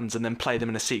to buttons and then play them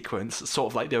in a sequence,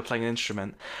 sort of like they were playing an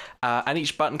instrument. And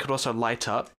each button could also light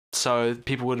up, so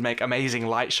people would make amazing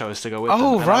light shows to go with them.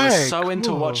 And I was so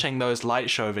into watching those light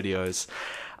show videos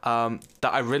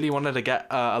that I really wanted to get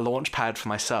a launch pad for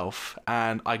myself,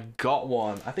 and I got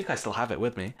one. I think I still have it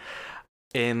with me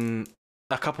in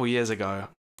a couple years ago,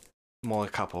 more a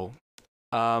couple.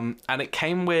 And it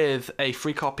came with a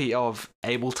free copy of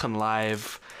Ableton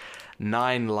Live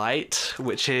 9 Lite,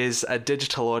 which is a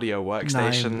digital audio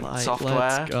workstation software.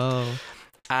 Let's go.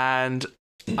 And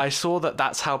I saw that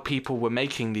that's how people were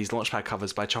making these Launchpad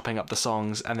covers, by chopping up the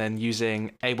songs and then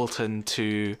using Ableton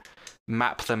to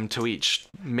map them to each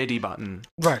MIDI button.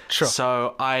 Right, sure.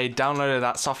 So I downloaded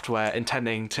that software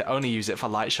intending to only use it for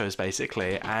light shows,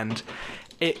 basically, and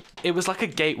it was like a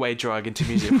gateway drug into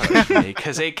music production for me,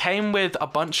 because it came with a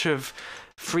bunch of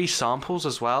free samples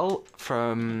as well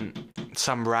from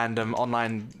some random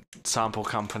online sample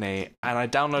company, and I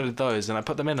downloaded those and I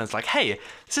put them in and it's like, hey,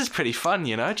 this is pretty fun,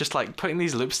 you know, just like putting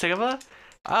these loops together.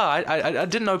 I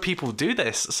didn't know people do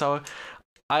this, so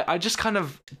I just kind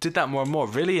of did that more and more,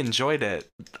 really enjoyed it.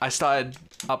 I started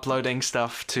uploading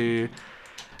stuff to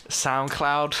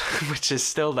SoundCloud, which is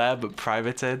still there but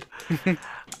privated.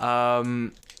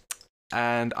 And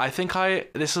I think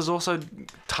this was also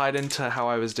tied into how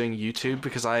I was doing YouTube,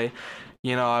 because I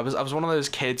was one of those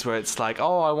kids where it's like,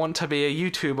 oh, I want to be a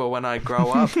YouTuber when I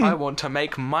grow up. I want to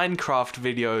make Minecraft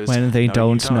videos. When they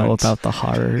don't know about the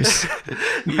horrors.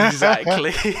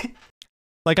 Exactly.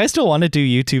 Like, I still want to do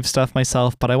YouTube stuff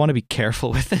myself, but I want to be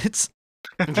careful with it.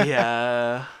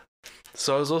 Yeah.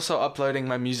 So I was also uploading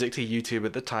my music to YouTube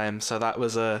at the time, so that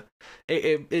was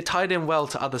it tied in well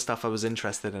to other stuff I was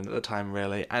interested in at the time,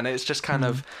 really. And it's just kind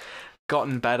of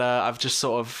gotten better. I've just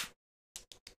sort of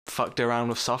fucked around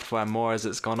with software more as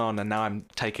it's gone on, and now I'm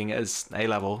taking it as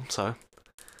A-level, so.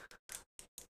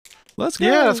 Let's go.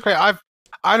 Yeah, that's great.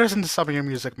 I listened to some of your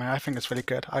music, man. I think it's really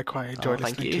good. I quite enjoy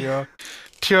listening to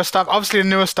your stuff. Obviously, the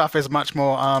newer stuff is much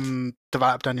more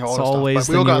developed than your older stuff. It's always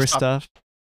the newer stuff.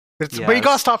 But you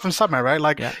gotta start from somewhere, right?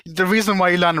 Like the reason why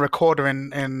you learn a recorder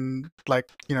in like,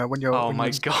 you know, when you're. Oh my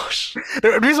gosh!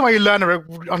 The reason why you learn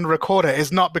on the recorder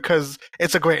is not because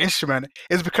it's a great instrument.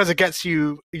 It's because it gets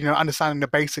you, you know, understanding the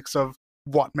basics of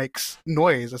what makes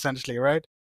noise, essentially, right?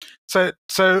 So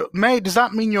May, does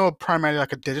that mean you're primarily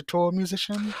like a digital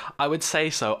musician? I would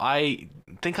say so. I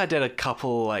think I did a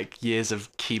couple like years of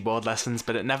keyboard lessons,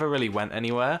 but it never really went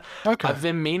anywhere. Okay. I've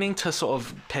been meaning to sort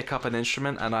of pick up an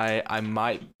instrument, and I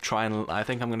might try and I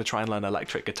think I'm going to try and learn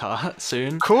electric guitar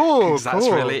soon. Cool. That's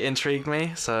really intrigued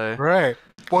me. So right.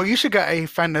 Well, you should get a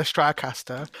Fender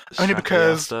Stratocaster, only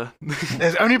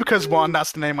because one,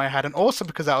 that's the name I had, and also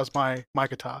because that was my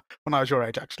guitar when I was your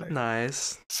age, actually.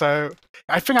 Nice. So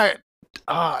I think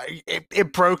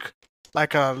it broke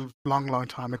like a long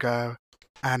time ago,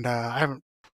 and I haven't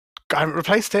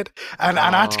replaced it, and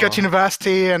I had to go to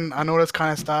university and all this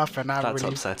kind of stuff, and that's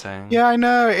upsetting. Yeah, I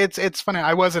know. It's funny.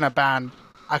 I was in a band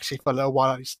actually for a little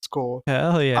while at school.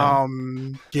 Hell yeah.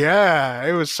 Yeah,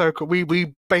 it was so cool.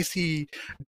 We basically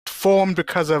formed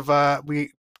because of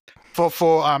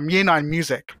for year 9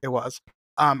 music it was,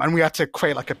 and we had to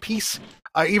create like a piece,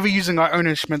 either using our own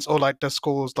instruments or like the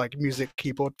school's like music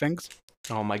keyboard things.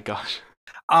 Oh my gosh.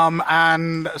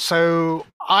 And so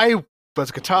I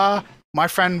was guitar, my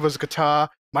friend was guitar,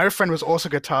 my friend was also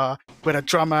guitar, we had a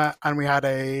drummer, and we had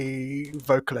a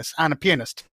vocalist and a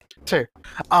pianist too.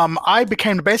 I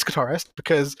became the bass guitarist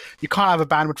because you can't have a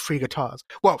band with 3 guitars.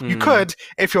 Well, you could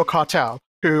if you're Cartel,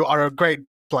 who are a great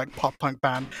like pop punk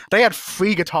band. They had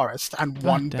 3 guitarists and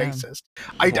 1 bassist.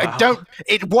 I don't.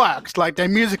 It worked. Like their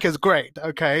music is great.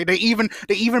 Okay, they even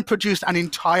produced an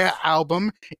entire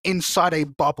album inside a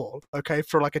bubble. Okay,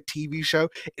 for like a TV show.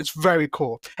 It's very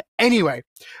cool. Anyway.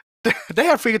 They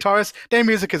have 3 guitarists. Their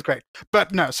music is great,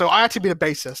 but no. So I had to be a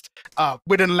bassist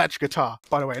with an electric guitar,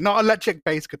 by the way, not electric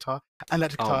bass guitar.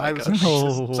 Electric guitar.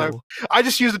 So I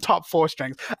just used the top 4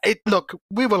 strings. Look,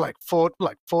 we were like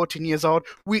 14 years old.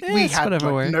 We had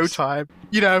like, no time.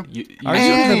 You know,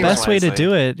 the best way to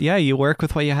do it. Yeah, you work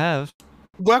with what you have.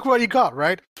 Work with what you got,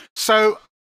 right? So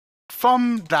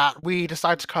from that, we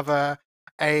decided to cover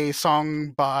a song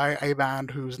by a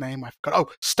band whose name I forgot. Oh,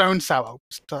 Stone Sour.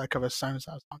 I cover Stone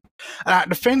Sour song.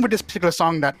 The thing with this particular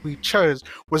song that we chose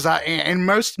was that in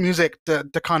most music,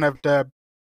 the kind of the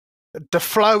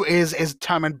flow is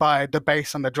determined by the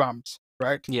bass and the drums,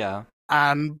 right? Yeah.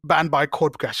 And by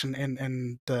chord progression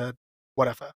in the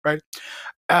whatever, right?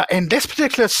 In this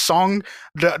particular song,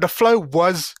 the flow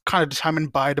was kind of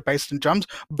determined by the bass and drums,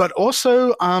 but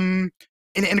also in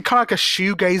kind of like a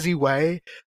shoegazy way.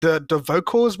 The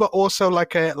vocals were also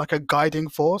like a guiding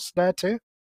force there too.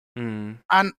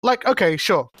 And like, okay,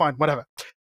 sure, fine, whatever.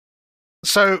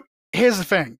 So here's the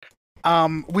thing.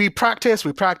 We practice.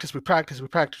 We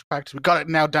got it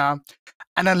nailed down.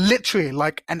 And then literally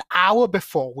like an hour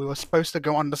before we were supposed to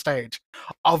go on the stage,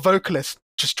 our vocalist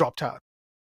just dropped out.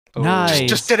 Nice.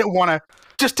 Just didn't want to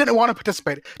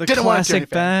participate. Didn't want to do anything. Classic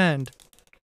band.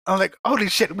 I'm like, holy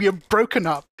shit, we have broken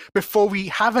up before we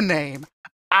have a name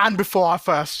and before our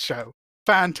first show.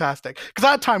 Fantastic. Because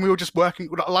at that time we were just working,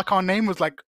 like our name was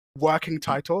like Working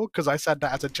Title, because I said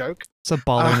that as a joke. It's a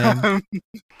baller name.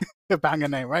 A banger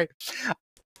name, right?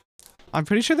 I'm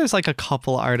pretty sure there's like a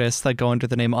couple artists that go under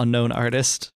the name Unknown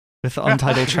Artist with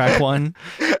Untitled Track 1.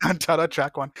 Untitled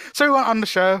Track 1. So we went on the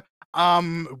show.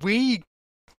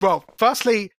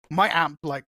 Firstly, my amp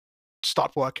like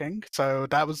stopped working, so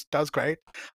that was great.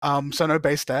 So no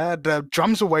bass there. The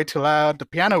drums were way too loud. The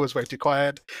piano was way too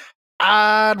quiet,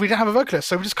 and we didn't have a vocalist.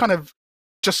 So we just kind of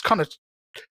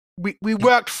we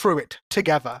worked through it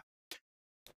together.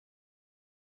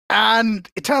 And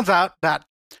it turns out that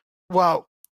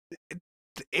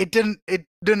it didn't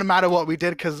matter what we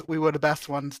did because we were the best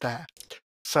ones there.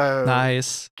 So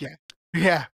nice.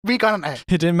 Yeah, we got an A. It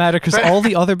didn't matter because all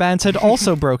the other bands had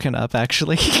also broken up,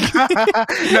 actually.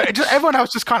 No, everyone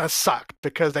else just kind of sucked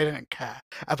because they didn't care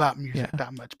about music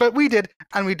that much. But we did,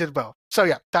 and we did well. So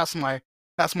yeah, that's my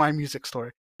music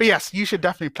story. But yes, you should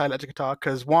definitely play electric guitar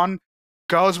because 1,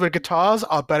 girls with guitars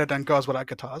are better than girls without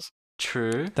guitars.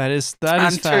 True. That is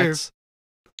facts.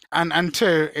 And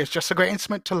 2, it's just a great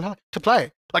instrument to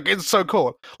play. Like, it's so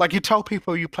cool. Like, you tell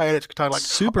people you play electric guitar, like,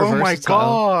 super oh versatile. my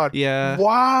god, yeah,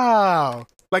 wow.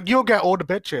 Like, you'll get all the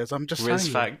bitches. I'm just Riz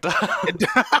saying. factor.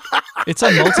 It's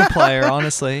a multiplier,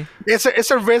 honestly.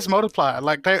 It's a Riz multiplier.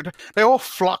 Like, they all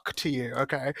flock to you.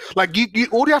 Okay, like you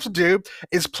all you have to do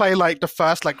is play like the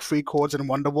first like 3 chords in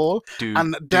Wonderwall,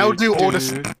 and they'll do all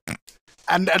this.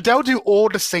 And they'll do all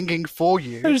the singing for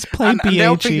you. I just play and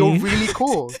they'll think you're really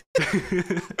cool.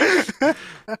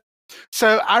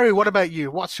 So, Ari, what about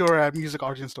you? What's your music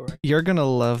origin story? You're gonna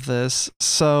love this.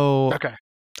 So, okay,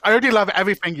 I already love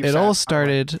everything you said. It all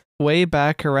started way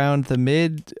back around the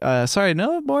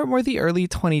more the early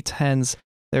 2010s.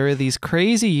 There were these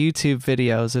crazy YouTube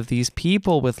videos of these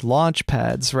people with launch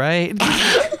pads, right?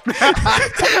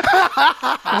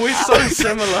 We're so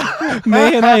similar.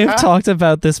 May and I have talked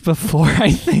about this before,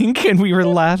 I think, and we were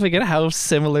laughing at how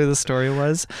similar the story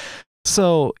was.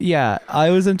 So yeah, I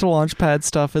was into launchpad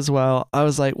stuff as well. I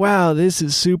was like, wow, this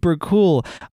is super cool.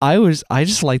 I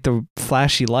just liked the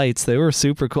flashy lights. They were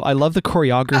super cool. I love the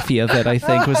choreography of it, I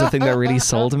think, was the thing that really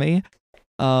sold me.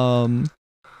 And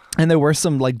there were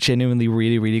some like genuinely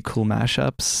really, really cool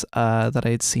mashups that I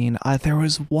had seen. There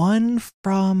was one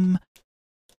from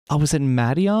was it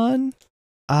Madeon?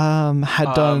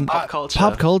 had done Pop culture.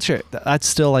 Pop culture. That's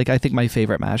still like I think my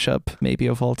favorite mashup maybe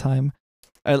of all time,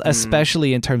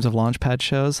 especially in terms of Launchpad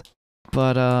shows.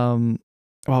 But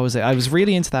what was it? I was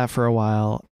really into that for a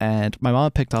while, and my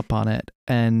mom picked up on it,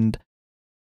 and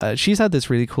she's had this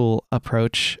really cool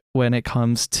approach when it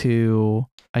comes to,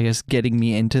 I guess, getting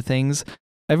me into things.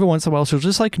 Every once in a while, she'll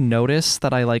just like notice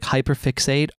that I like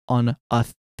hyperfixate on a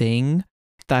thing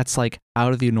that's like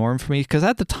out of the norm for me. Because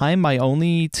at the time, my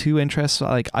only two interests,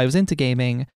 like I was into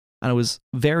gaming and I was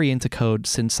very into code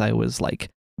since I was like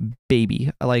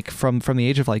baby. Like from the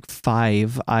age of like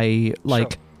 5, I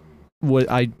like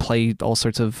I played all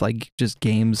sorts of like just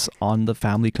games on the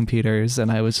family computers, and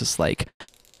I was just like,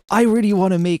 I really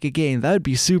want to make a game. That would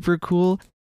be super cool.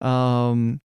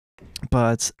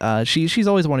 But she's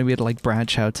always wanted me to like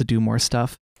branch out to do more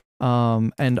stuff.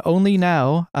 And only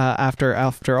now,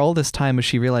 after all this time, has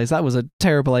she realized that was a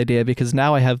terrible idea, because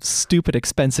now I have stupid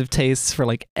expensive tastes for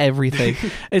like everything.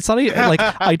 It's not even like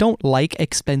I don't like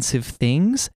expensive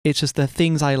things. It's just the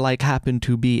things I like happen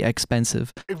to be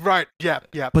expensive. Right. Yeah.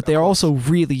 Yeah. But they're also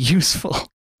really useful.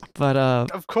 But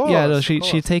of course. Yeah. No,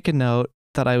 she'd taken note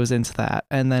that I was into that,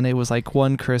 and then it was like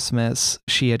one Christmas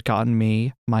she had gotten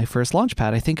me my first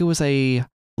Launchpad. I think it was a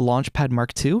Launchpad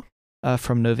Mark II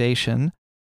from Novation.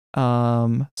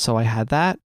 So I had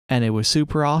that, and it was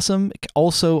super awesome. It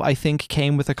also, I think,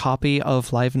 came with a copy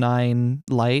of Live 9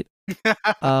 Lite.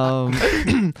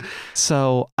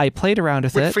 So I played around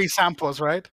with it. Free samples,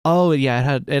 right? Oh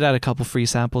yeah, it had a couple free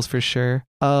samples for sure.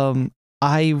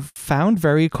 I found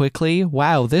very quickly,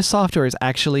 wow, this software is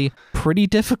actually pretty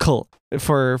difficult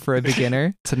for a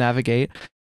beginner to navigate.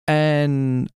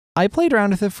 And I played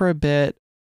around with it for a bit,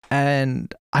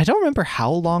 and I don't remember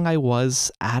how long I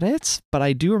was at it, but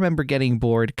I do remember getting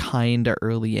bored kind of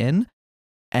early in,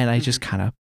 and I just kind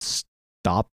of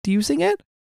stopped using it.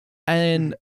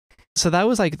 And so that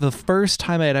was like the first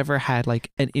time I'd ever had like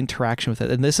an interaction with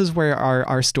it. And this is where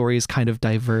our stories kind of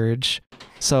diverge.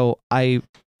 So I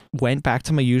went back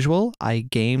to my usual. I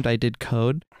gamed, I did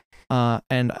code,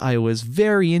 and I was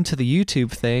very into the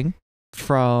YouTube thing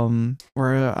from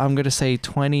where I'm going to say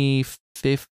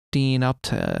 2015 up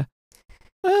to,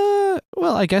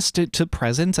 well, I guess to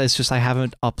present. It's just I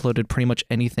haven't uploaded pretty much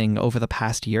anything over the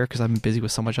past year because I've been busy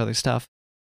with so much other stuff.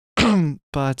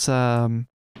 But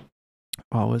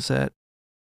what was it?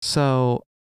 So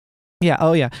yeah,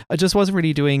 oh yeah, I just wasn't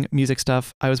really doing music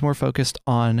stuff. I was more focused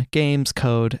on games,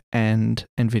 code, and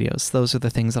videos. Those are the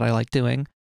things that I like doing.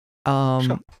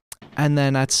 Sure. And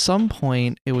then at some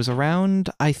point, it was around,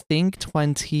 I think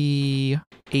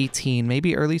 2018,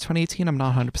 maybe early 2018. I'm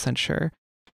not 100% sure.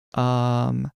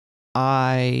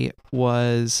 I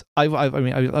was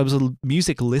a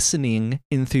music listening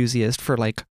enthusiast for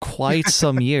like quite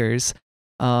some years.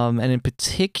 And in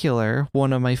particular,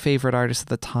 one of my favorite artists at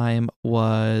the time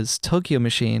was Tokyo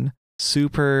Machine.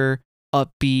 Super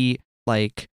upbeat,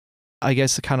 like, I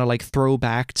guess kind of like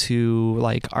throwback to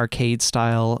like arcade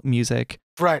style music.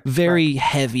 Right. Very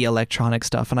heavy electronic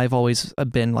stuff. And I've always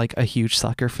been like a huge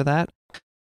sucker for that.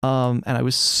 And I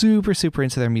was super, super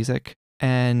into their music.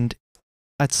 And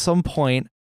at some point,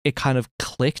 it kind of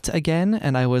clicked again.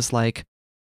 And I was like,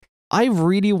 I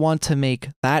really want to make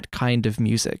that kind of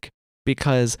music,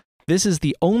 because this is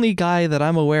the only guy that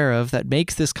I'm aware of that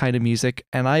makes this kind of music,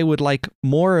 and I would like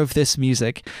more of this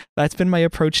music. That's been my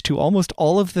approach to almost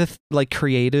all of the like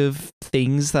creative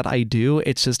things that I do.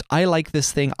 It's just, I like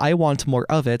this thing, I want more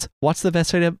of it. What's the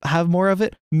best way to have more of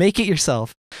it? Make it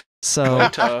yourself. So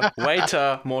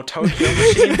waiter, more Tokyo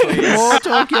Machine, please. More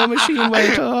Tokyo Machine,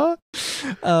 waiter.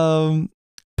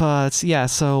 But yeah,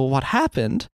 so what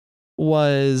happened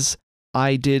was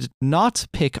I did not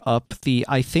pick up the,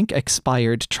 I think,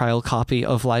 expired trial copy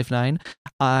of Live 9.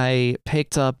 I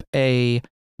picked up a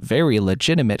very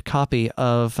legitimate copy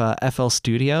of FL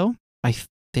Studio. I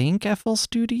think FL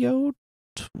Studio,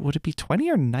 would it be 20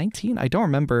 or 19? I don't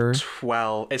remember.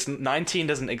 12. It's 19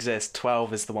 doesn't exist.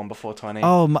 12 is the one before 20.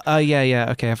 Oh,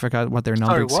 yeah. Okay, I forgot what their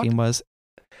numbering scheme was.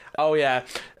 Oh, yeah.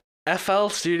 FL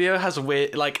Studio has a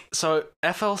weird, like, so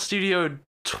FL Studio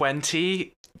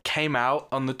 20 came out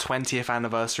on the 20th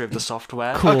anniversary of the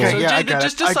software. Cool. Okay, so yeah, I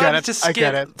just get it. decided to I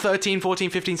get skip it. 13, 14,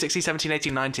 15, 16, 17,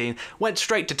 18, 19, went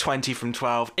straight to 20 from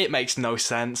 12. It makes no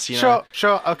sense, you know?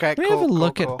 Sure, okay, Let me cool. have a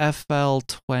look cool. at FL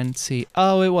 20.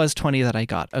 Oh, it was 20 that I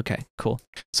got. Okay, cool.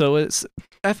 So it's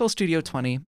FL Studio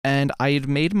 20, and I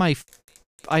made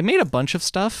a bunch of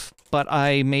stuff, but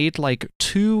I made like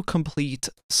 2 complete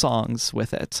songs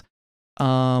with it.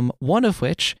 One of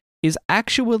which is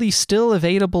actually still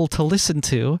available to listen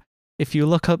to. If you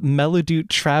look up Melodute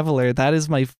Traveler, that is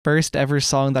my first ever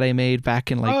song that I made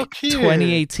back in like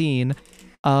 2018.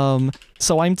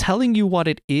 So I'm telling you what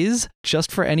it is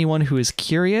just for anyone who is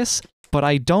curious, but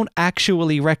I don't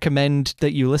actually recommend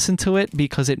that you listen to it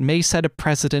because it may set a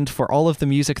precedent for all of the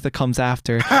music that comes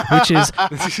after, which is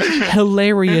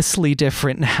hilariously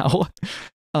different now.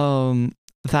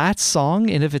 That song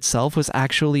in of itself was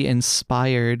actually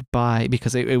inspired by,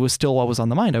 because it was still what was on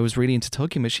the mind. I was really into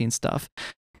Tokyo Machine stuff.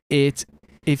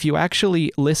 If you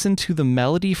actually listen to the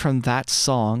melody from that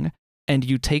song and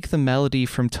you take the melody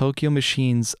from Tokyo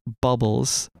Machine's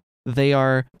Bubbles, they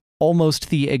are almost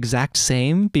the exact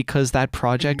same because that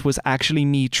project was actually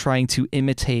me trying to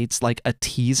imitate like a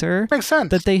teaser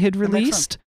that they had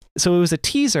released. So it was a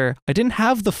teaser. I didn't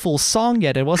have the full song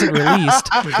yet. It wasn't released.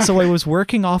 So I was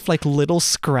working off like little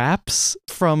scraps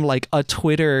from like a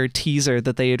Twitter teaser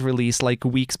that they had released like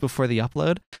weeks before the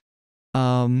upload.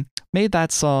 Made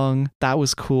that song. That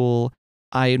was cool.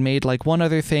 I had made like one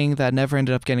other thing that never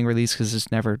ended up getting released because it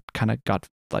just never kind of got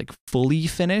like fully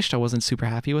finished. I wasn't super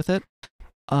happy with it.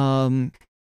 And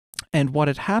what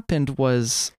had happened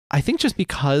was, I think just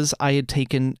because I had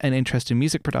taken an interest in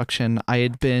music production, I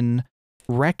had been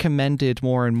recommended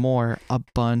more and more a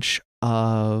bunch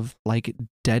of like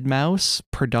deadmau5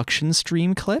 production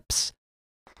stream clips.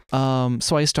 So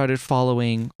I started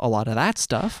following a lot of that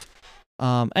stuff.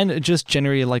 And it just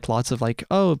generally like lots of like,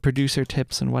 producer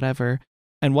tips and whatever.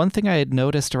 And one thing I had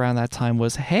noticed around that time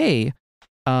was, hey,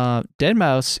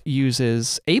 deadmau5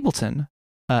 uses Ableton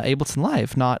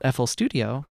Live, not FL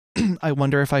Studio. I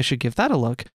wonder if I should give that a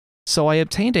look. So I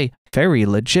obtained a very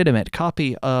legitimate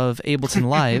copy of Ableton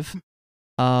Live,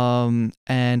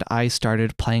 and I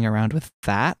started playing around with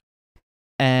that.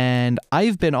 And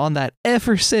I've been on that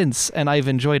ever since, and I've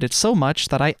enjoyed it so much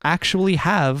that I actually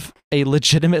have a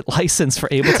legitimate license for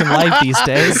Ableton Live these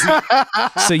days.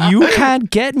 So you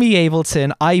can't get me,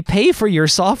 Ableton. I pay for your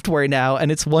software now,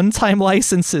 and it's one-time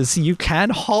licenses. You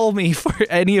can't haul me for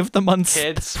any of the months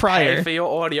prior. Pay for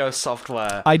your audio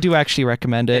software. I do actually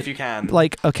recommend it. If you can.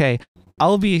 Like, okay,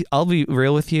 I'll be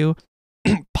real with you.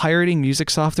 Pirating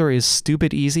music software is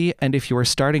stupid easy, and if you are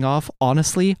starting off,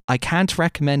 honestly, I can't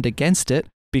recommend against it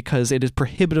because it is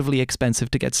prohibitively expensive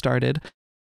to get started.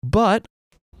 But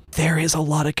there is a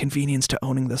lot of convenience to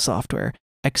owning the software,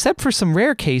 except for some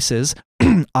rare cases.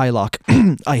 iLok,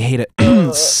 I hate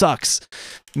it. Sucks.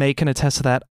 May can attest to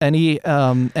that.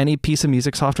 Any piece of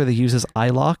music software that uses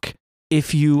iLok,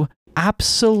 if you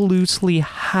absolutely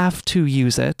have to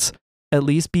use it, at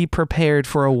least be prepared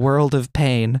for a world of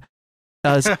pain.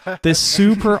 This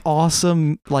super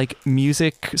awesome like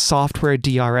music software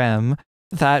DRM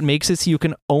that makes it so you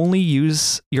can only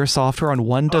use your software on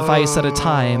one device at a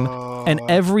time, and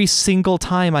every single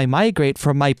time I migrate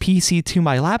from my PC to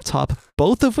my laptop,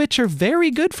 both of which are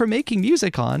very good for making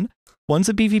music on, one's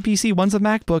a BVPC, one's a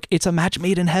MacBook, it's a match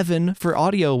made in heaven for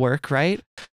audio work, right?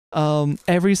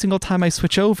 Every single time I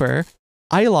switch over,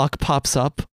 iLok pops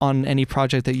up on any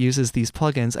project that uses these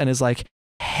plugins and is like,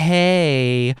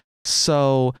 hey,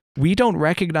 so we don't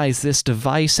recognize this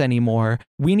device anymore.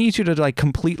 We need you to like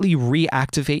completely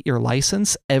reactivate your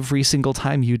license every single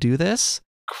time you do this.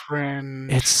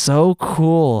 Cringe. It's so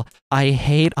cool. I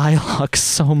hate iLok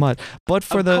so much. But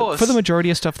for the majority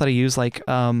of stuff that I use, like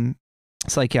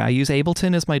it's like, yeah, I use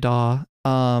Ableton as my DAW.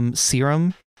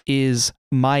 Serum is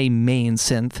my main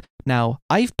synth. Now,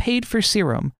 I've paid for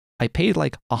Serum. I paid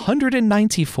like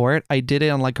 $190 for it. I did it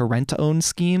on like a rent-to-own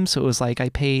scheme, so it was like I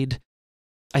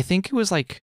think it was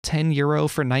like €10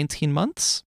 for 19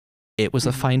 months. It was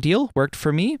a fine deal, worked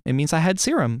for me. It means I had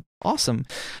Serum. Awesome.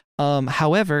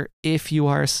 However, if you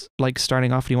are like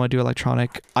starting off and you want to do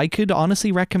electronic, I could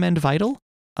honestly recommend Vital.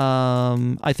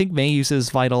 I think May uses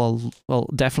Vital, well,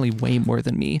 definitely way more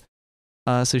than me.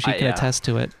 So she can attest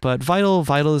to it. But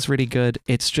Vital is really good.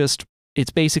 It's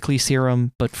basically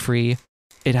Serum, but free.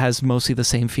 It has mostly the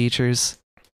same features.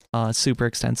 Super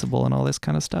extensible and all this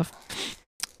kind of stuff.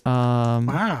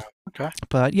 Wow. Okay.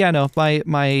 But yeah, no, so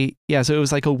it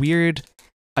was like a weird,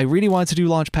 I really wanted to do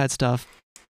Launchpad stuff,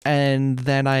 and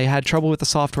then I had trouble with the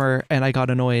software and I got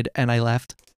annoyed and I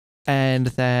left. And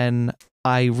then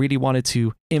I really wanted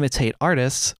to imitate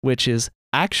artists, which is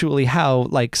actually how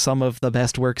like some of the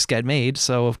best works get made.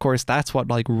 So of course that's what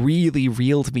like really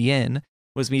reeled me in,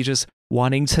 was me just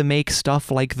wanting to make stuff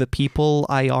like the people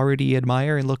I already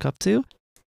admire and look up to.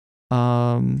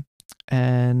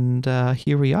 And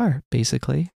here we are,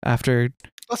 basically, after...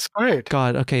 That's great.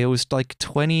 God, okay, it was like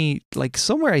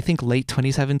somewhere, I think late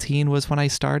 2017 was when I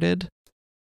started.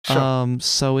 Sure.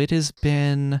 So it has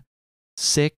been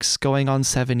 6 going on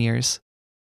 7 years.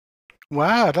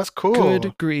 Wow, that's cool.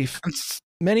 Good grief.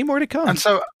 Many more to come. And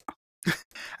so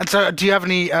do you have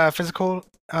any physical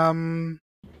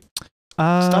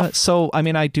stuff? So I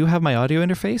mean, I do have my audio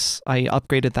interface. I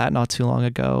upgraded that not too long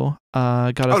ago.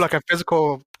 Like a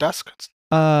physical desk?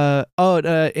 Like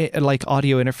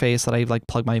audio interface that I like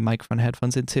plug my microphone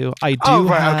headphones into. I do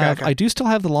I do still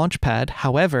have the launch pad.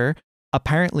 However,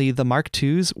 apparently the Mark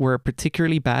IIs were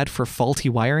particularly bad for faulty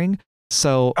wiring.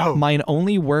 So mine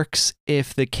only works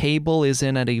if the cable is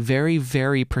in at a very,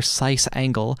 very precise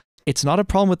angle. It's not a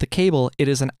problem with the cable. It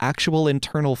is an actual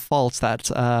internal fault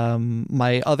that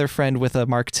my other friend with a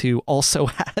Mark II also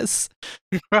has.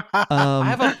 I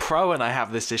have a Pro and I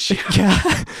have this issue.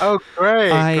 Yeah. Oh,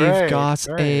 great. I've got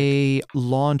a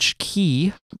launch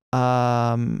key.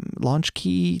 Launch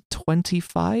key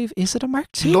 25. Is it a Mark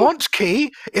II? Launch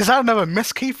key? Is that another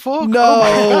miss key fork? No.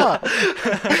 Oh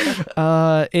my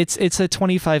God. It's a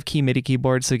 25 key MIDI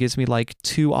keyboard, so it gives me like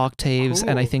 2 octaves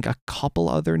and I think a couple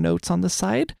other notes on the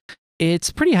side.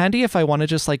 It's pretty handy if I want to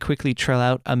just like quickly trill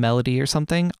out a melody or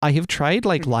something. I have tried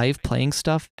like live playing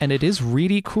stuff and it is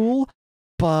really cool,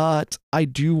 but I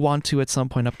do want to at some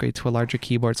point upgrade to a larger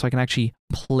keyboard so I can actually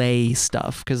play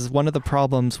stuff, because one of the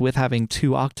problems with having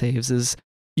 2 octaves is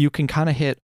you can kind of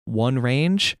hit one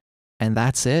range and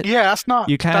that's it. Yeah, that's not.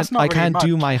 You can't. That's not I can't really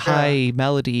do much. my high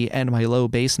melody and my low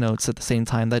bass notes at the same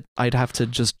time. That I'd have to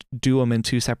just do them in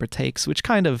 2 separate takes, which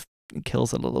kind of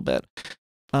kills it a little bit.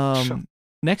 Sure.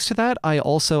 Next to that, I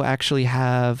also actually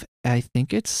have, I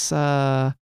think it's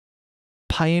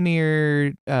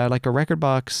Pioneer, like a record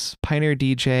box, Pioneer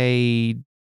DJJ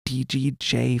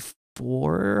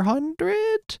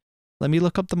 400. Let me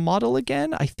look up the model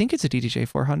again. I think it's a DJJ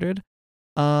 400.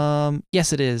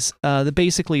 Yes, it is. The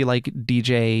basically like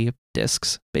DJ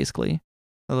discs, basically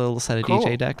a little set of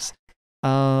DJ decks.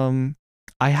 I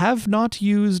have not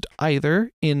used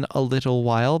either in a little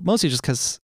while, mostly just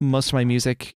because most of my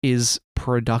music is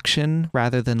production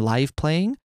rather than live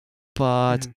playing.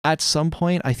 But at some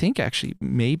point, I think actually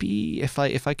maybe if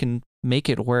I can make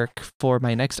it work for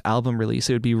my next album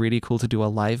release, it would be really cool to do a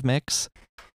live mix.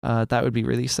 That would be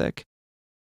really sick.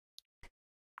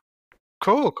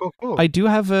 Cool. I do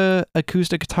have a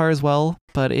acoustic guitar as well,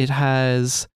 but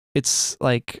it's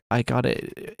like I got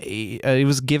it. It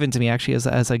was given to me actually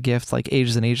as a gift like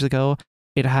ages and ages ago.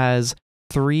 It has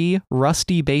 3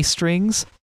 rusty bass strings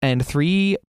and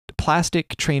 3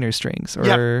 plastic trainer strings or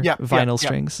vinyl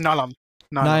strings.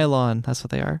 Nylon, that's what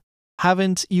they are.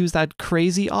 Haven't used that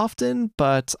crazy often,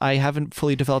 but I haven't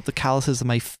fully developed the calluses of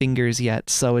my fingers yet,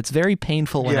 so it's very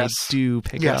painful when I do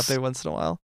pick it up there once in a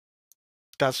while.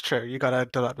 That's true. You gotta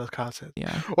develop those calluses.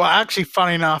 Yeah. Well, actually,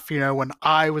 funny enough, when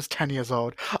I was 10 years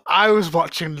old, I was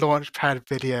watching Launchpad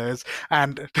videos,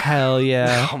 and hell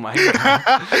yeah! Oh my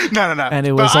God. No. And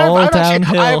it was all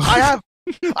downhill.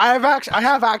 I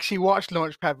have actually watched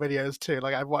Launchpad videos too.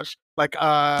 Like I've watched like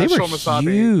they were Sean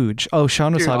Wasabi. Huge. Oh,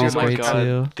 Sean Wasabi's great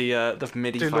too. The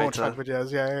MIDI fighter Launchpad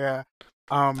videos. Yeah.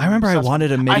 I remember I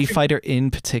wanted a MIDI fighter in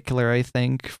particular. I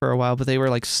think for a while, but they were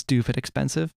like stupid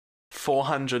expensive.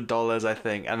 $400, I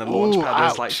think, and the Launchpad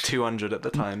was like $200 at the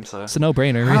time. So it's a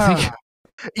no-brainer. I think.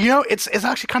 It's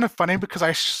actually kind of funny because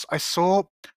I saw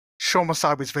Sean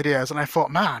Wasabi's videos and I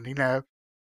thought, man,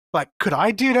 like could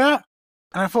I do that?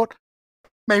 And I thought,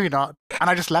 maybe not, and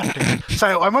I just left it.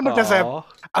 So I wonder if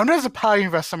there's a power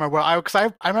universe somewhere where I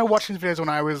remember watching these videos when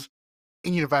I was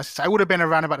in university. So I would have been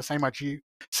around about the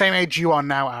same age you are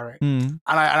now, Ari. And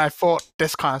I thought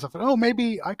this kind of stuff. Oh,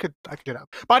 maybe I could do that,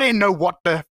 but I didn't know what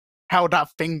the hell that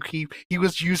thing he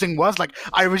was using was. Like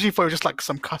I originally thought it was just like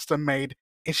some custom made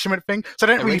instrument thing. So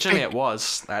I didn't really think it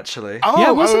was actually. Oh,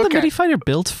 yeah, wasn't the MIDI fighter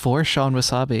built for Sean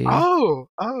Wasabi? Oh.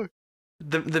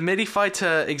 The MIDI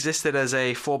fighter existed as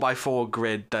a 4x4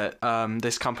 grid that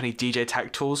this company DJ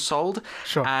Tech Tools sold.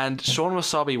 Sure. And Sean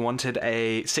Wasabi wanted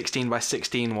a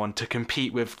 16x16 one to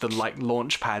compete with the like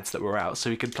launch pads that were out, so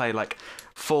he could play like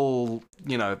full,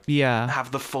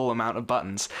 have the full amount of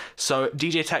buttons. So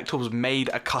DJ Tech Tools made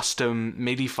a custom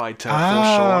MIDI fighter for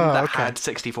Sean that had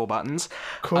 64 buttons.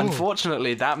 Cool.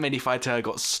 Unfortunately, that MIDI fighter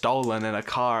got stolen in a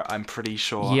car, I'm pretty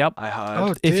sure. Yep. I heard.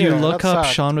 Oh, if you look up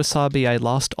sad. Sean Wasabi, I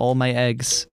lost all my eggs.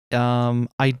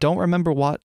 I don't remember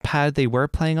what pad they were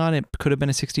playing on. It could have been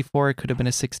a 64, it could have been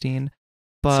a 16,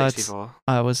 but 64.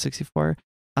 It was 64.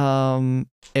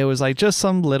 It was like just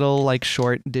some little like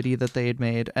short ditty that they had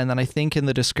made, and then I think in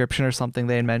the description or something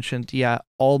they had mentioned,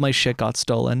 all my shit got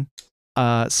stolen.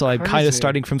 So I'm kind of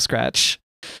starting from scratch.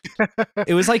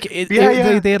 It was like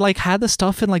they had like had the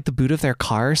stuff in like the boot of their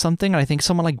car or something, and I think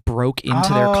someone like broke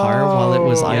into their car while it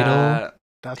was idle.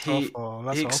 That's awful.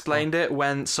 He explained it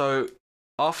when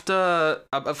after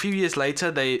a few years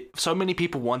later, so many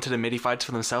people wanted a MIDI fighter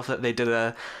for themselves that they did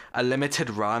a limited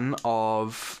run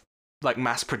of like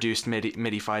mass-produced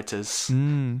MIDI fighters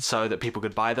Mm. so that people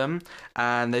could buy them.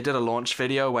 And they did a launch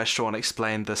video where Sean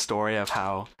explained the story of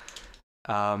how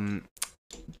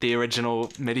the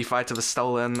original MIDI fighter was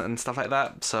stolen and stuff like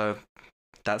that. So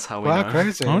that's how we know.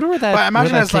 Crazy. I wonder where But I that,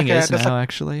 imagine where that it's like thing is there's now,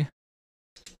 actually.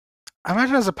 I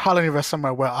imagine there's a parallel universe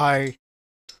somewhere where I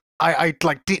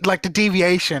like like the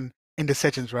deviation in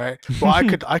decisions, right? Well, I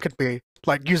could be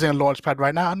like using a launch pad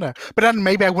right now, I don't know. But then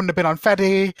maybe I wouldn't have been on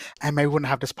Fetty, and maybe wouldn't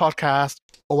have this podcast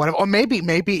or whatever. Or maybe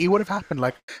it would have happened.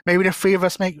 Like maybe the three of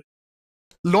us make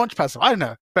launch pads. I don't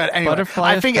know. But anyway,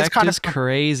 Butterfly I think it's effect kind is of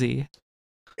crazy.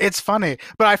 it's funny.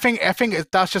 But I think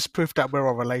that's just proof that we're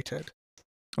all related.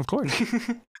 Of course.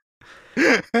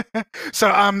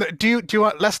 So do you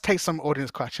want? Let's take some audience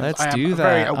questions. Let's I am do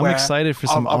very that. I'm aware excited for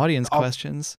some of- audience of-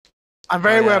 questions. I'm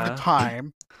very Oh, aware of yeah. the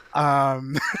time.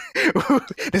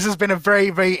 This has been a very,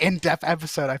 very in-depth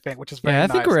episode, I think, which is very Yeah, I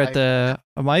nice. think we're at the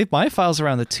my file's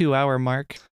around the 2-hour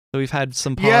mark. So we've had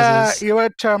some pauses. Yeah, you were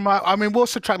I mean, we'll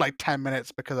subtract like 10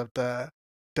 minutes because of the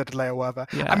delay or whatever.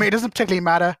 Yeah. I mean, it doesn't particularly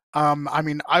matter. I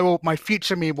mean, my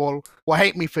future me will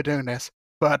hate me for doing this,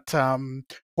 but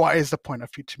what is the point of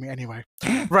future me anyway?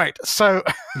 Right. So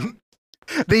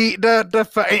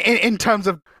in terms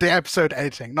of the episode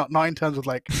editing, not in terms of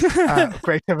like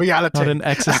creative reality, Not an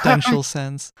existential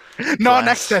sense. not an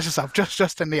Bless. existential stuff,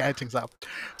 just in the editing stuff.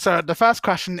 So the first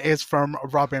question is from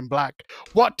Robin Black.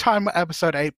 What time will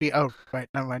episode 8 be? Oh, wait,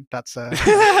 never mind. That's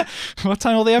What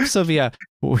time will the episode be at?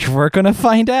 We're gonna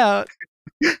find out.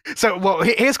 so. Well,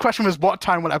 his question was, what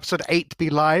time will episode 8 be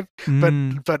live?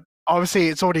 But obviously,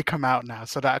 it's already come out now,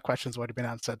 so that question's already been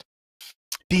answered.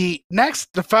 The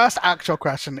first actual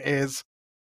question is,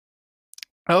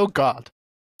 oh God.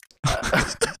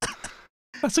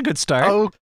 That's a good start.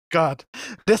 Oh God,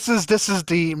 this is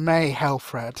the May hell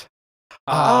thread.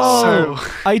 Oh.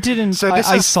 I didn't. So I, this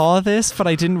I is- saw this, but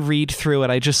I didn't read through it.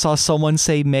 I just saw someone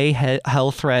say May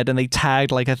Hell Thread, and they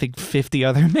tagged like I think 50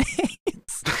 other names.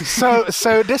 So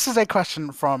this is a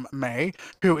question from May,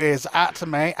 who is at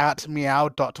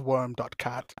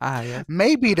meow.worm.cat. Yeah.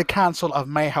 Maybe the Council of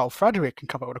Mayhel Frederick can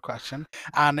come up with a question,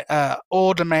 and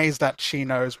all the Mays that she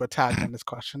knows were tagged in this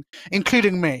question,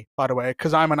 including me, by the way,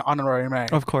 because I'm an honorary May.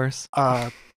 Of course. As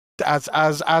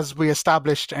we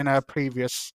established in a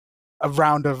previous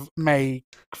round of May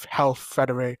Health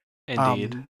Frederick.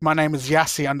 Indeed. My name is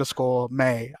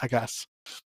Yassi_May, I guess.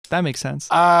 That makes sense.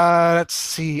 Let's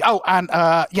see. Oh, and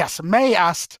yes, May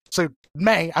asked. So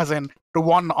May, as in the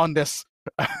one on this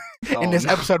in this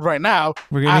episode right now,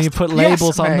 We're going to asked, put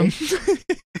labels "Yes, on them.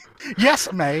 May."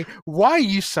 Yes, May. Why are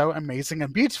you so amazing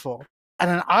and beautiful? And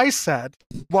then I said,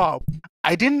 "Wow,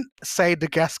 I didn't say the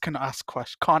guest can't ask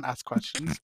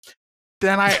questions."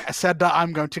 Then I said that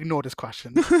I'm going to ignore this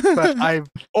question, but I've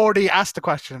already asked the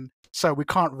question, so we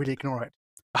can't really ignore it.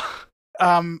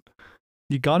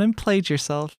 You gone and played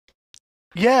yourself.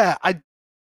 Yeah,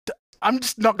 I'm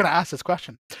just not going to ask this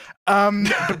question.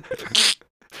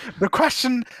 The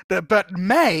question that, but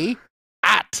May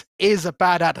at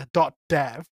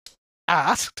isabadad.dev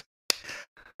asked,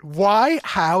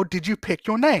 how did you pick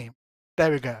your name?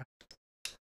 There we go.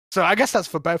 So I guess that's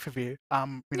for both of you.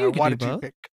 You Why can do did you both.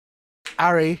 pick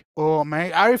Ari or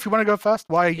May? Ari, if you want to go first,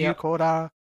 why are you Yep. called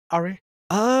Ari?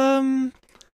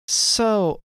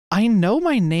 So I know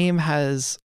my name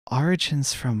has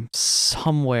origins from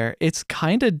somewhere. It's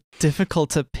kind of difficult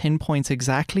to pinpoint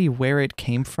exactly where it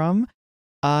came from.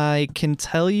 I can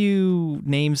tell you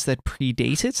names that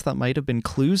predate it. That might have been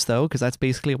clues, though, because that's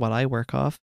basically what I work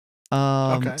off.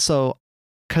 Okay. So,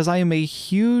 because I am a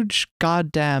huge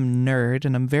goddamn nerd,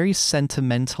 and I'm very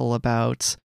sentimental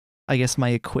about, I guess, my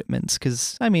equipment.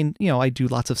 Because, I mean, I do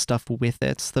lots of stuff with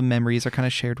it. The memories are kind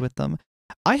of shared with them.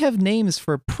 I have names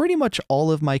for pretty much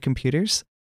all of my computers.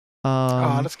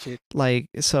 That's cute.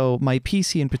 So my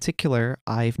PC in particular,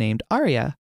 I've named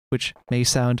Aria, which may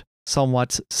sound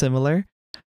somewhat similar.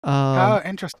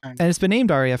 Interesting. And it's been named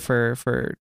Aria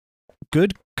for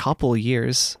good couple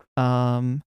years.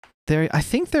 I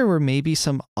think there were maybe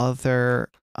some other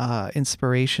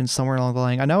inspirations somewhere along the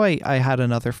line. I know I had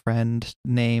another friend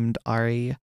named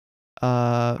Ari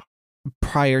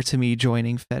prior to me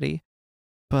joining Fetty.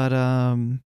 But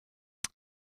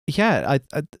yeah,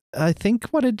 I think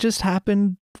what had just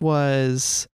happened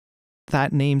was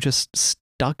that name just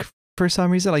stuck for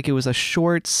some reason. Like, it was a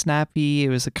short, snappy. It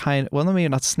was a maybe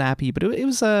not snappy, but it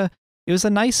was a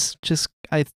nice, just,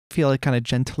 I feel like, kind of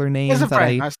gentler name It's a that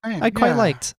very nice name. I quite yeah.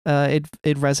 liked. It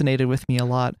resonated with me a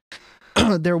lot.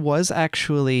 There was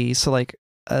actually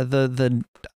the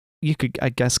you could, I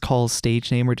guess, call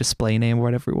stage name or display name or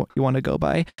whatever you want to go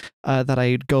by, that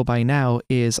I go by now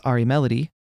is Ari Melody.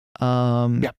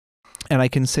 Yep. and I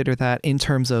consider that in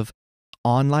terms of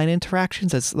online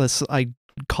interactions, I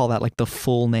call that like the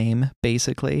full name,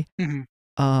 basically.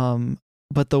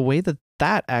 But the way that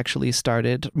actually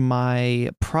started,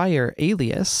 my prior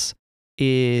alias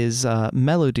is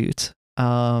Melodute.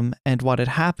 And what had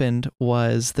happened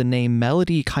was the name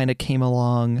Melody kind of came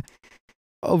along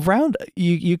around,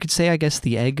 you could say, I guess,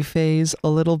 the egg phase a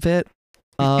little bit.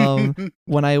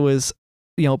 When I was,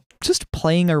 just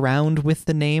playing around with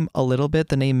the name a little bit,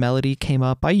 the name Melody came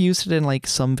up. I used it in like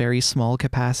some very small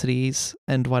capacities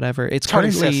and whatever. It's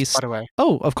currently, by the way.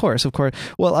 Oh, of course.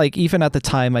 Well, like even at the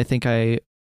time, I think actually,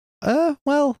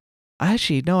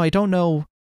 no, I don't know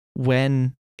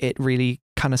when it really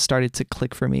kind of started to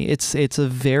click for me. It's a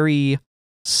very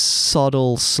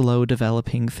subtle, slow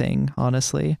developing thing,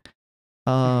 honestly.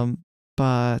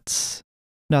 But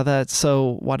no,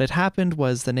 so what had happened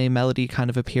was the name Melody kind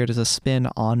of appeared as a spin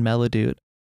on Melodute.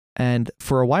 And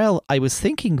for a while, I was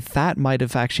thinking that might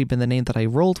have actually been the name that I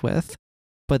rolled with.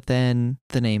 But then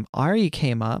the name Ari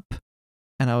came up,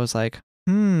 and I was like,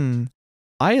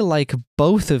 I like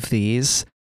both of these.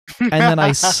 And then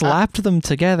I slapped them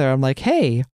together. I'm like,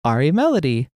 hey, Ari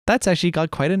Melody. That's actually got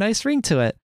quite a nice ring to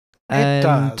it. And it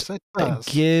does.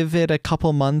 Give it a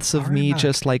couple months of Ari me Melody.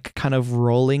 just like kind of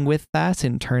rolling with that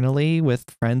internally with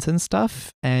friends and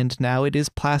stuff. And now it is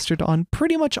plastered on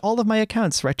pretty much all of my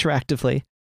accounts retroactively.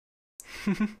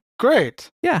 Great.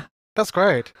 Yeah. That's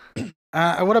great.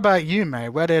 What about you, May?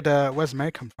 Where's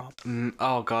May come from?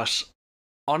 Oh gosh,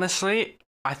 honestly,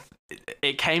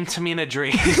 it came to me in a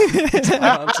dream.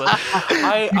 I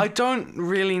don't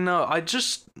really know.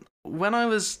 When I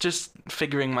was just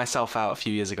figuring myself out a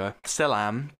few years ago, still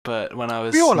am, but when I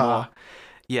was We all are.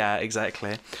 Yeah,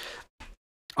 exactly.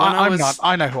 I'm not.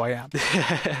 I know who I am.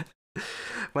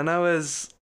 When I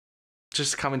was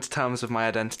just coming to terms with my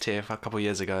identity a couple of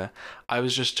years ago, I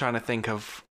was just trying to think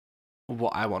of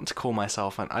what I want to call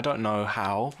myself, and I don't know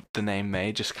how the name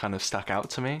May just kind of stuck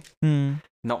out to me.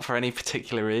 Not for any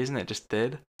particular reason, it just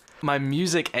did. My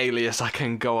music alias I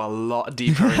can go a lot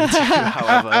deeper into,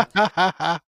 however.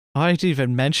 I didn't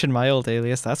even mention my old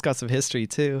alias. That's got some history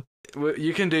too.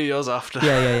 You can do yours after.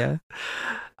 Yeah.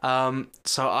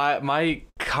 So my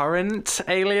current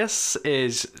alias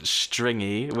is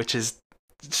Stringy, which is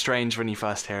strange when you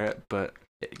first hear it, but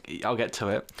I'll get to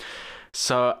it.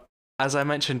 So, as I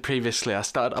mentioned previously, I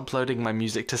started uploading my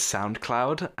music to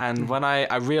SoundCloud, and when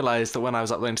I realized that when I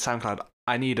was uploading to SoundCloud,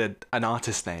 I needed an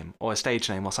artist name or a stage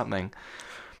name or something.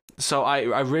 So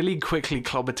I really quickly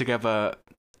clobbered together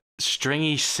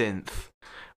Stringy Synth,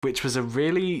 which was a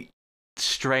really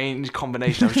strange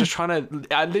combination. I was just trying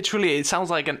to... literally, it sounds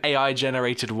like an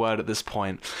AI-generated word at this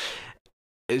point.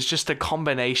 It's just a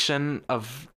combination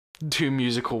of two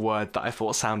musical words that I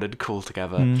thought sounded cool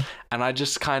together. And I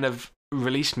just kind of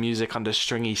released music under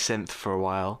Stringy Synth for a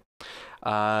while.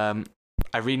 I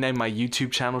renamed my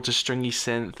YouTube channel to Stringy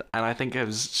Synth, and I think it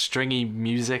was Stringy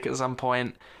Music at some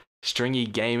point, Stringy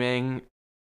Gaming,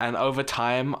 and over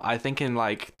time, I think in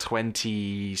like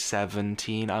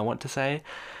 2017, I want to say,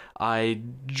 I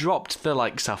dropped the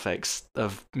like suffix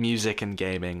of music and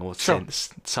gaming or synths,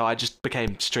 so I just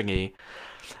became Stringy.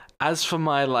 As for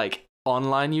my like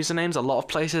online usernames, a lot of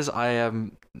places I have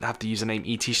the username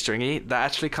ETStringy. That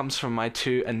actually comes from my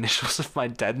two initials of my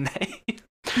dead name,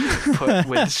 put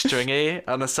with Stringy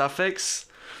on a suffix.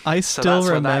 I still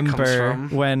remember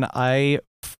when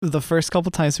the first couple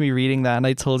times me reading that, and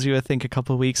I told you I think a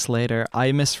couple weeks later,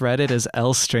 I misread it as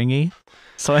L Stringy.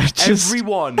 So I just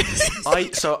I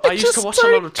used to watch a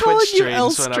lot of Twitch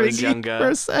streams when I was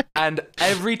younger, and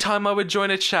every time I would join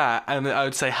a chat and I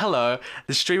would say hello,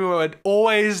 the streamer would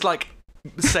always like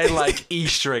say like E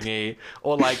stringy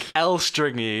or like L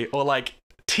stringy or like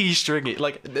T stringy,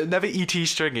 like never ET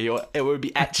stringy, or it would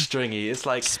be at stringy. It's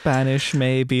like Spanish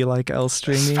may be like L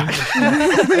stringy.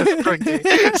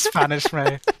 Spanish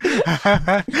may.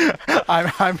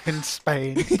 I'm in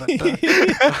Spain. But,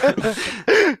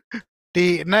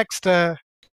 the next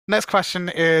question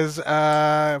is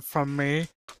from me.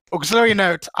 Auxiliary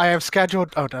note: I have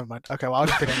scheduled. Oh, never mind. Okay, well I'll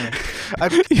just read it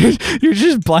anyway. You're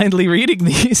just blindly reading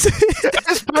these. I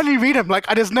just blindly read them. Like,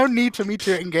 there's no need for me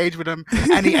to engage with them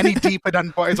any deeper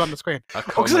than what is on the screen.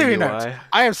 Auxiliary note: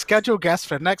 I have scheduled guests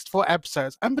for the next 4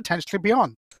 episodes and potentially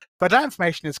beyond, but that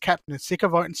information is kept in a secret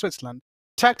vault in Switzerland,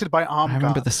 protected by armed guards. I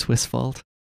remember the Swiss vault.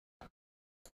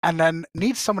 And then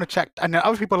needs someone to check. And then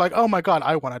other people are like, "Oh my god,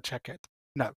 I want to check it."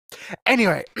 No.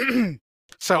 Anyway,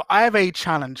 so I have a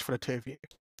challenge for the two of you.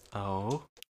 Oh.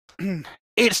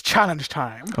 It's challenge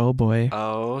time. Oh boy.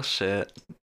 Oh shit.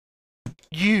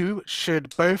 You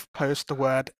should both post the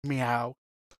word meow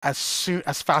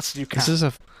as fast as you can. This is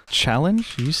a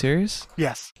challenge? Are you serious?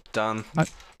 Yes. Done.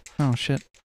 Oh shit.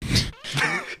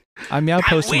 I meow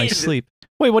post in my sleep.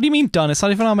 Wait, what do you mean done? It's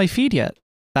not even on my feed yet.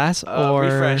 That or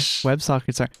refresh.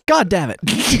 WebSockets are. God damn it!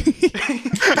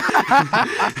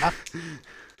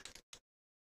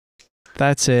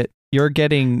 That's it. You're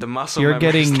getting. The muscle You're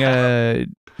memory's getting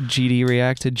down. GD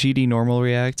React, GD normal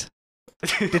React.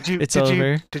 It's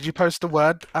over. Did you post the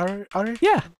word, Ari?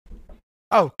 Yeah.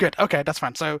 Oh, good. Okay, that's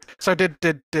fine. So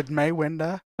did May win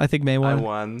there? I think May I won.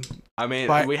 won. I mean,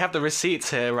 By- we have the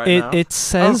receipts here right now. It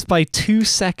says by 2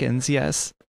 seconds.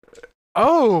 Yes.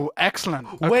 Oh, excellent.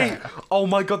 Okay. Wait. Oh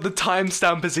my god, the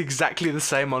timestamp is exactly the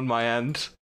same on my end.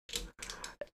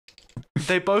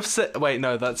 They both said. Wait,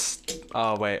 no, that's.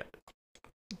 Oh wait.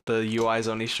 The UI is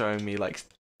only showing me like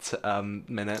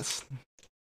minutes.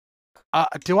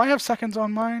 Do I have seconds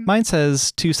on mine? Mine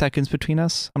says 2 seconds between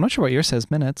us. I'm not sure what yours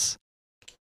says. Minutes.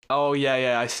 Oh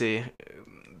yeah, I see.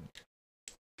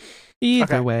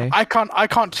 Either way. I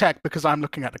can't check because I'm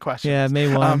looking at the question. Yeah,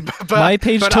 May won. But, My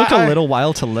page but took a little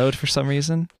while to load for some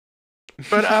reason.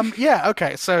 But yeah,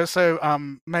 okay. So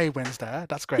May wins there.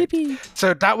 That's great. Yippee.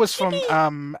 So that was from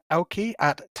Elkie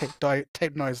at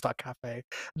tapenoise.cafe.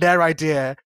 Their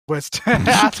idea was to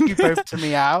ask you both to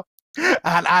meow,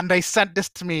 and they sent this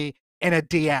to me in a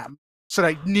DM, so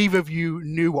that neither of you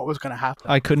knew what was going to happen.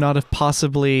 I could not have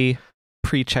possibly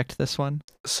pre-checked this one.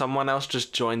 Someone else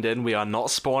just joined in. We are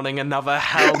not spawning another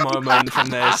hell moment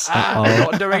from this. Uh-oh. We're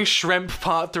not doing Shrimp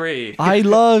Part 3. I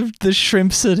loved the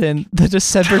shrimpsident, the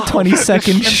December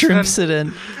 22nd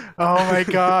shrimpsident. Oh my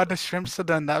god, the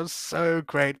shrimpsident, that was so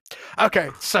great. Okay,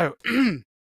 so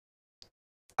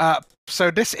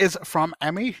so this is from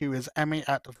Emmy, who is Emmy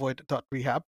at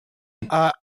void.rehab.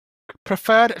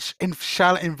 Preferred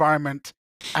shell environment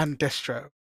and distro.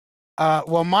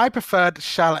 Well, my preferred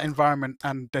shell environment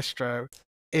and distro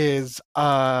is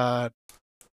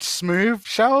smooth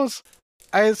shells,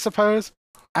 I suppose,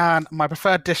 and my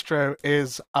preferred distro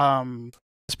is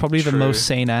It's probably the True. most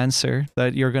sane answer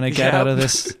that you're gonna get out of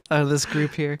this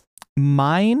group here.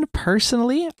 Mine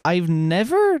personally, I've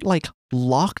never like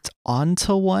locked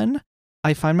onto one.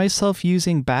 I find myself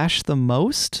using Bash the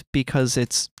most because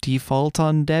it's default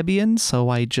on Debian, so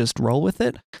I just roll with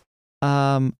it.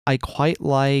 I quite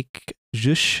like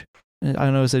Zhush. I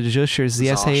don't know, is it Zhush or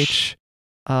ZSH?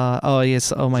 Oh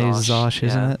yes, oh my Zosh,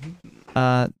 isn't it?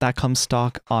 That comes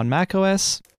stock on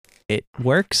macOS. It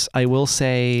works. I will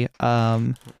say,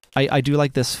 I do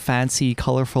like this fancy,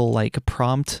 colorful like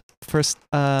prompt first.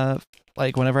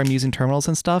 Like whenever I'm using terminals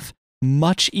and stuff,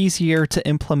 much easier to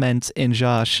implement in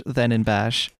Josh than in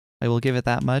Bash. I will give it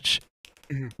that much.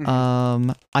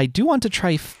 I do want to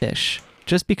try Fish,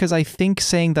 just because I think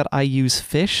saying that I use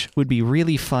Fish would be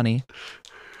really funny.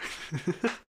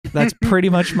 That's pretty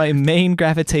much my main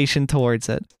gravitation towards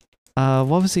it.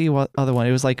 What was the other one?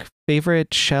 It was like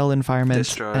favorite shell environment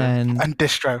Distro. and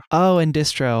distro. Oh, and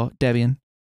distro, Debian.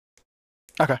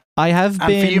 Okay. I have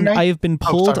And for you, been May?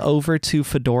 pulled sorry. over to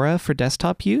Fedora for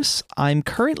desktop use. I'm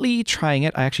currently trying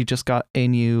it. I actually just got a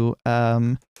new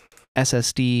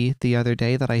SSD the other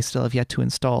day that I still have yet to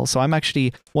install. So I'm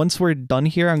actually, once we're done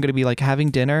here, I'm going to be like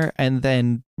having dinner and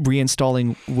then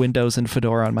reinstalling Windows and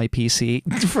Fedora on my PC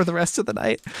for the rest of the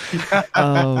night.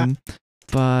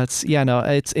 But yeah, no,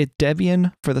 it's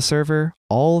Debian for the server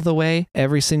all the way.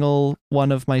 Every single one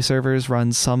of my servers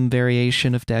runs some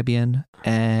variation of Debian,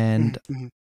 and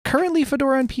currently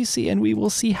Fedora on PC, and we will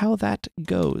see how that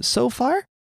goes. So far,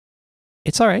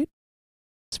 it's all right.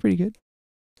 It's pretty good.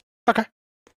 Okay.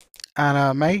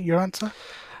 And May, your answer?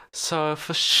 So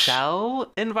for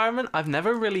shell environment, I've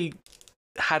never really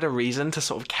had a reason to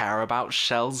sort of care about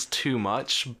shells too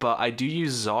much, but I do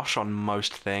use Zosh on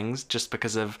most things just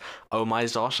because of Oh My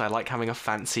Zosh. I like having a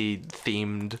fancy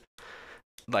themed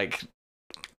like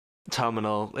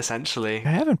terminal essentially.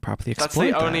 I haven't properly That's explored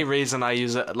the that. only reason I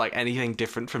use it, like anything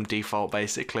different from default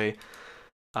basically.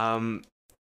 As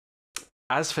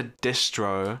for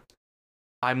distro,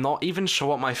 I'm not even sure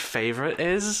what my favorite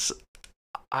is.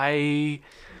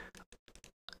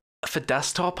 For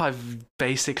desktop, I've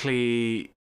only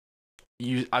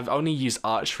used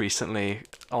Arch recently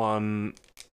on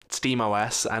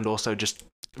SteamOS and also just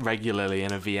regularly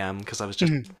in a VM because I was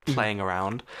just playing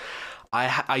around.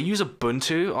 I use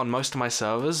Ubuntu on most of my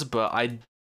servers, but I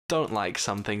don't like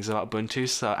some things about Ubuntu,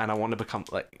 and I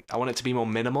want it to be more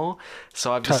minimal.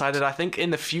 So I've decided I think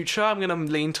in the future I'm gonna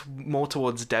lean more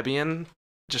towards Debian.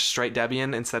 Just straight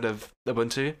Debian instead of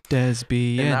Ubuntu.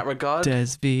 Desbian. In that regard.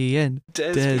 Desbian.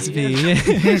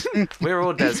 We're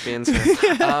all Desbians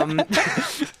here.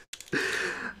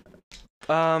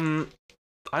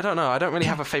 I don't know. I don't really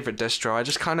have a favorite distro. I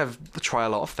just kind of try a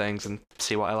lot of things and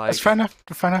see what I like. That's fair enough.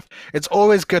 Fair enough. It's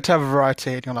always good to have a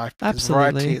variety in your life. Because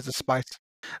variety Absolutely. is a spice.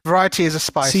 Variety is a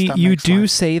spice. See, that you makes do life.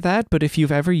 say that, but if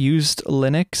you've ever used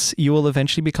Linux, you will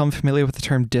eventually become familiar with the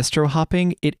term distro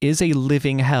hopping. It is a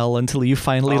living hell until you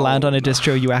finally land on a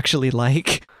distro you actually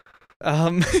like.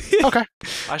 Okay.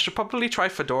 I should probably try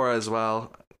Fedora as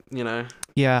well. You know.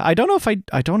 Yeah, I don't know if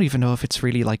I don't even know if it's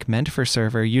really like meant for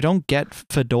server. You don't get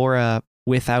Fedora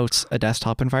without a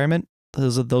desktop environment.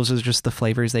 Those are just the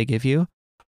flavors they give you.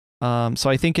 So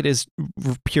I think it is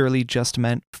purely just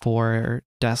meant for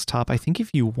desktop. I think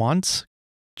if you want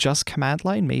just command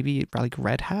line, maybe like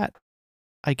Red Hat,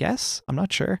 I guess. I'm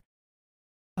not sure.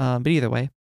 But either way.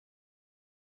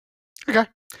 Okay.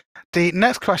 The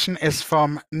next question is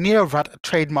from NeoRat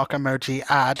trademark emoji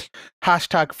ad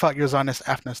hashtag fuck your Zionist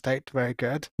ethnostate. Very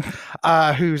good.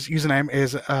 Whose username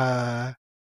is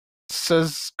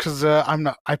says because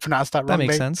I pronounced that That wrongly.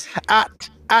 makes sense. At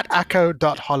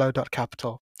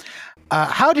echo.hollow.capital.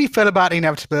 How do you feel about the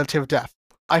inevitability of death?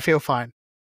 I feel fine.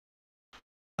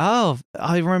 Oh,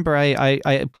 I remember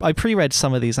I pre-read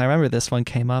some of these. I remember this one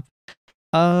came up.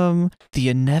 The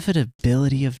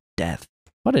inevitability of death.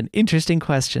 What an interesting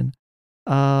question.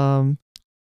 Yeah.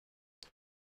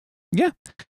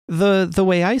 The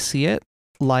way I see it,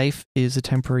 life is a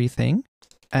temporary thing.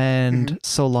 And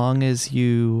so long as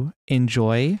you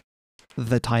enjoy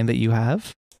the time that you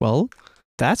have, well,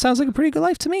 that sounds like a pretty good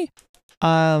life to me.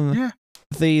 Yeah.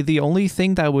 The only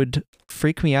thing that would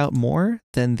freak me out more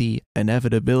than the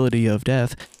inevitability of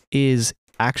death is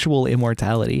actual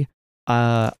immortality.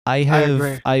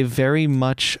 agree. I'm very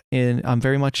much in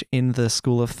the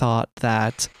school of thought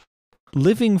that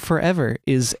living forever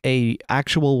is a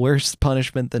actual worse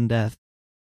punishment than death.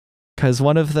 Because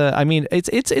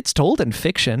it's told in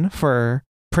fiction for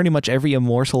pretty much every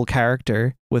immortal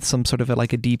character with some sort of a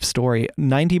deep story.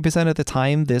 90% of the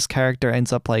time, this character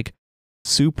ends up like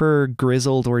super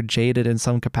grizzled or jaded in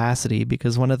some capacity,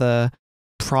 because one of the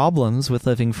problems with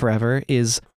living forever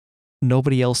is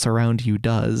nobody else around you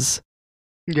does.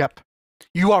 Yep.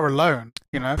 You are alone,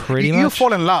 Pretty You much.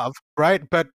 fall in love, right?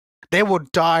 But they will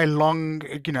die long,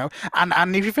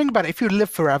 and if you think about it, if you live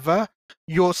forever,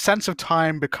 your sense of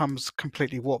time becomes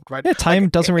completely warped, right? Yeah, time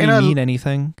doesn't really mean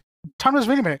anything. Time doesn't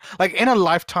really mean it. Like in a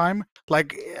lifetime,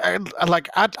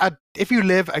 if you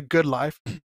live a good life,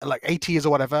 like 80 years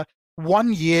or whatever,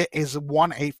 1 year is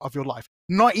 1/8 of your life.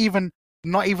 Not even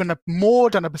more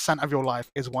than 1% of your life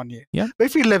is 1 year. Yeah. But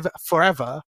if you live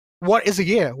forever, what is a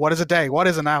year? What is a day? What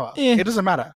is an hour? It doesn't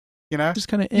matter. Just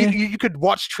kind of you could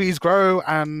watch trees grow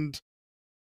and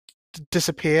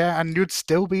disappear, and you'd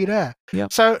still be there.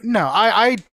 Yep. So no,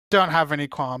 I don't have any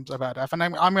qualms about death, and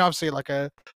I'm obviously like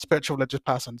a spiritual religious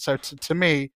person. So to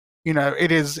me,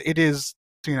 it is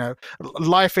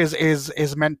life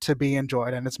is meant to be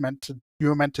enjoyed, and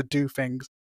you're meant to do things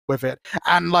with it.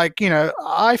 And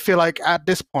I feel like at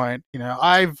this point,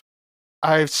 I've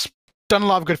done a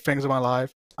lot of good things in my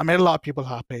life. I made a lot of people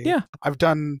happy. Yeah. I've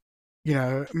done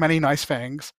many nice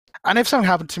things. And if something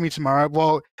happened to me tomorrow,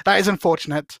 well, that is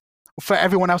unfortunate for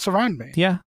everyone else around me.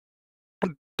 Yeah.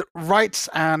 Rights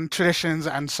and traditions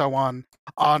and so on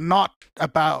are not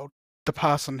about the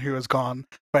person who has gone,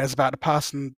 but it's about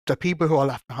the people who are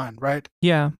left behind, right?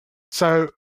 Yeah. So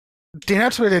the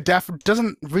inevitability of death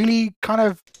doesn't really kind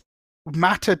of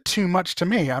matter too much to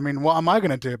me. I mean, what am I going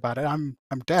to do about it? I'm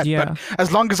dead. Yeah. But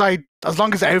as long as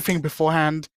everything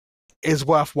beforehand is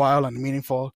worthwhile and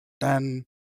meaningful, then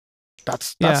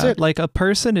that's it. Like a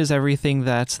person is everything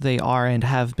that they are and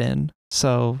have been.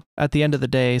 So at the end of the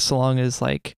day, so long as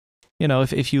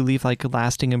if you leave like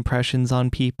lasting impressions on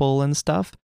people and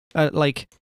stuff, I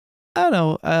don't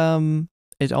know,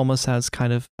 it almost sounds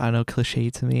kind of, I don't know, cliche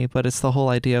to me, but it's the whole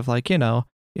idea of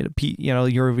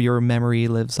your memory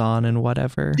lives on and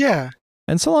whatever. Yeah.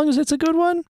 And so long as it's a good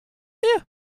one, yeah.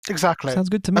 Exactly. Sounds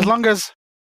good to me. As long as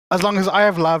I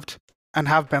have loved and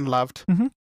have been loved,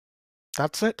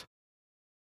 that's it.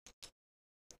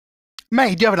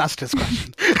 May, do you have an answer to this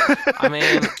question? I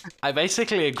mean, I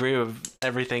basically agree with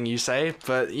everything you say,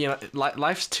 but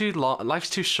life's too long. Life's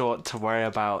too short to worry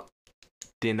about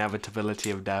the inevitability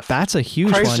of death. That's a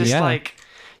huge Crazy. one. Just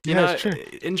Yeah. It's true.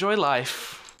 Enjoy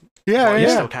life. Yeah, while you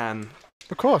yeah. still can.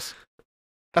 Of course.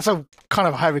 That's a kind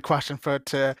of a heavy question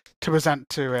to present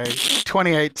to a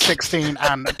 28, 16,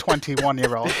 and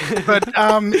 21-year-old. But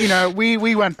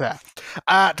we went there.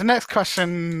 The next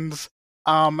questions.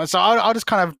 So I'll just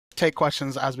kind of take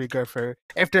questions as we go through.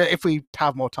 If we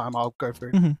have more time, I'll go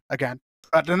through again.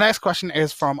 But the next question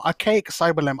is from Archaic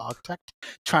Cyberlim Architect,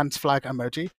 trans flag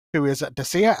emoji, who is at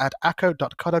Dacia at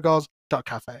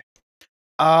echo.codagos.cafe.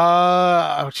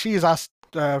 She's asked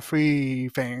three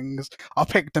things. I'll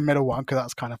pick the middle one because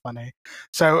that's kind of funny.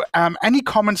 So, any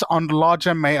comments on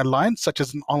larger May Alliance, such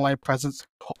as an online presence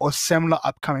or similar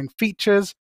upcoming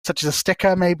features, such as a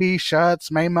sticker, maybe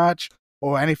shirts, May merch,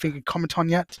 or anything you can comment on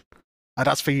yet?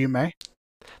 That's for you, May.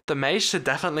 The Maze should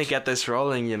definitely get this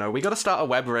rolling, you know. We gotta start a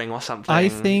web ring or something. I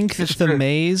think the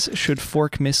Maze should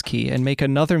fork Miskey and make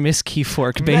another Miskey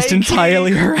fork based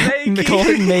entirely around call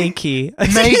it Makey.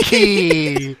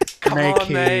 Makey! Come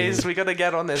on, Maze. We gotta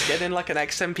get on this. Get in like an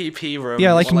XMPP room.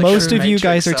 Yeah, like most of you Matrix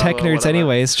guys are tech server or nerds whatever.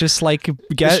 anyways. Just like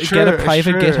get a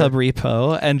private GitHub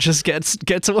repo and just get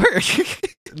to work.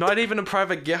 Not even a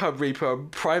private GitHub repo, a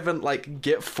private like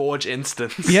GitForge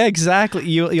instance. Yeah, exactly.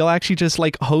 You'll actually just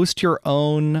like host your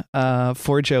own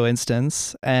Forjo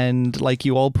instance, and like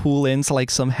you all pool into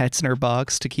like some Hetzner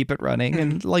box to keep it running,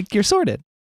 and like you're sorted.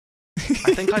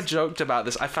 I think I joked about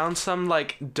this. I found some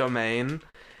like domain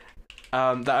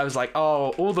that I was like,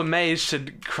 oh, all the Mays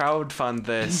should crowdfund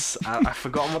this. I've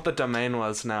forgotten what the domain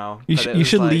was now. You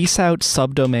should like... lease out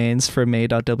subdomains for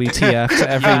May.wtf to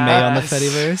every May on the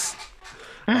Fediverse.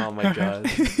 Oh my god.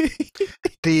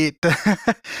 The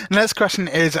next question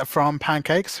is from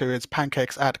Pancakes, who is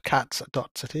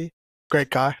pancakes@cats.city.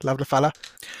 Great guy, love the fella.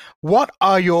 What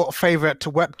are your favorite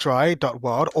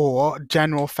webdry.world or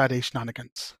general Fedi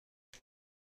shenanigans?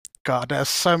 God, there's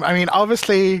so... I mean,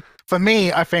 obviously, for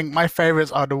me, I think my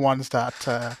favorites are the ones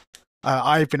that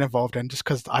I've been involved in just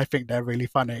because I think they're really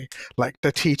funny. Like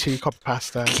the T2 copy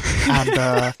pasta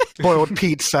and boiled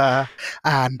pizza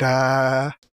and...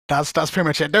 That's pretty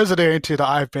much it. Those are the only two that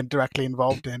I've been directly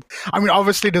involved in. I mean,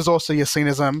 obviously, there's also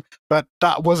Yassinism, but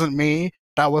that wasn't me.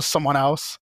 That was someone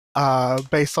else,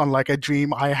 based on like a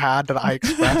dream I had that I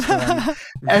expressed. And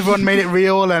everyone made it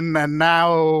real, and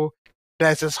now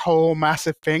there's this whole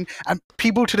massive thing. And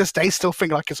people to this day still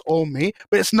think like it's all me,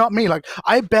 but it's not me. Like,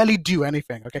 I barely do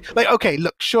anything, okay? Like, okay,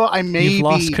 look, sure, I may You've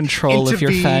lost control of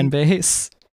your fan base.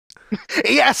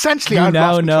 Yeah, essentially, you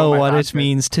now know what it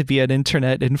means to be an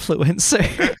internet influencer.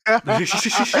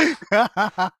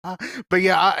 But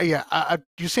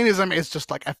Yassinism is just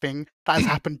like a thing that has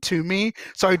happened to me,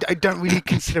 so I don't really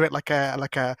consider it like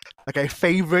a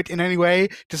favorite in any way.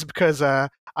 Just because I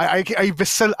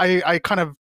kind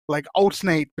of like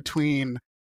alternate between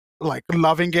like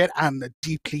loving it and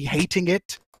deeply hating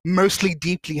it. Mostly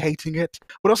deeply hating it,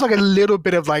 but also like a little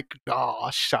bit of like, oh,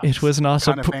 shucks. It was not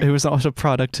a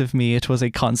product of me. It was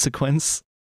a consequence.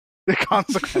 The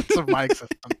consequence of my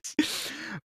existence.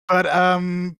 But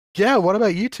yeah. What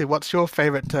about you two? What's your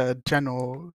favorite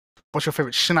What's your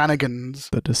favorite shenanigans?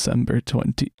 The December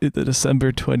 22nd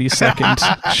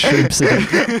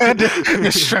shrimpsident. The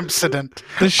shrimpsident.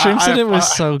 The shrimpsident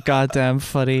was so goddamn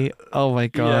funny. Oh my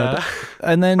god! Yeah.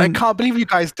 And then I can't believe you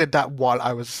guys did that while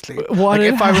I was asleep. What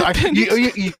like,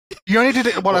 you only did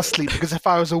it while I was asleep because if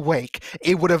I was awake,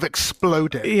 it would have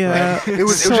exploded. Yeah, right? It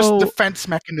was just a defense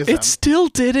mechanism. It still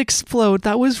did explode.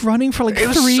 That was running for like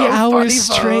 3 hours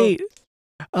straight.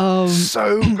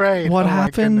 So great. What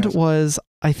happened was,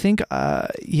 I think,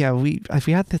 we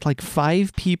had like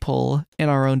 5 people in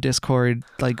our own Discord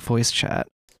like voice chat.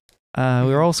 We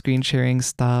were all screen sharing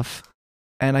stuff,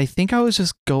 and I think I was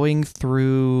just going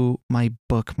through my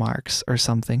bookmarks or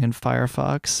something in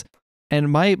Firefox.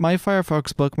 And my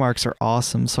Firefox bookmarks are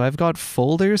awesome. So I've got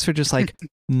folders for just like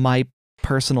my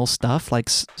personal stuff, like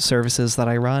services that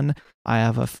I run. I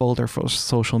have a folder for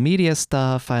social media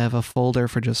stuff. I have a folder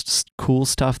for just cool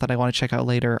stuff that I want to check out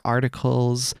later,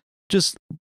 articles, just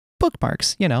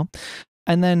bookmarks, you know.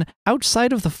 And then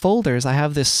outside of the folders, I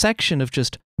have this section of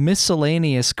just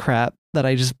miscellaneous crap that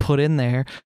I just put in there.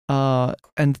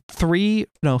 And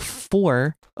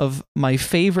 4 of my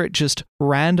favorite just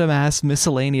random ass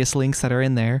miscellaneous links that are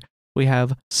in there. We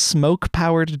have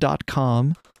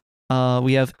smokepowered.com.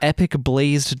 We have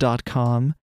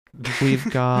epicblazed.com. We've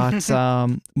got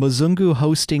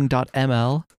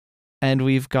mozunguhosting.ml, and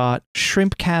we've got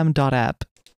shrimpcam.app.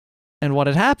 And what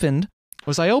had happened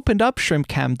was I opened up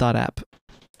shrimpcam.app.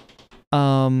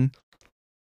 And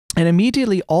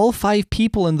immediately all 5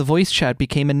 people in the voice chat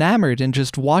became enamored in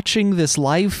just watching this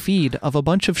live feed of a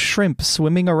bunch of shrimp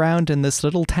swimming around in this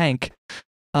little tank.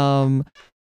 And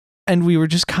we were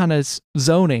just kind of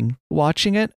zoning,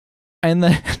 watching it. And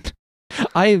then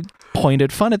I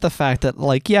pointed fun at the fact that,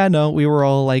 like, we were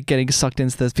all like getting sucked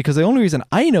into this, because the only reason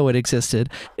I know it existed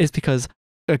is because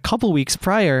a couple weeks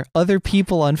prior, other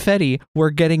people on Fedi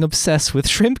were getting obsessed with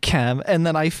ShrimpCam, and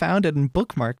then I found it and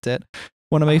bookmarked it.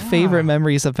 One of my favorite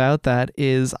memories about that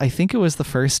is, I think it was the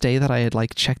first day that I had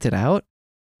like checked it out.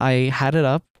 I had it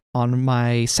up on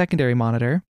my secondary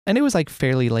monitor, and it was like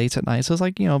fairly late at night, so it was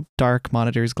like, dark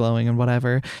monitors glowing and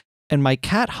whatever. and my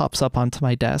cat hops up onto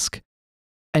my desk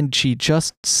and she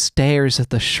just stares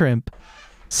at the shrimp.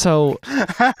 So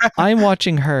I'm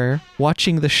watching her,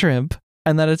 watching the shrimp,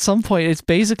 and then at some point it's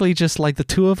basically just like the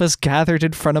two of us gathered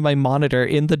in front of my monitor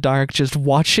in the dark just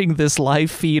watching this live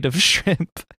feed of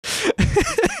shrimp.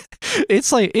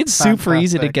 It's like it's super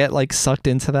easy to get like sucked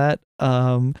into that.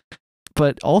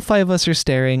 But all five of us are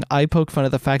staring. I poke fun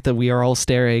at the fact that we are all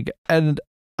staring, and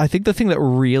I think the thing that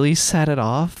really set it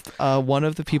off, one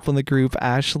of the people in the group,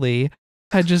 Ashley,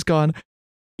 had just gone,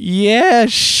 "Yeah,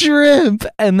 shrimp,"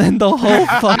 and then the whole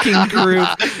fucking group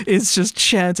is just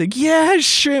chanting, "Yeah,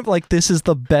 shrimp," like this is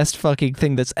the best fucking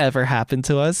thing that's ever happened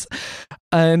to us.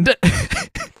 And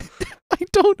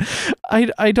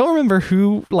I don't remember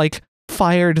who like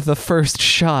fired the first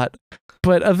shot,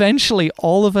 but eventually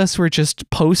all of us were just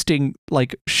posting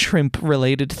like shrimp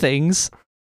related things.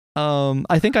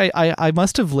 I think I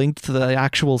must have linked to the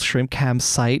actual Shrimp Cam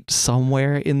site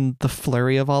somewhere in the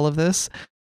flurry of all of this,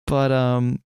 but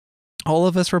all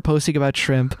of us were posting about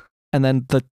shrimp, and then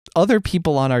the other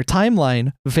people on our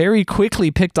timeline very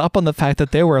quickly picked up on the fact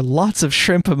that there were lots of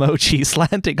shrimp emojis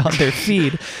landing on their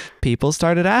feed. People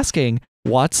started asking,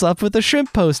 "What's up with the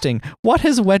shrimp posting? What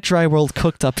has Wet Dry World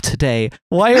cooked up today?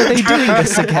 Why are they doing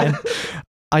this again?"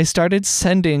 I started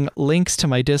sending links to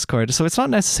my Discord. So it's not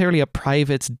necessarily a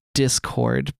private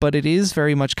Discord, but it is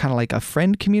very much kind of like a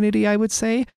friend community, I would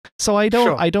say. So I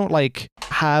don't like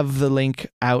have the link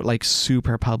out like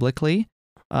super publicly.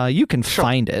 You can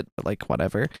find it, like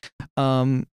whatever.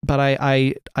 But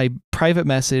I private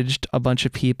messaged a bunch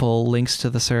of people links to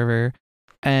the server,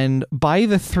 and by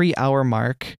the 3-hour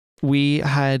mark, we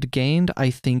had gained,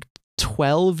 I think,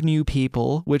 12 new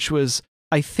people, which was,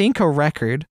 I think, a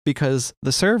record, because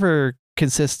the server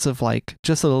consists of like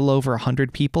just a little over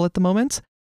 100 people at the moment.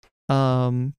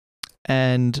 And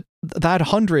that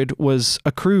 100 was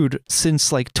accrued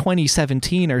since like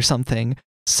 2017 or something.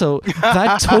 So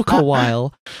that took a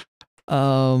while.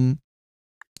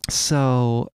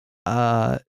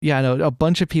 Yeah, no, a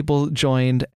bunch of people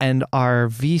joined, and our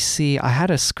VC, I had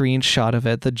a screenshot of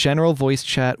it. The general voice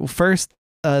chat, first,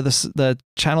 the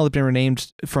channel had been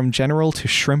renamed from General to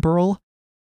Shrimperl.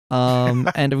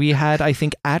 And we had, I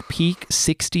think, at peak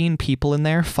 16 people in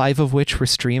there, 5 of which were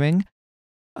streaming.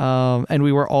 And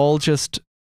we were all just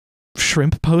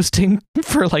shrimp posting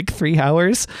for like 3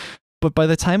 hours. But by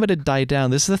the time it had died down,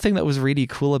 this is the thing that was really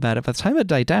cool about it. By the time it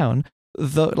died down,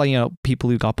 people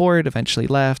who got bored eventually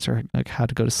left or like had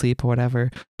to go to sleep or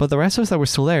whatever. But the rest of us that were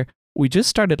still there, we just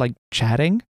started like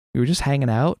chatting. We were just hanging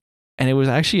out, and it was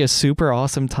actually a super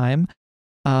awesome time.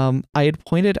 I had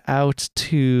pointed out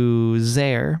to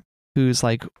Zaire, who's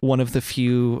like one of the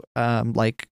few,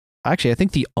 actually I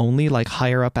think the only like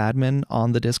higher up admin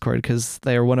on the Discord, because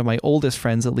they're one of my oldest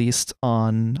friends, at least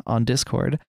on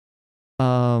Discord.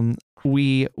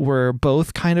 We were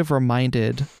both kind of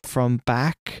reminded from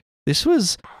back, this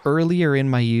was earlier in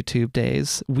my YouTube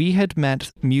days, we had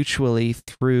met mutually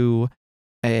through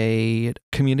a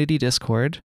community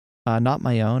Discord, not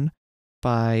my own,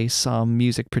 by some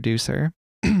music producer.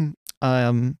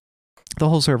 The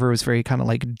whole server was very kind of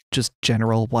like just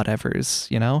general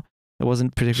whatevers, you know? It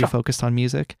wasn't particularly focused on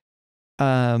music.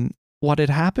 What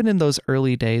had happened in those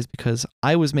early days, because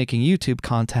I was making YouTube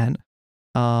content,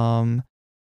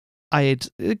 I had,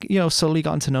 slowly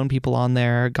gotten to know people on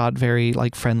there, got very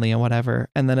like friendly and whatever.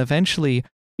 And then eventually,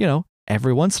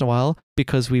 every once in a while,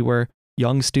 because we were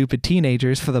young, stupid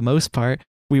teenagers for the most part,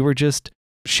 we were just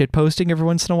shitposting every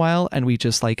once in a while, and we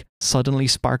just like suddenly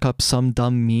spark up some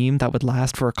dumb meme that would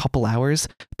last for a couple hours,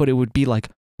 but it would be like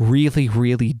really,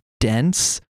 really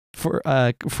dense for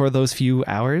those few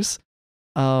hours.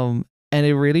 And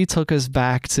it really took us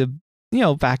back to,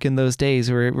 back in those days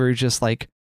where we were just like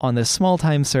on this small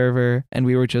time server, and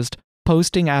we were just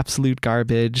posting absolute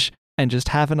garbage and just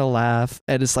having a laugh.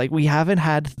 And it's like, we haven't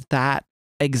had that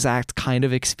exact kind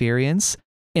of experience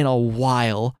in a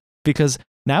while, because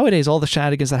nowadays all the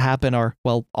shenanigans that happen are,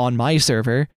 well, on my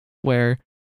server, where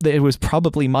it was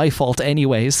probably my fault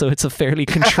anyway, so it's a fairly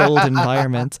controlled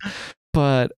environment.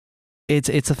 But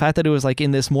it's the fact that it was like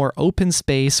in this more open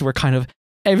space where kind of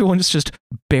everyone's just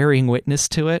bearing witness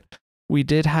to it. We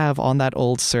did have on that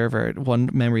old server one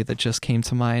memory that just came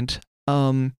to mind.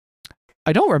 I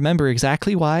don't remember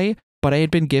exactly why, but I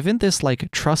had been given this like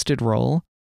trusted role.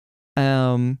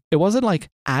 It wasn't like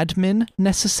admin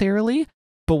necessarily,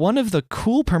 but one of the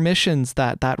cool permissions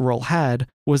that role had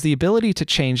was the ability to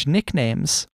change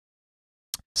nicknames.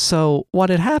 So what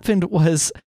had happened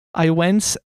was I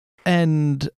went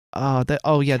and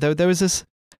there was this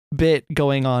bit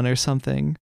going on or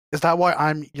something. Is that why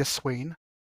I'm Yasween?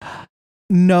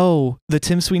 No, the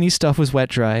Tim Sweeney stuff was Wet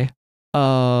Dry.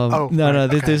 No,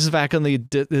 okay. this is back on this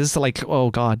is like, oh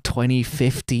god,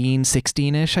 2015,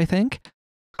 16ish, I think.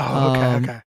 Oh,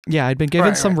 okay. Yeah, I'd been given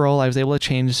Right, some right. role. I was able to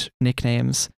change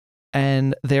nicknames,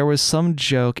 and there was some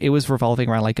joke. It was revolving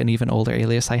around like an even older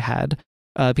alias I had.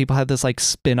 People had this like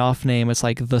spin-off name. It's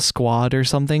like The Squad or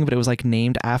something, but it was like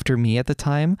named after me at the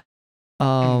time.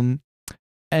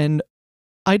 And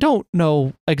I don't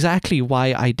know exactly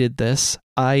why I did this.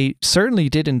 I certainly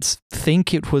didn't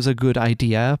think it was a good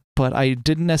idea, but I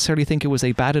didn't necessarily think it was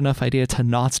a bad enough idea to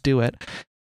not do it.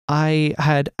 I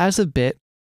had, as a bit,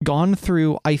 gone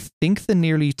through, I think, the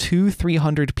nearly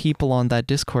 300 people on that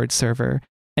Discord server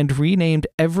and renamed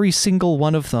every single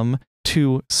one of them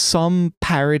to some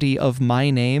parody of my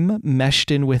name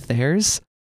meshed in with theirs.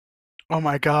 Oh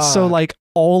my god. So like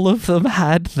all of them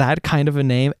had that kind of a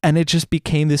name, and it just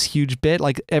became this huge bit.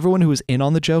 Like everyone who was in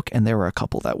on the joke, and there were a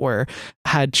couple that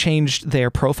had changed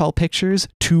their profile pictures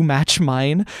to match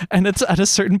mine, and it's at a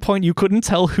certain point you couldn't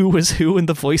tell who was who in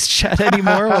the voice chat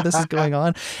anymore while this is going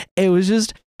on. It was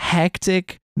just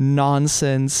hectic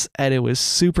nonsense, and it was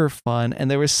super fun,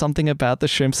 and there was something about the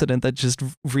Shrimpsident that just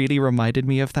really reminded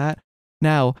me of that.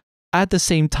 Now, at the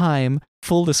same time,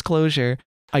 full disclosure,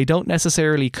 I don't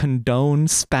necessarily condone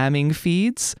spamming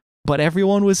feeds, but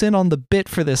everyone was in on the bit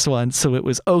for this one, so it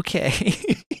was okay.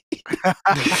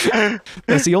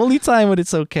 That's the only time when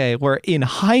it's okay, where in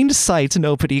hindsight,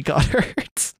 nobody got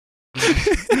hurt.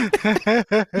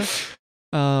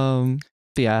 But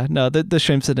yeah, no, the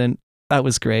Shrimpsident, that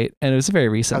was great, and it was a very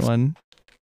recent one.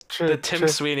 The Tim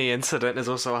Sweeney incident is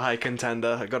also a high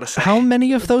contender, I gotta say. How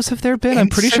many of those have there been? I'm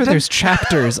pretty sure there's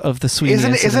chapters of the Sweeney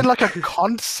incident. Is it like a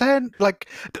consent? Like,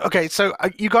 okay, so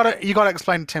you gotta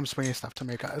explain Tim Sweeney stuff to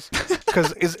me, guys,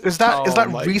 because is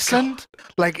that recent?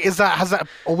 God. Like, has that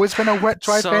always been a wet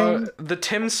dry thing? So the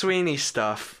Tim Sweeney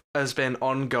stuff has been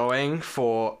ongoing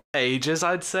for ages,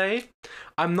 I'd say.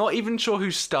 I'm not even sure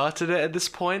who started it at this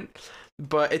point,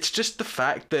 but it's just the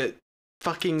fact that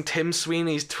fucking Tim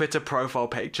Sweeney's Twitter profile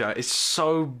picture is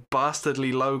so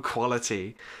bastardly low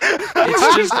quality.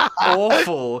 It's just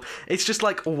awful. It's just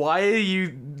like, why are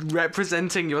you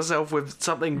representing yourself with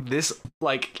something this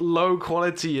like low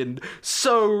quality and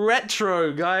so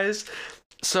retro, guys?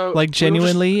 So like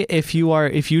genuinely, if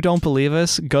you don't believe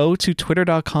us, go to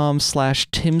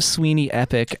twitter.com/Tim Sweeney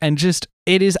Epic and just,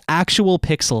 it is actual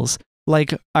pixels.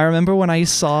 Like, I remember when I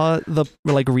saw the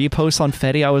like repost on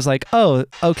Fetty, I was like, oh,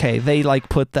 okay, they like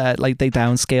put that, like they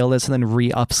downscaled this and then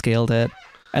re-upscaled it.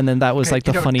 And then that was like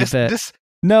the funny bit.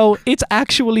 No, it's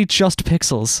actually just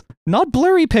pixels. Not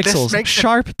blurry pixels,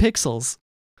 sharp pixels.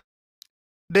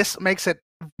 This makes it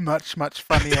much, much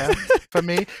funnier for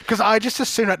me, because I just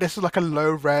assumed that this was like a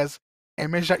low-res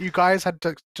image that you guys had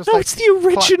to just it's the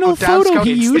original photo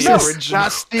he uses.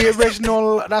 That's the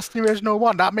original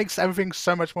one. That makes everything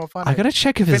so much more funny. I gotta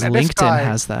check if his LinkedIn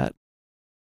has that.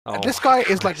 This guy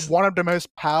is like one of the most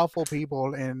powerful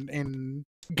people in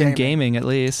gaming, at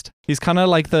least. He's kind of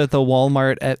like the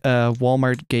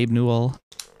Walmart Gabe Newell.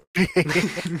 he's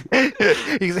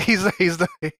the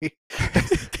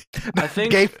I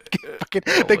think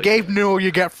the Gabe Newell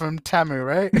you get from Tamu,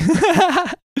 right?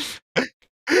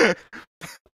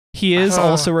 He is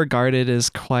also regarded as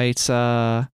quite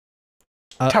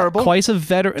terrible. Quite a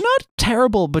veteran, not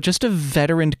terrible, but just a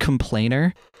veteran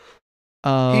complainer.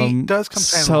 He does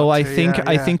complain. So I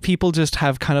think people just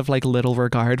have kind of like little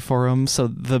regard for him, so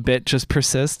the bit just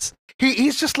persists.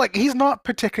 He's just like, he's not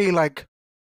particularly like,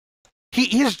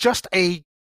 he's just a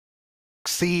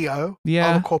CEO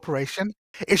of a corporation.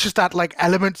 It's just that like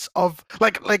elements of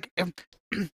like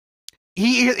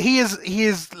he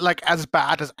is like as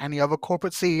bad as any other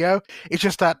corporate CEO. It's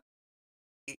just that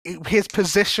his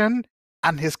position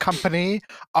and his company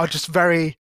are just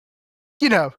very,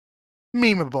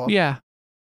 memeable. Yeah.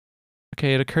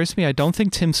 Okay, it occurs to me I don't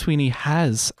think Tim Sweeney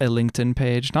has a LinkedIn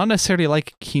page. Not necessarily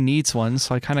like he needs one,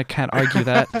 so I kind of can't argue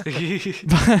that. But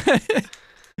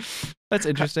that's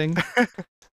interesting.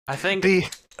 I think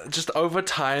just over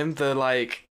time,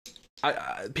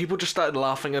 people just started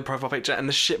laughing at the profile picture, and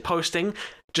the shit posting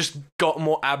just got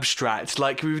more abstract.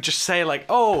 Like, we would just say, like,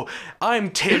 "Oh, I'm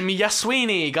Tim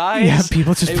Sweeney, guys." Yeah,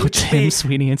 people just put Tim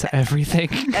Sweeney into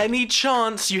everything. Any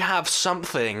chance you have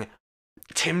something,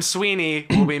 Tim Sweeney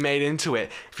will be made into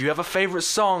it. If you have a favorite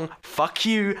song, fuck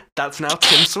you, that's now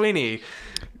Tim Sweeney.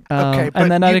 Okay, but and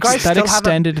then that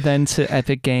extended then to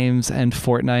Epic Games and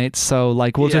Fortnite. So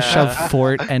like we'll just shove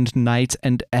Fort and Knight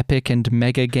and Epic and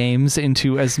Mega Games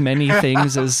into as many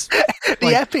things as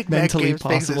the Epic Mega Games possible.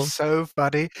 Things is so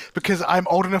funny because I'm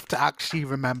old enough to actually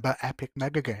remember Epic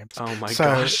Mega Games. Oh my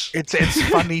gosh, it's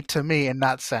funny to me in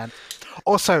that sense.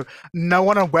 Also, no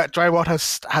one on Wet Dry World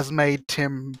has made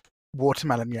Tim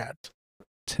watermelon yet.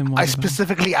 Tim I Watermelon.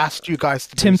 specifically asked you guys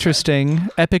to do Interesting.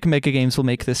 Epic Mega Games will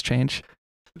make this change.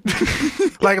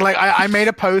 I made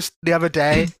a post the other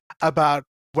day about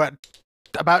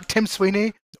Tim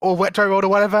Sweeney or Wet Dry World or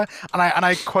whatever, and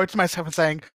I quoted myself and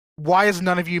saying, "Why has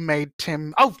none of you made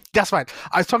Tim?" Oh, that's right.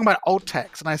 I was talking about alt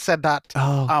text, and I said that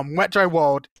Wet Dry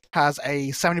World has a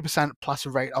 70% plus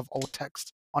rate of alt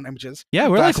text on images. Yeah,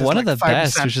 we're like one of the 5%,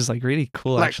 best, which is like really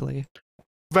cool, like, actually.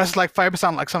 Versus like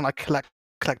 5% like something like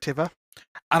Collectiva.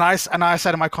 And I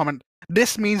said in my comment,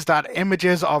 this means that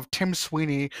images of Tim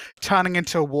Sweeney turning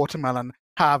into a watermelon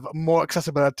have more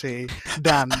accessibility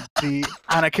than the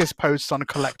anarchist posts on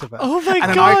Collectiva. Oh my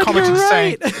and god, I commented you're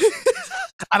right.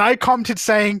 and I commented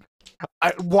saying,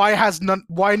 why have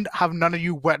none of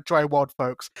you Wet Dry World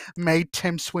folks made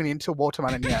Tim Sweeney into a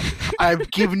watermelon yet?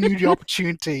 I've given you the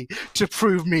opportunity to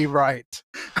prove me right.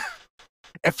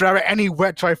 If there are any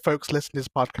Wet Dry folks listening to this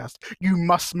podcast, you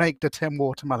must make the Tim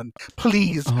Watermelon,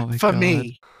 please, for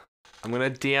me. I'm gonna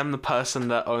DM the person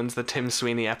that owns the Tim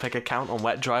Sweeney Epic account on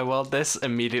Wet Dry World this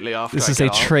immediately after. This is a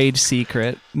trade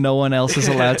secret. No one else is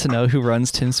allowed to know who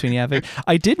runs Tim Sweeney Epic.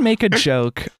 I did make a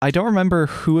joke. I don't remember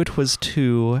who it was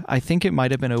to. I think it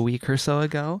might have been a week or so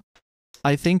ago.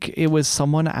 I think it was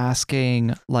someone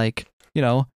asking, like,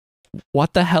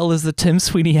 what the hell is the Tim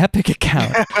Sweeney Epic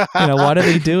account? What are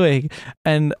they doing?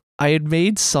 And I had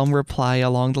made some reply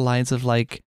along the lines of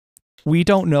like, we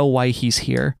don't know why he's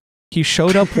here. He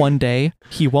showed up one day,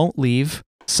 he won't leave,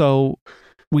 so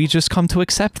we just come to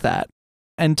accept that.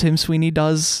 And Tim Sweeney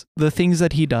does the things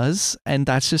that he does, and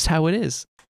that's just how it is.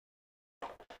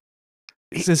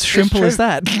 It's as simple as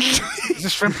that. It's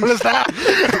as simple as that.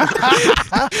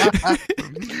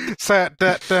 So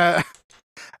the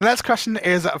next question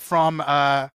is from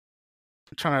I'm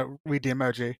trying to read the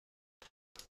emoji.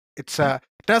 It's the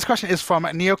next question is from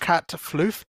Neocat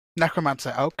Floof,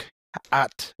 Necromancer Elk,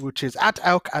 which is at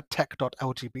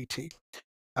elk@tech.lgbt.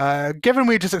 Given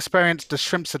we just experienced the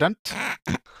shrimp incident,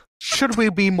 should we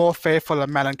be more fearful of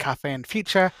Melon Cafe in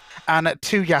future? And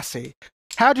to Yassi,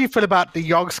 how do you feel about the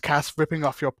Yogscast ripping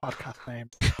off your podcast name?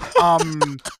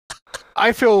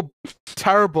 I feel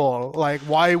terrible. Like,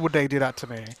 why would they do that to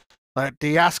me? Like,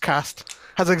 the Yasscast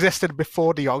has existed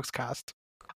before the Yogscast.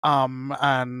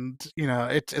 And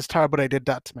it's terrible they did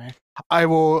that to me. I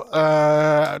will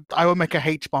make a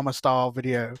H-bomber style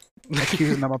video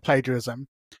accusing them of plagiarism.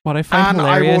 What I find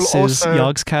hilarious is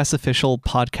Yogscast's official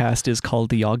podcast is called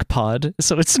the Yog Pod,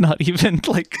 so it's not even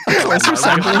like a close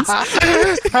resemblance.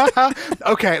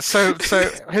 Okay, so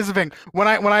here's the thing. When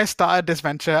I started this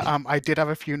venture, I did have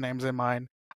a few names in mind.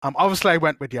 Obviously I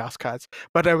went with Yasscast,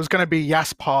 but there was going to be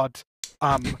Yasspod,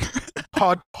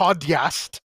 Pod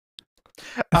Yast.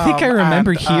 I think I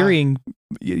remember hearing,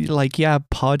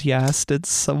 Podyast, it's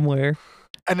somewhere.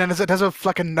 And then there's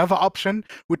like another option,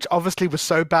 which obviously was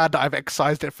so bad that I've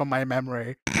excised it from my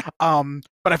memory. But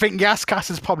I think Yasscast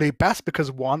is probably best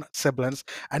because one, siblings,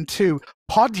 and two,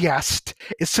 Podyast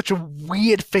is such a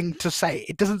weird thing to say.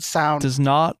 It doesn't sound. Does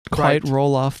not quite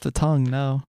roll off the tongue,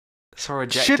 no. It's a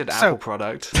rejected Apple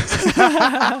product.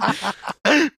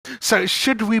 So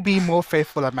should we be more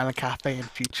faithful at Melon Cafe in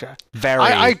future?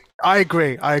 Very. I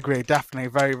agree. Definitely.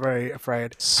 Very, very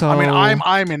afraid. So I mean,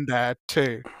 I'm in there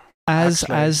too.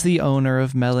 As the owner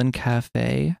of Melon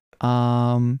Cafe,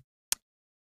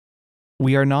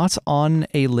 we are not on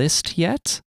a list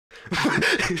yet,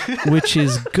 which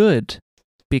is good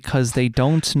because they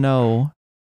don't know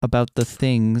about the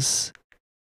things.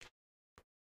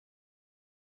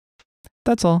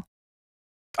 That's all.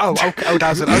 Oh, okay. Oh,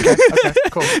 that's it. Okay,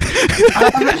 cool.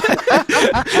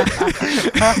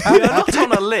 We are not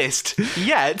on a list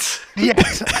yet.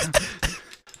 Yes.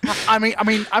 I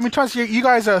mean, trust you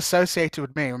guys are associated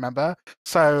with me, remember?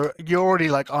 So you're already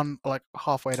like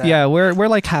halfway there. Yeah, we're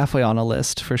like halfway on a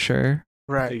list for sure.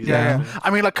 Right. Exactly. Yeah. I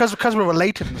mean, like, because we're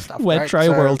related and stuff. Wet Dry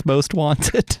World Most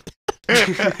Wanted.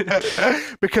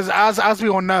 Because as we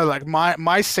all know, like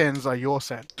my sins are your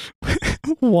sins.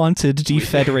 Wanted,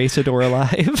 defederated, or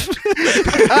alive.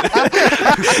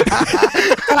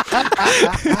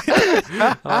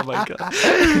 Oh my god.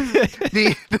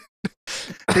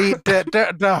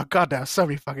 Oh god, there are so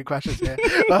many fucking questions here.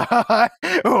 Why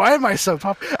am I so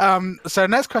top? So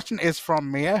next question is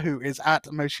from Mia, who is at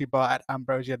Moshibar at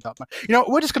Ambrosia.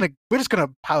 We're just gonna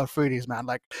power through these, man.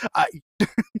 Like,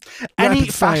 any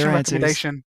fashion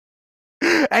recommendation,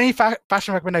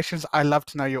 fashion recommendations. I love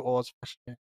to know yours.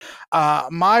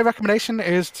 My recommendation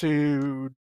is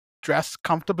to dress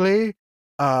comfortably,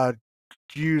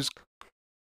 use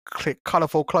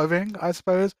colorful clothing, I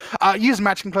suppose. Use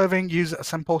matching clothing, use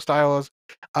simple styles,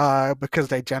 because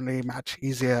they generally match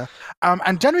easier.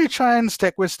 And generally try and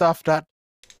stick with stuff that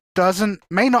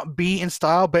may not be in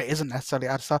style, but isn't necessarily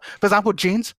out of style. For example,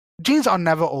 jeans. Jeans are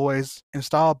never always in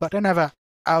style, but they're never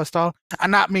out of style,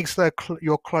 and that makes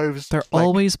your clothes. They're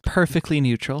always perfectly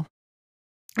neutral.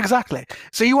 Exactly.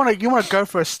 So you want to go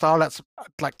for a style that's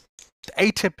like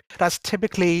that's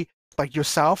typically like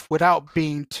yourself without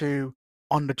being too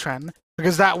on the trend,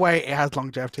 because that way it has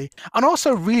longevity. And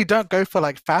also really don't go for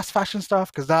like fast fashion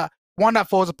stuff, because that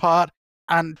falls apart,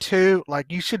 and two,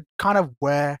 like you should kind of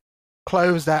wear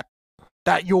clothes that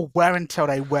you'll wear until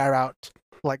they wear out,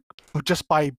 like just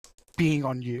by being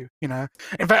on you, you know.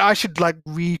 In fact, I should like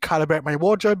recalibrate my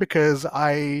wardrobe, because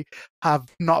I have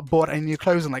not bought any new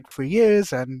clothes in like 3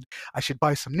 years, and I should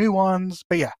buy some new ones.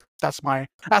 But yeah, that's my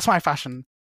fashion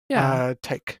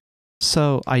take.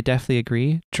 So I definitely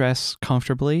agree. Dress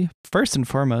comfortably. First and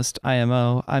foremost,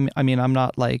 IMO. I mean, I'm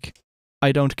not like,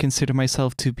 I don't consider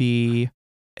myself to be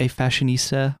a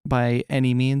fashionista by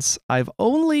any means. I've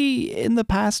only in the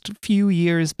past few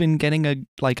years been getting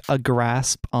a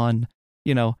grasp on,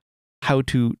 you know, how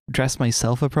to dress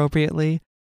myself appropriately.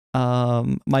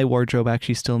 My wardrobe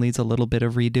actually still needs a little bit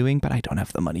of redoing, but I don't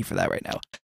have the money for that right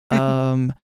now.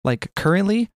 Like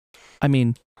currently, I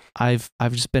mean, I've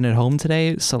just been at home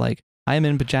today, so like I'm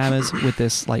in pajamas with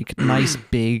this like nice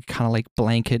big kind of like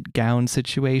blanket gown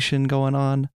situation going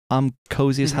on. I'm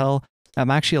cozy as hell. I'm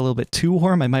actually a little bit too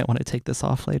warm. I might want to take this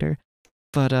off later.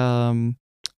 But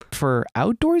for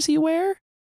outdoorsy wear,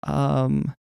 I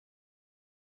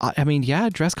mean, yeah,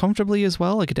 dress comfortably as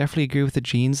well. I could definitely agree with the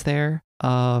jeans there.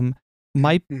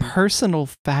 My personal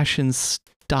fashion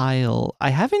style, I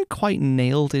haven't quite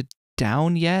nailed it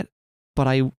down yet, but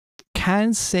I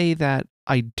can say that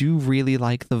I do really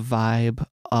like the vibe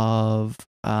of,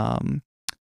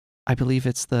 I believe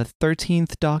it's the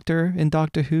 13th Doctor in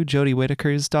Doctor Who, Jodie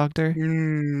Whittaker's Doctor.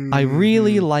 I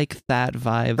really like that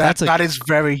vibe. That is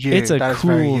very you. It's a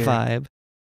cool vibe.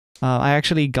 I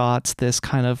actually got this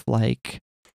kind of like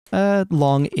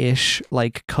long-ish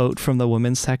like coat from the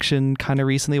women's section kind of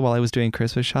recently while I was doing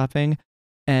Christmas shopping,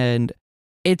 and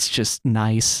it's just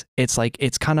nice. It's like,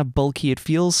 it's kind of bulky. It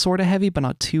feels sort of heavy, but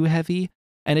not too heavy.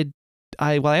 And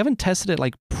I haven't tested it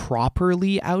like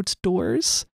properly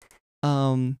outdoors.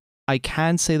 I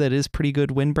can say that it is pretty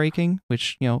good windbreaking,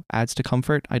 which, you know, adds to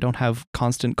comfort. I don't have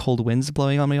constant cold winds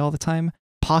blowing on me all the time.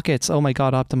 Pockets, oh my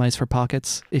god, optimize for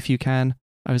pockets if you can.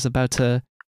 I was about to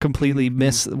completely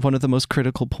miss one of the most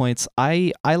critical points.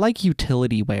 I like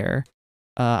utility wear.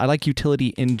 I like utility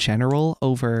in general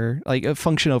over, like,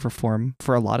 function over form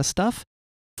for a lot of stuff.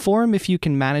 Form, if you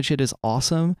can manage it, is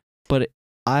awesome, but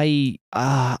I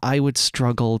would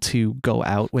struggle to go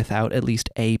out without at least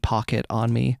a pocket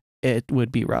on me. It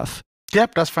would be rough.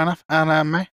 Yep, that's fair enough.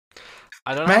 And May?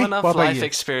 I don't have enough life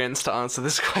experience to answer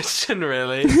this question,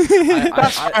 really.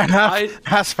 That's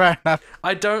fair enough.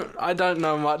 I don't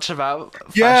know much about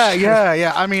fashion.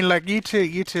 Yeah. I mean, like you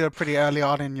two are pretty early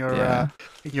on in your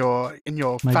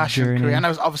fashion journey. career, and it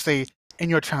was obviously in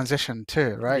your transition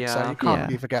too, right? Yeah. So you can't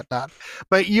really forget that.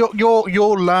 But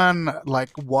you'll learn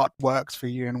like what works for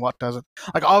you and what doesn't.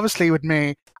 Like obviously with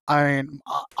me, I mean,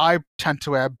 I tend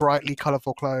to wear brightly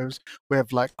colorful clothes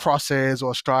with like crosses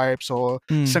or stripes or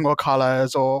single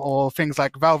colors or things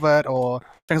like velvet or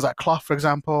things like cloth, for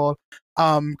example,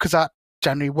 because that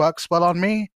generally works well on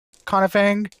me, kind of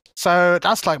thing. So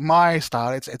that's like my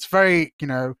style. It's very, you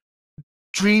know,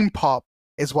 dream pop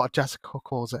is what Jessica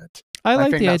calls it. I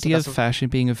like the idea of fashion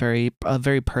being a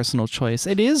very personal choice.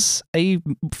 It is a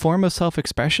form of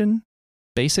self-expression,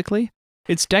 basically.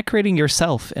 It's decorating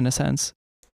yourself in a sense.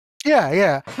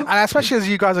 Yeah, and especially as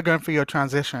you guys are going through your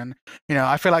transition, you know,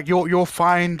 I feel like you'll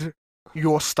find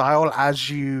your style as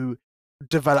you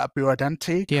develop your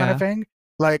identity, kind of thing.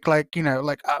 Like you know,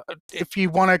 like if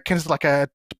you want to consider like a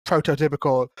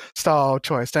prototypical style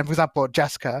choice, then for example,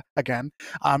 Jessica again,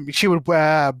 she would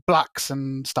wear blacks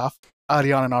and stuff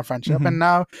early on in our friendship, and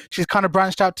now she's kind of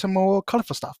branched out to more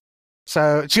colorful stuff.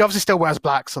 So she obviously still wears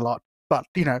blacks a lot, but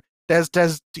you know,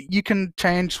 there's you can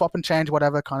swap and change,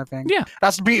 whatever kind of thing. Yeah,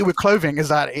 that's the beauty with clothing, is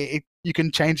that you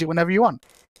can change it whenever you want.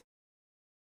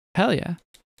 Hell yeah.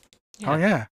 Oh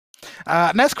yeah.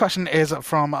 Next question is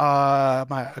from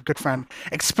my good friend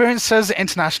Experiencers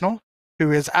International,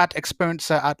 who is at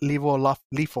Experiencer at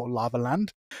Lethal Lava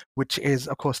Land, which is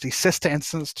of course the sister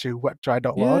instance to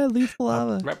wetdry.world. Yeah, Lethal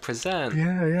Lava. Represent.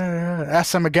 Yeah.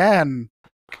 SM again.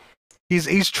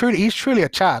 He's truly a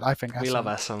Chad, I think. We love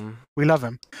SM. SM. We love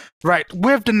him. Right,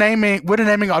 with the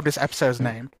naming of this episode's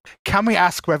name, can we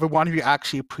ask whether one of you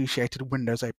actually appreciated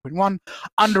Windows 8.1?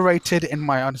 Underrated, in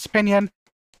my honest opinion.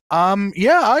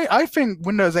 Yeah, I think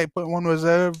Windows 8.1 was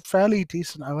a fairly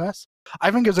decent OS.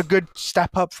 I think it was a good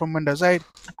step up from Windows 8,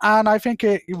 and I think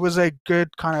it was a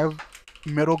good kind of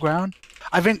middle ground.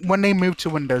 I think when they moved to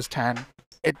Windows 10,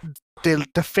 the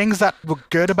things that were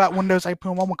good about Windows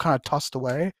 8.1 were kind of tossed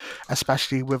away,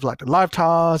 especially with like the live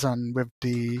tiles and with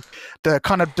the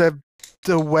kind of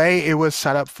the way it was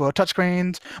set up for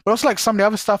touchscreens, but also like some of the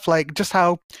other stuff, like just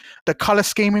how the color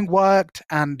scheming worked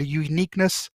and the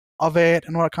uniqueness of it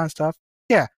and all that kind of stuff.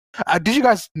 Yeah. Did you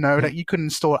guys know that you could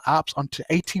install apps onto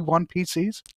 81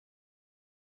 PCs?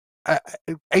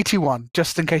 81,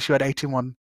 just in case you had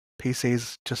 81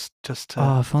 PCs, just to.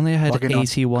 Oh, if only I had log in on.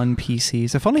 81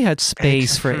 PCs. If only I had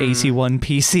space for 81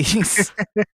 PCs.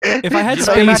 If I had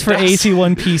So space imagine- for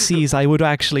 81 PCs, I would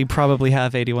actually probably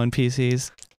have 81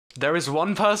 PCs. There is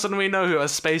one person we know who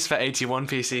has space for 81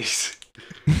 PCs.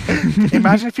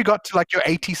 Imagine if you got to like your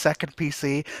 82nd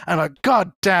PC and like,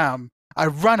 God damn, I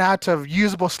run out of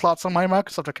usable slots on my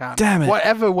Microsoft account. Damn it.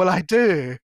 Whatever will I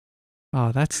do?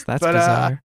 Oh, that's But,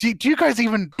 bizarre. Do you guys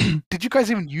even did you guys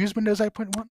even use Windows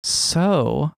 8.1?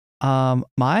 So,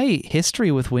 my history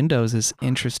with Windows is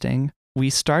interesting. We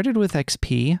started with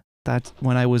XP. That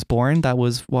when I was born, that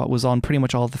was what was on pretty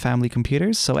much all of the family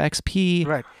computers. So XP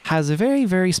Right. has a very,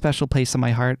 very special place in my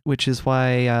heart, which is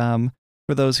why,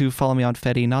 for those who follow me on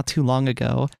Fetty, not too long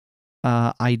ago,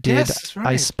 I Yes,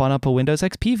 right. spun up a Windows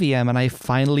XP VM and I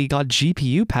finally got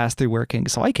GPU pass-through working,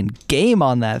 so I can game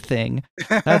on that thing.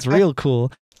 That's real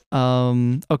cool.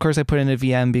 Of course, I put in a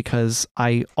VM because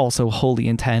I also wholly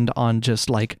intend on just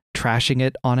like trashing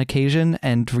it on occasion,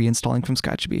 and reinstalling from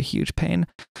scratch would be a huge pain.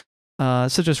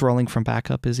 So just rolling from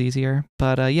backup is easier.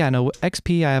 But yeah, no,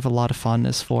 XP I have a lot of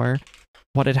fondness for.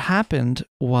 What had happened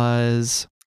was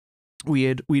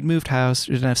we'd moved house,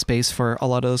 we didn't have space for a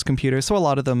lot of those computers, so a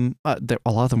lot of them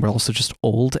were also just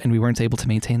old, and we weren't able to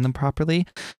maintain them properly.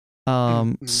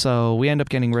 So we end up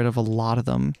getting rid of a lot of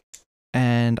them.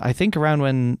 And I think around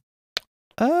when,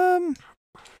 I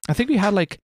think we had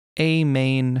like a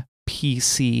main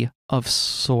PC of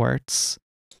sorts.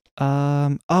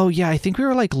 Oh yeah, I think we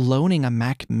were like loaning a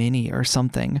Mac Mini or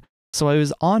something. So I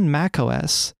was on Mac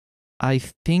OS. I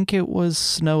think it was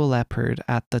Snow Leopard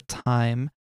at the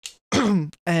time.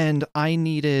 And I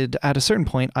needed, at a certain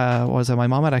point, my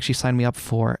mom had actually signed me up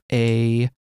for a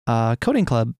coding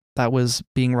club that was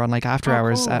being run like after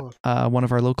hours cool. at one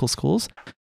of our local schools.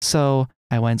 So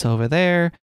I went over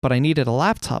there, but I needed a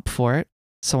laptop for it.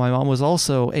 So my mom was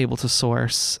also able to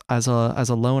source as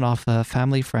a loan off a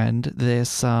family friend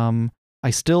this. I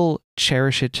still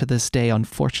cherish it to this day.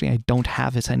 Unfortunately, I don't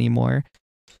have it anymore.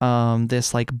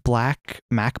 This like black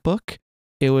MacBook.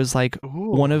 It was like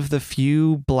one of the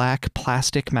few black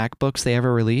plastic MacBooks they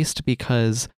ever released,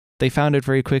 because they found it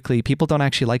very quickly. People don't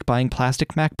actually like buying plastic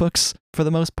MacBooks for the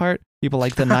most part. People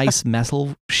like the nice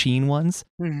metal sheen ones.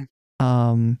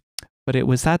 But it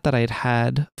was that I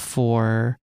had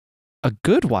for a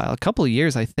good while, a couple of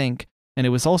years, I think. And it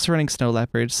was also running Snow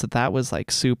Leopard, so that was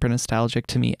like super nostalgic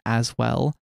to me as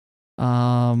well.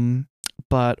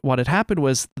 But what had happened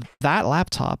was that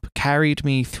laptop carried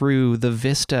me through the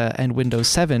Vista and Windows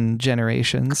 7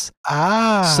 generations.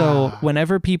 So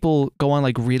whenever people go on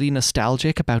like really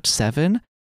nostalgic about 7,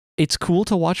 it's cool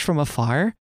to watch from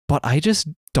afar, but I just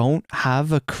don't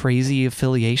have a crazy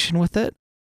affiliation with it.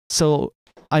 So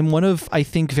I'm one of, I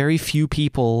think, very few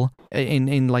people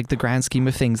in like the grand scheme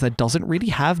of things that doesn't really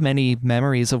have many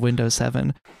memories of Windows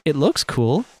 7. It looks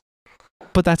cool,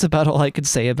 but that's about all I could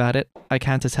say about it. I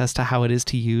can't attest to how it is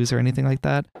to use or anything like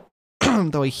that,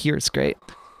 though I hear it's great.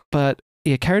 But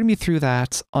it carried me through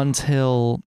that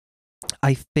until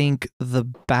I think the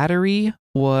battery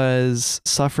was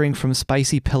suffering from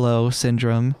spicy pillow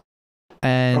syndrome,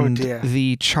 and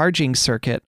the charging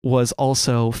circuit was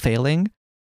also failing.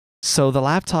 So the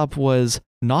laptop was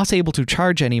not able to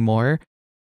charge anymore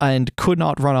and could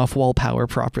not run off wall power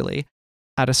properly.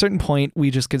 At a certain point,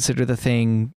 we just considered the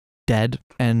thing dead,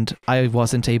 and I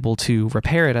wasn't able to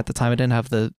repair it at the time. I didn't have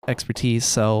the expertise,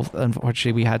 so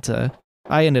unfortunately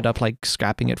I ended up like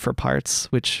scrapping it for parts,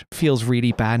 which feels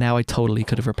really bad now. I totally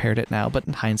could have repaired it now, but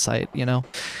in hindsight, you know.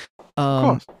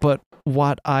 But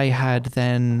what I had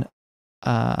then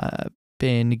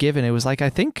been given, it was like,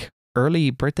 I think early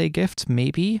birthday gift,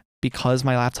 maybe, because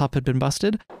my laptop had been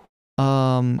busted.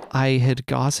 I had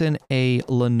gotten a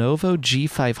Lenovo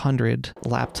G500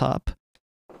 laptop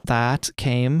that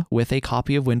came with a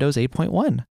copy of Windows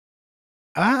 8.1.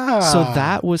 So Ah.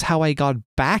 that was how I got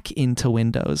back into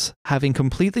Windows, having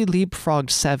completely leapfrogged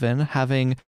 7,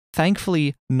 having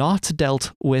thankfully not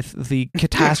dealt with the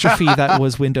catastrophe that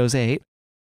was Windows 8.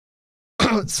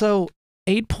 So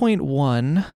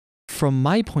 8.1, from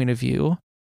my point of view,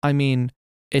 I mean,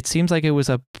 it seems like it was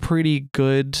a pretty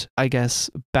good, I guess,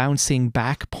 bouncing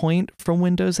back point from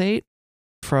Windows 8,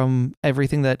 from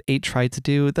everything that 8 tried to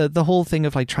do. The whole thing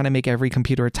of like trying to make every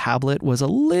computer a tablet was a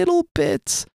little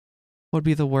bit, what would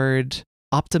be the word,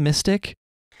 optimistic.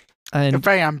 And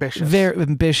very ambitious. Very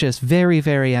ambitious, very,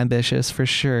 very ambitious for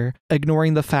sure.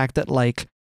 Ignoring the fact that like,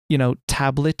 you know,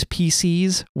 tablet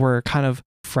PCs were kind of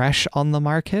fresh on the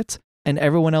market and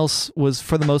everyone else was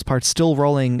for the most part still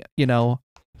rolling, you know,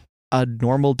 a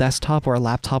normal desktop or a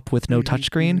laptop with no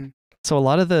touchscreen. So a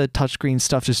lot of the touchscreen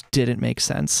stuff just didn't make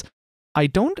sense. I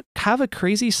don't have a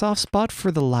crazy soft spot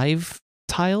for the live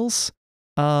tiles.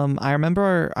 I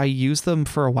remember I used them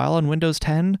for a while on Windows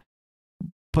 10,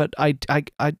 but I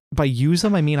by use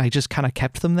them, I mean I just kind of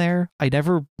kept them there. I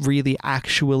never really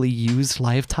actually used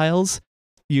live tiles.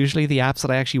 Usually the apps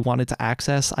that I actually wanted to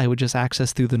access, I would just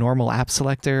access through the normal app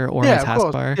selector or my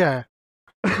taskbar. Yeah.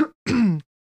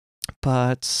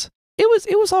 But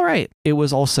it was all right. It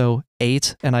was also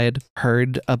 8, and I had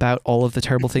heard about all of the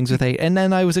terrible things with 8, and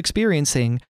then I was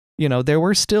experiencing, you know, there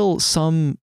were still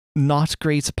some not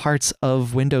great parts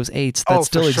of Windows 8 that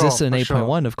still existed in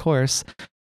 8.1, of course.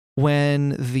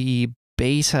 When the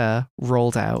beta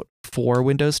rolled out for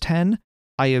Windows 10,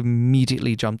 I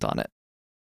immediately jumped on it.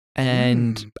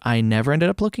 And I never ended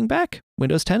up looking back.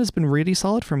 Windows 10 has been really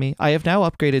solid for me. I have now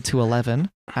upgraded to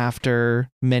 11 after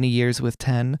many years with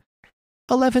 10.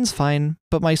 11's fine,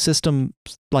 but my system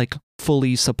like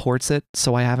fully supports it,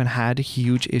 so I haven't had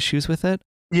huge issues with it.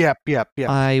 Yep.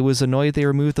 I was annoyed they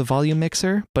removed the volume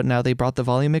mixer, but now they brought the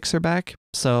volume mixer back,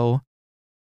 so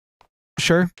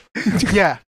sure.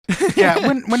 Yeah.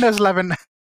 Windows 11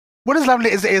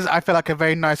 is I feel like a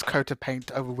very nice coat of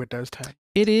paint over Windows 10.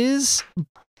 It is.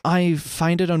 I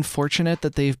find it unfortunate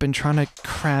that they've been trying to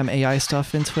cram AI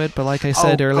stuff into it, but like I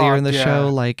said earlier in the show,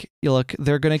 like, look,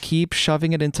 they're going to keep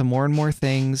shoving it into more and more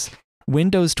things.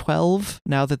 Windows 12,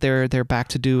 now that they're back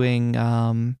to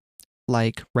doing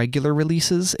like regular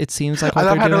releases, it seems like what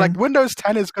they're doing. Like Windows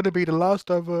 10 is going to be the last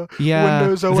of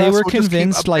Windows OS. They were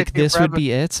convinced like this would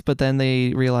be it, but then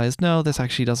they realized no, this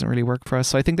actually doesn't really work for us.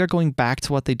 So I think they're going back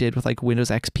to what they did with like Windows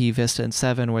XP, Vista, and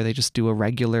 7, where they just do a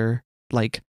regular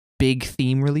like big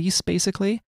theme release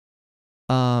basically,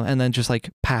 and then just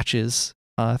like patches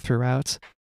throughout.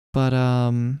 But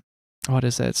what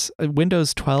is it?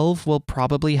 Windows 12 will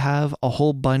probably have a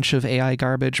whole bunch of AI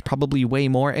garbage, probably way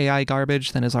more AI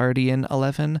garbage than is already in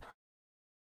 11.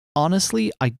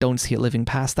 Honestly, I don't see it living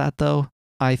past that though.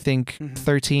 I think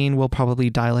 13 will probably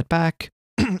dial it back.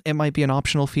 It might be an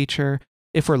optional feature.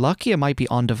 If we're lucky, it might be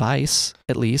on device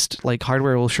at least. Like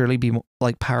hardware will surely be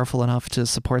like powerful enough to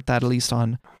support that at least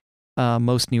on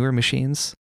most newer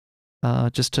machines,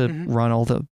 just to run all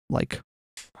the like,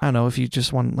 I don't know, if you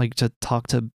just want like to talk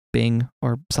to Bing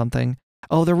or something.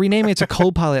 Oh, they're renaming it to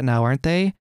Copilot now, aren't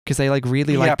they? Because they like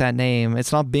really like that name.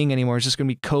 It's not Bing anymore. It's just gonna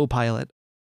be Copilot.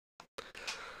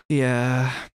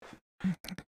 Yeah,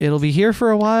 it'll be here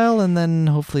for a while, and then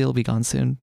hopefully it'll be gone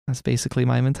soon. That's basically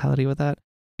my mentality with that.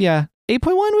 Yeah,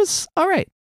 8.1 was all right.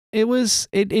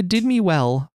 It did me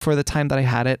well for the time that I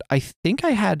had it. I think I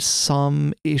had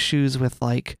some issues with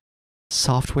like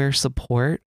software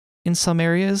support in some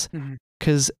areas,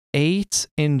 because 8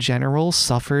 in general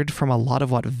suffered from a lot of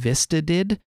what Vista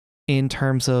did in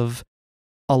terms of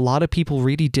a lot of people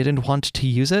really didn't want to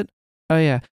use it. Oh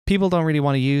yeah, people don't really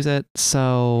want to use it.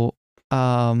 So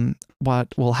what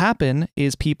will happen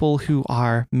is people who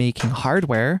are making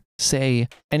hardware, say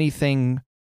anything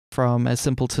from as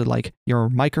simple to like your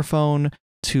microphone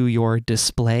to your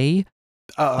display.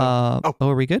 Are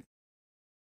we good?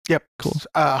 Yep. Cool.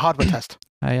 Hardware test.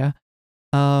 Yeah.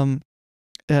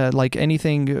 Like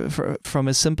anything from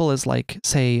as simple as like,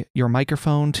 say, your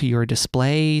microphone to your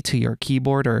display to your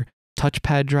keyboard or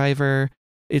touchpad driver.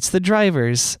 It's the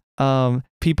drivers.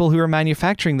 People who are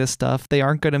manufacturing this stuff, they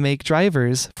aren't going to make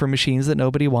drivers for machines that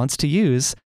nobody wants to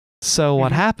use. So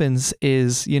what happens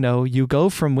is, you know, you go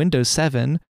from Windows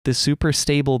 7, the super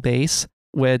stable base,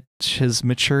 which has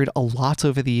matured a lot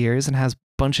over the years and has a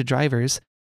bunch of drivers,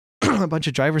 a bunch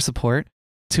of driver support,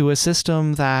 to a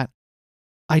system that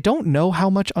I don't know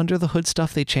how much under the hood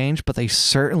stuff they changed, but they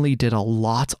certainly did a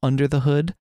lot under the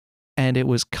hood, and it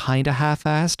was kind of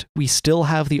half-assed. We still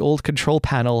have the old control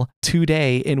panel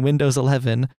today in Windows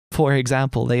 11, for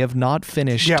example. They have not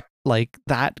finished like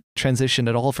that transition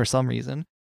at all for some reason.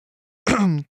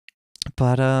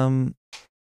 But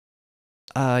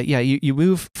you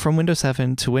move from Windows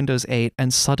 7 to Windows 8,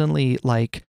 and suddenly,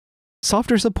 like,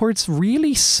 software support's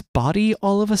really spotty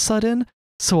all of a sudden,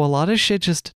 so a lot of shit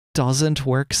just doesn't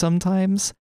work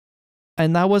sometimes.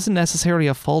 And that wasn't necessarily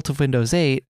a fault of Windows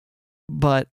 8,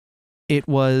 but it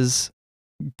was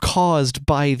caused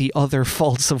by the other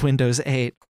faults of Windows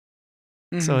 8.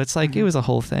 So it's like, it was a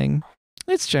whole thing.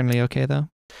 It's generally okay, though.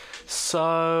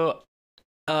 So,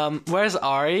 whereas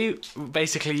Ari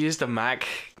basically used a Mac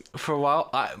for a while,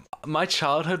 my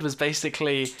childhood was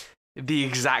basically the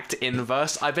exact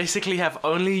inverse. I basically have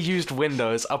only used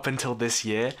Windows up until this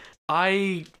year.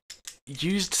 I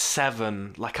used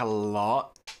 7 like a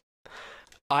lot.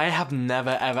 I have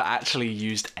never ever actually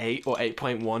used 8 or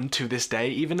 8.1 to this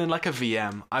day, even in like a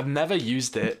VM. I've never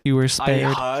used it. You were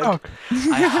spared. I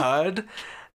heard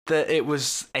that it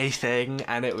was a thing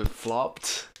and it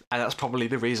flopped, and that's probably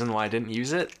the reason why I didn't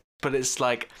use it. But it's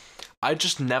like, I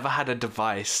just never had a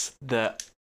device that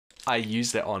I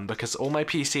used it on, because all my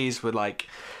PCs were like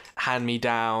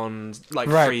hand-me-down, like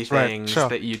free things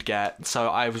that you'd get. So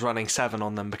I was running 7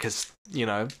 on them because, you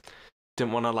know,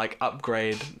 didn't want to like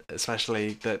upgrade,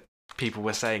 especially that people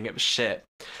were saying it was shit.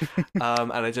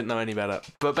 And I didn't know any better.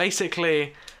 But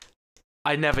basically,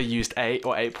 I never used 8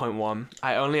 or 8.1.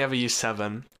 I only ever used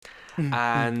 7.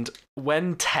 And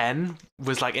when 10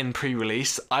 was like in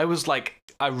pre-release, I was like,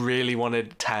 I really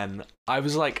wanted 10. I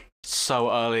was like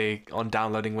so early on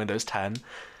downloading Windows 10.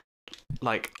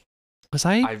 Like, was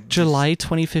I July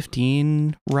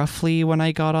 2015 roughly when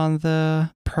I got on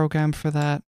the program for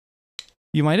that?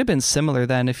 You might have been similar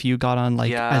then if you got on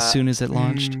like as soon as it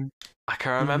launched. I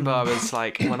can remember I was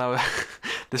like, when I was,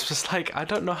 this was like, I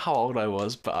don't know how old I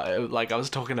was, but I was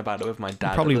talking about it with my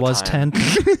dad. You probably was 10.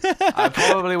 I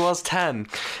probably was 10.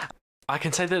 I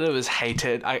can say that it was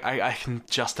hated. I can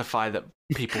justify that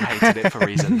people hated it for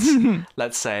reasons.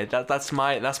 Let's say that's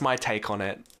my take on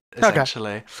it,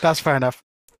 essentially. Okay. That's fair enough.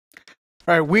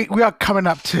 All right, we are coming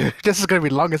up to, this is going to be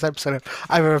the longest episode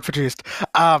I've ever produced. So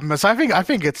I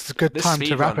think it's a good time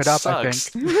to wrap it up.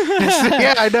 Sucks. I think.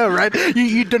 Yeah, I know, right?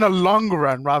 You've done a long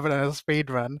run rather than a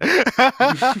speed run.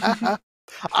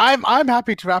 I'm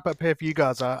happy to wrap up here if you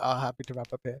guys are happy to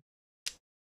wrap up here.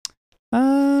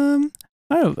 I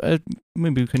don't know,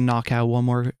 maybe we can knock out one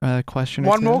more question.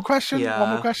 One more question? Yeah, one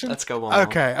more question? Let's go one more.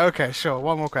 Okay, sure.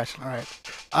 One more question. All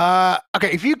right.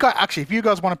 Okay, if you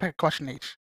guys want to pick a question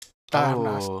each.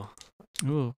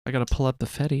 Ooh, I gotta pull up the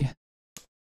Fetty.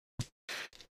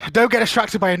 Don't get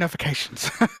distracted by your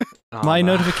notifications. My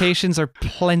notifications are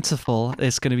plentiful.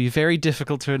 It's gonna be very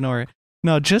difficult to ignore.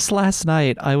 No, just last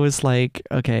night I was like,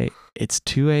 okay, it's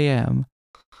 2 a.m.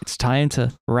 It's time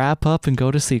to wrap up and go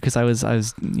to sleep, because I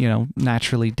was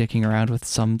naturally dicking around with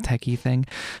some techie thing.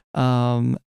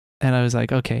 And I was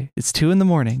like, okay, it's 2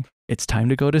 a.m. It's time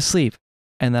to go to sleep.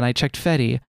 And then I checked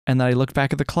Fetty. And then I looked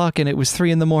back at the clock and it was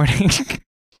 3 a.m.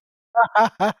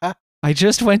 I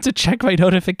just went to check my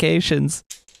notifications.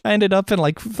 I ended up in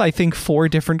like, I think 4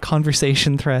 different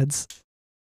conversation threads.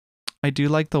 I do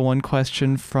like the one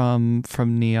question from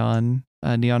Neon.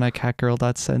 Neon at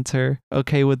catgirl.center.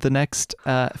 Okay, would the next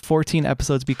 14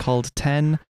 episodes be called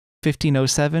 10,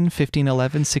 1507,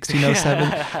 1511,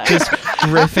 1607? Just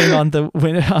riffing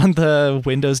on the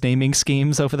Windows naming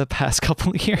schemes over the past couple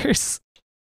of years.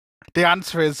 The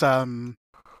answer is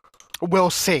we'll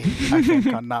see, I think,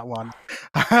 on that one.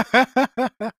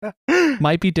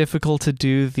 Might be difficult to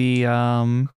do the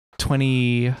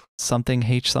 20-something,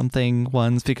 H-something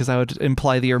ones, because I would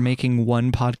imply that you're making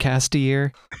one podcast a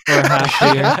year or half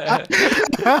a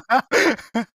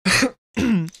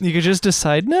year. You could just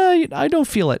decide, no, I don't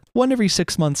feel it. One every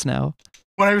 6 months now.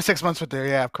 One every 6 months would do,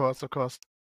 yeah, of course.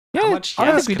 Yeah, how much I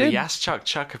yes think we could a did. yes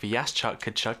chuck if a yes chuck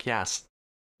could chuck yes?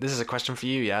 This is a question for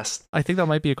you, yes. I think that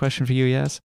might be a question for you,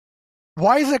 yes.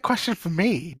 Why is it a question for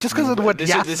me? Just because of the word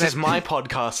yes. This is my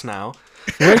podcast now.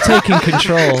 We're taking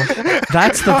control.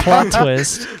 That's the plot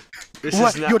twist. This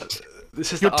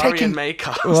is the Ari Mae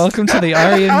cast. Welcome to the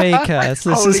Ari Mae cast.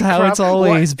 This is how it's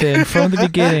always been from the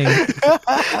beginning.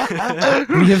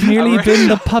 We have merely been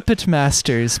the puppet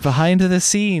masters behind the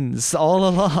scenes all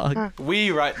along.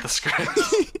 We write the script.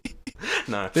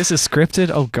 No. This is scripted?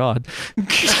 Oh god.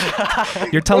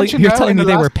 You're telling me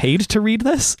they were paid to read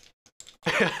this?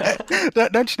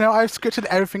 Don't you know I've scripted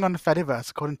everything on the Fediverse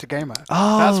according to Gamer?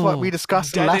 Oh, that's what we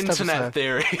discussed in the last internet episode.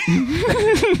 Theory.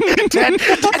 Dead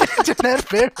internet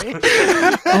theory.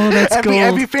 Oh, that's gold.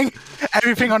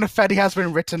 Everything on the Fedi has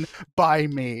been written by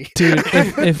me. Dude,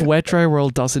 if Wet Dry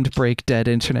World doesn't break dead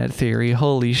internet theory,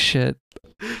 holy shit.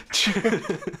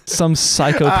 Some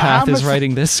psychopath is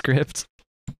writing this script.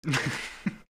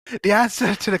 The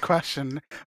answer to the question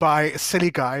by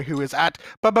silly guy who is at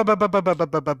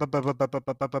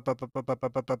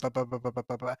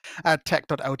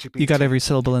tech.lgbt. You got every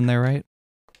syllable in there, right?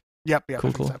 Yep.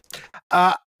 Cool. So.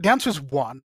 The answer is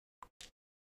 1.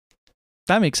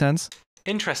 That makes sense.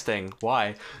 Interesting.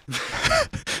 Why?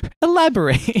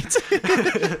 Elaborate.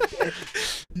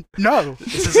 No.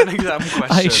 This is an exam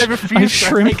question. I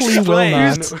shrimply will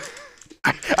not.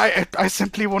 I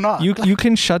simply will not. You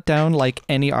can shut down like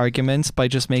any arguments by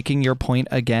just making your point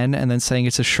again and then saying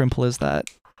it's as shrimple as that.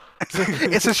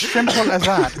 It's as simple as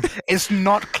that. It's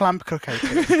not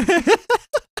complicated.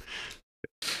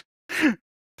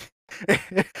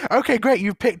 Okay, great.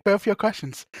 You picked both your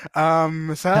questions.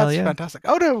 So that's fantastic.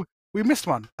 Oh no, we missed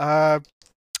one.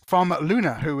 From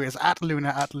Luna, who is at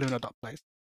luna.place.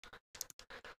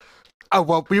 Oh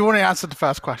well, we already answered the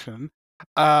first question.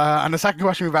 And the second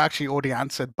question we've actually already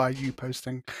answered by you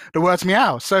posting the words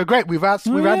meow. So great, we've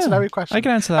answered every question. I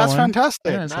can answer that one. That's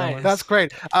fantastic. Nice. That's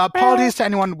great. Apologies to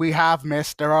anyone we have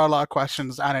missed. There are a lot of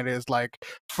questions, and it is like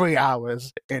 3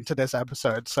 hours into this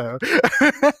episode. So,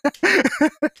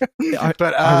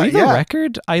 but are we the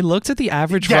record? I looked at the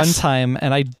average runtime,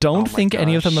 and I don't think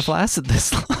any of them have lasted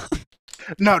this long.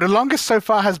 No, the longest so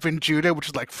far has been Judah, which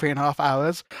is like 3.5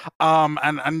 hours.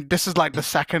 And this is like the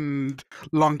second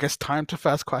longest time to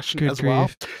first question Good as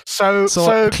grief. well.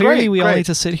 So clearly we all great. need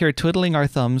to sit here twiddling our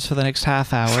thumbs for the next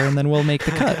half hour, and then we'll make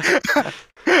the cut.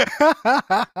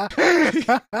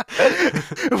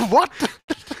 What?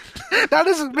 That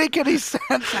doesn't make any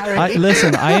sense, Harry.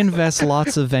 Listen, I invest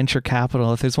lots of venture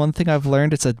capital. If there's one thing I've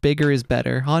learned, it's that bigger is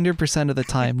better. 100% of the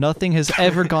time. Nothing has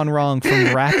ever gone wrong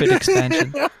from rapid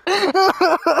expansion.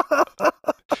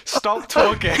 Stop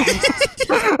talking.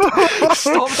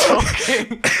 Stop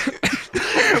talking.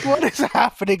 What is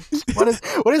happening? What is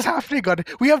happening? God,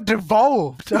 we have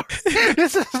devolved.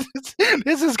 This is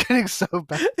getting so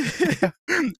bad. You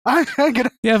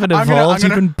haven't evolved.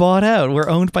 You've been bought out. We're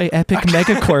owned by Epic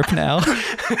Megacorp now.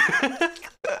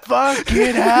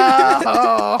 Fucking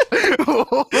hell!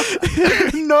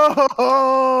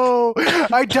 No,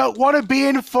 I don't want to be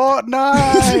in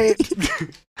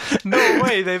Fortnite. No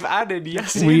way, they've added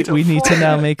Yassine. We need to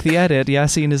now make the edit.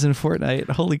 Yassine is in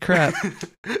Fortnite. Holy crap!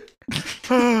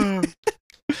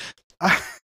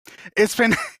 It's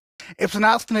been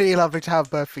absolutely lovely to have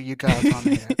both of you guys on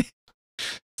here.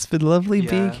 It's been lovely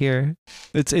being here.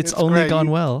 It's only great.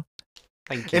 gone well.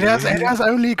 Thank you. It has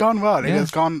only gone well. It has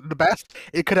gone the best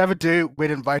it could ever do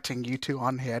with inviting you two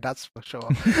on here. That's for sure.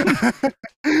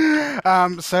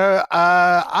 So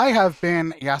I have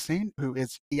been Yassine, who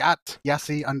is at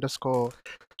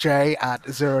Yassi_J at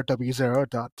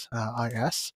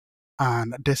 0w0.is.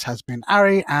 And this has been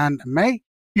Ari and Mae.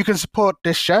 You can support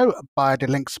this show by the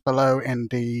links below in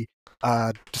the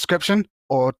description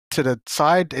or to the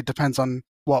side. It depends on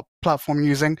what platform you're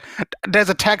using. There's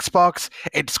a text box.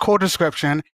 It's called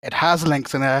description. It has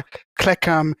links in there. Click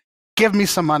them. Give me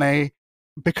some money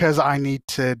because I need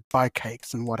to buy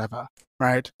cakes and whatever,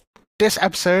 right? This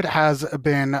episode has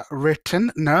been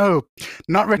written. No,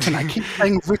 not written. I keep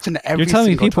saying written every You're telling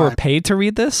me people time. were paid to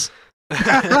read this?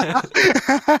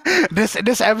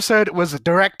 This episode was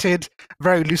directed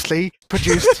very loosely,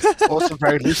 produced also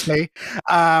very loosely,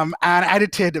 and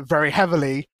edited very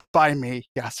heavily by me,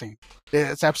 Yassine.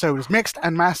 This episode was mixed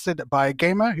and mastered by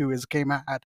Gamer, who is Gamer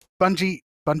at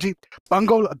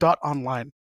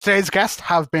bungle.online. Today's guests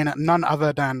have been none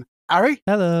other than Ari.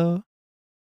 Hello.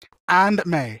 And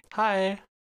Mae. Hi.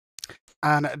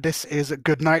 And this is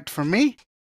good night from me.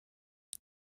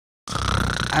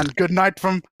 And good night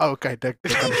from... Oh, okay.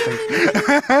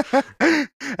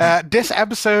 This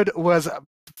episode was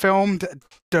filmed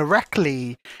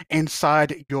directly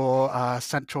inside your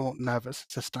central nervous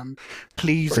system.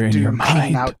 Please do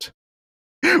clean out.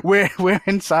 We're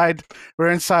inside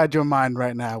your mind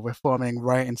right now. We're forming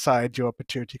right inside your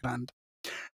pituitary gland.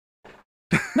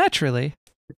 Naturally.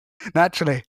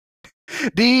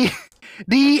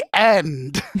 The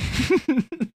end.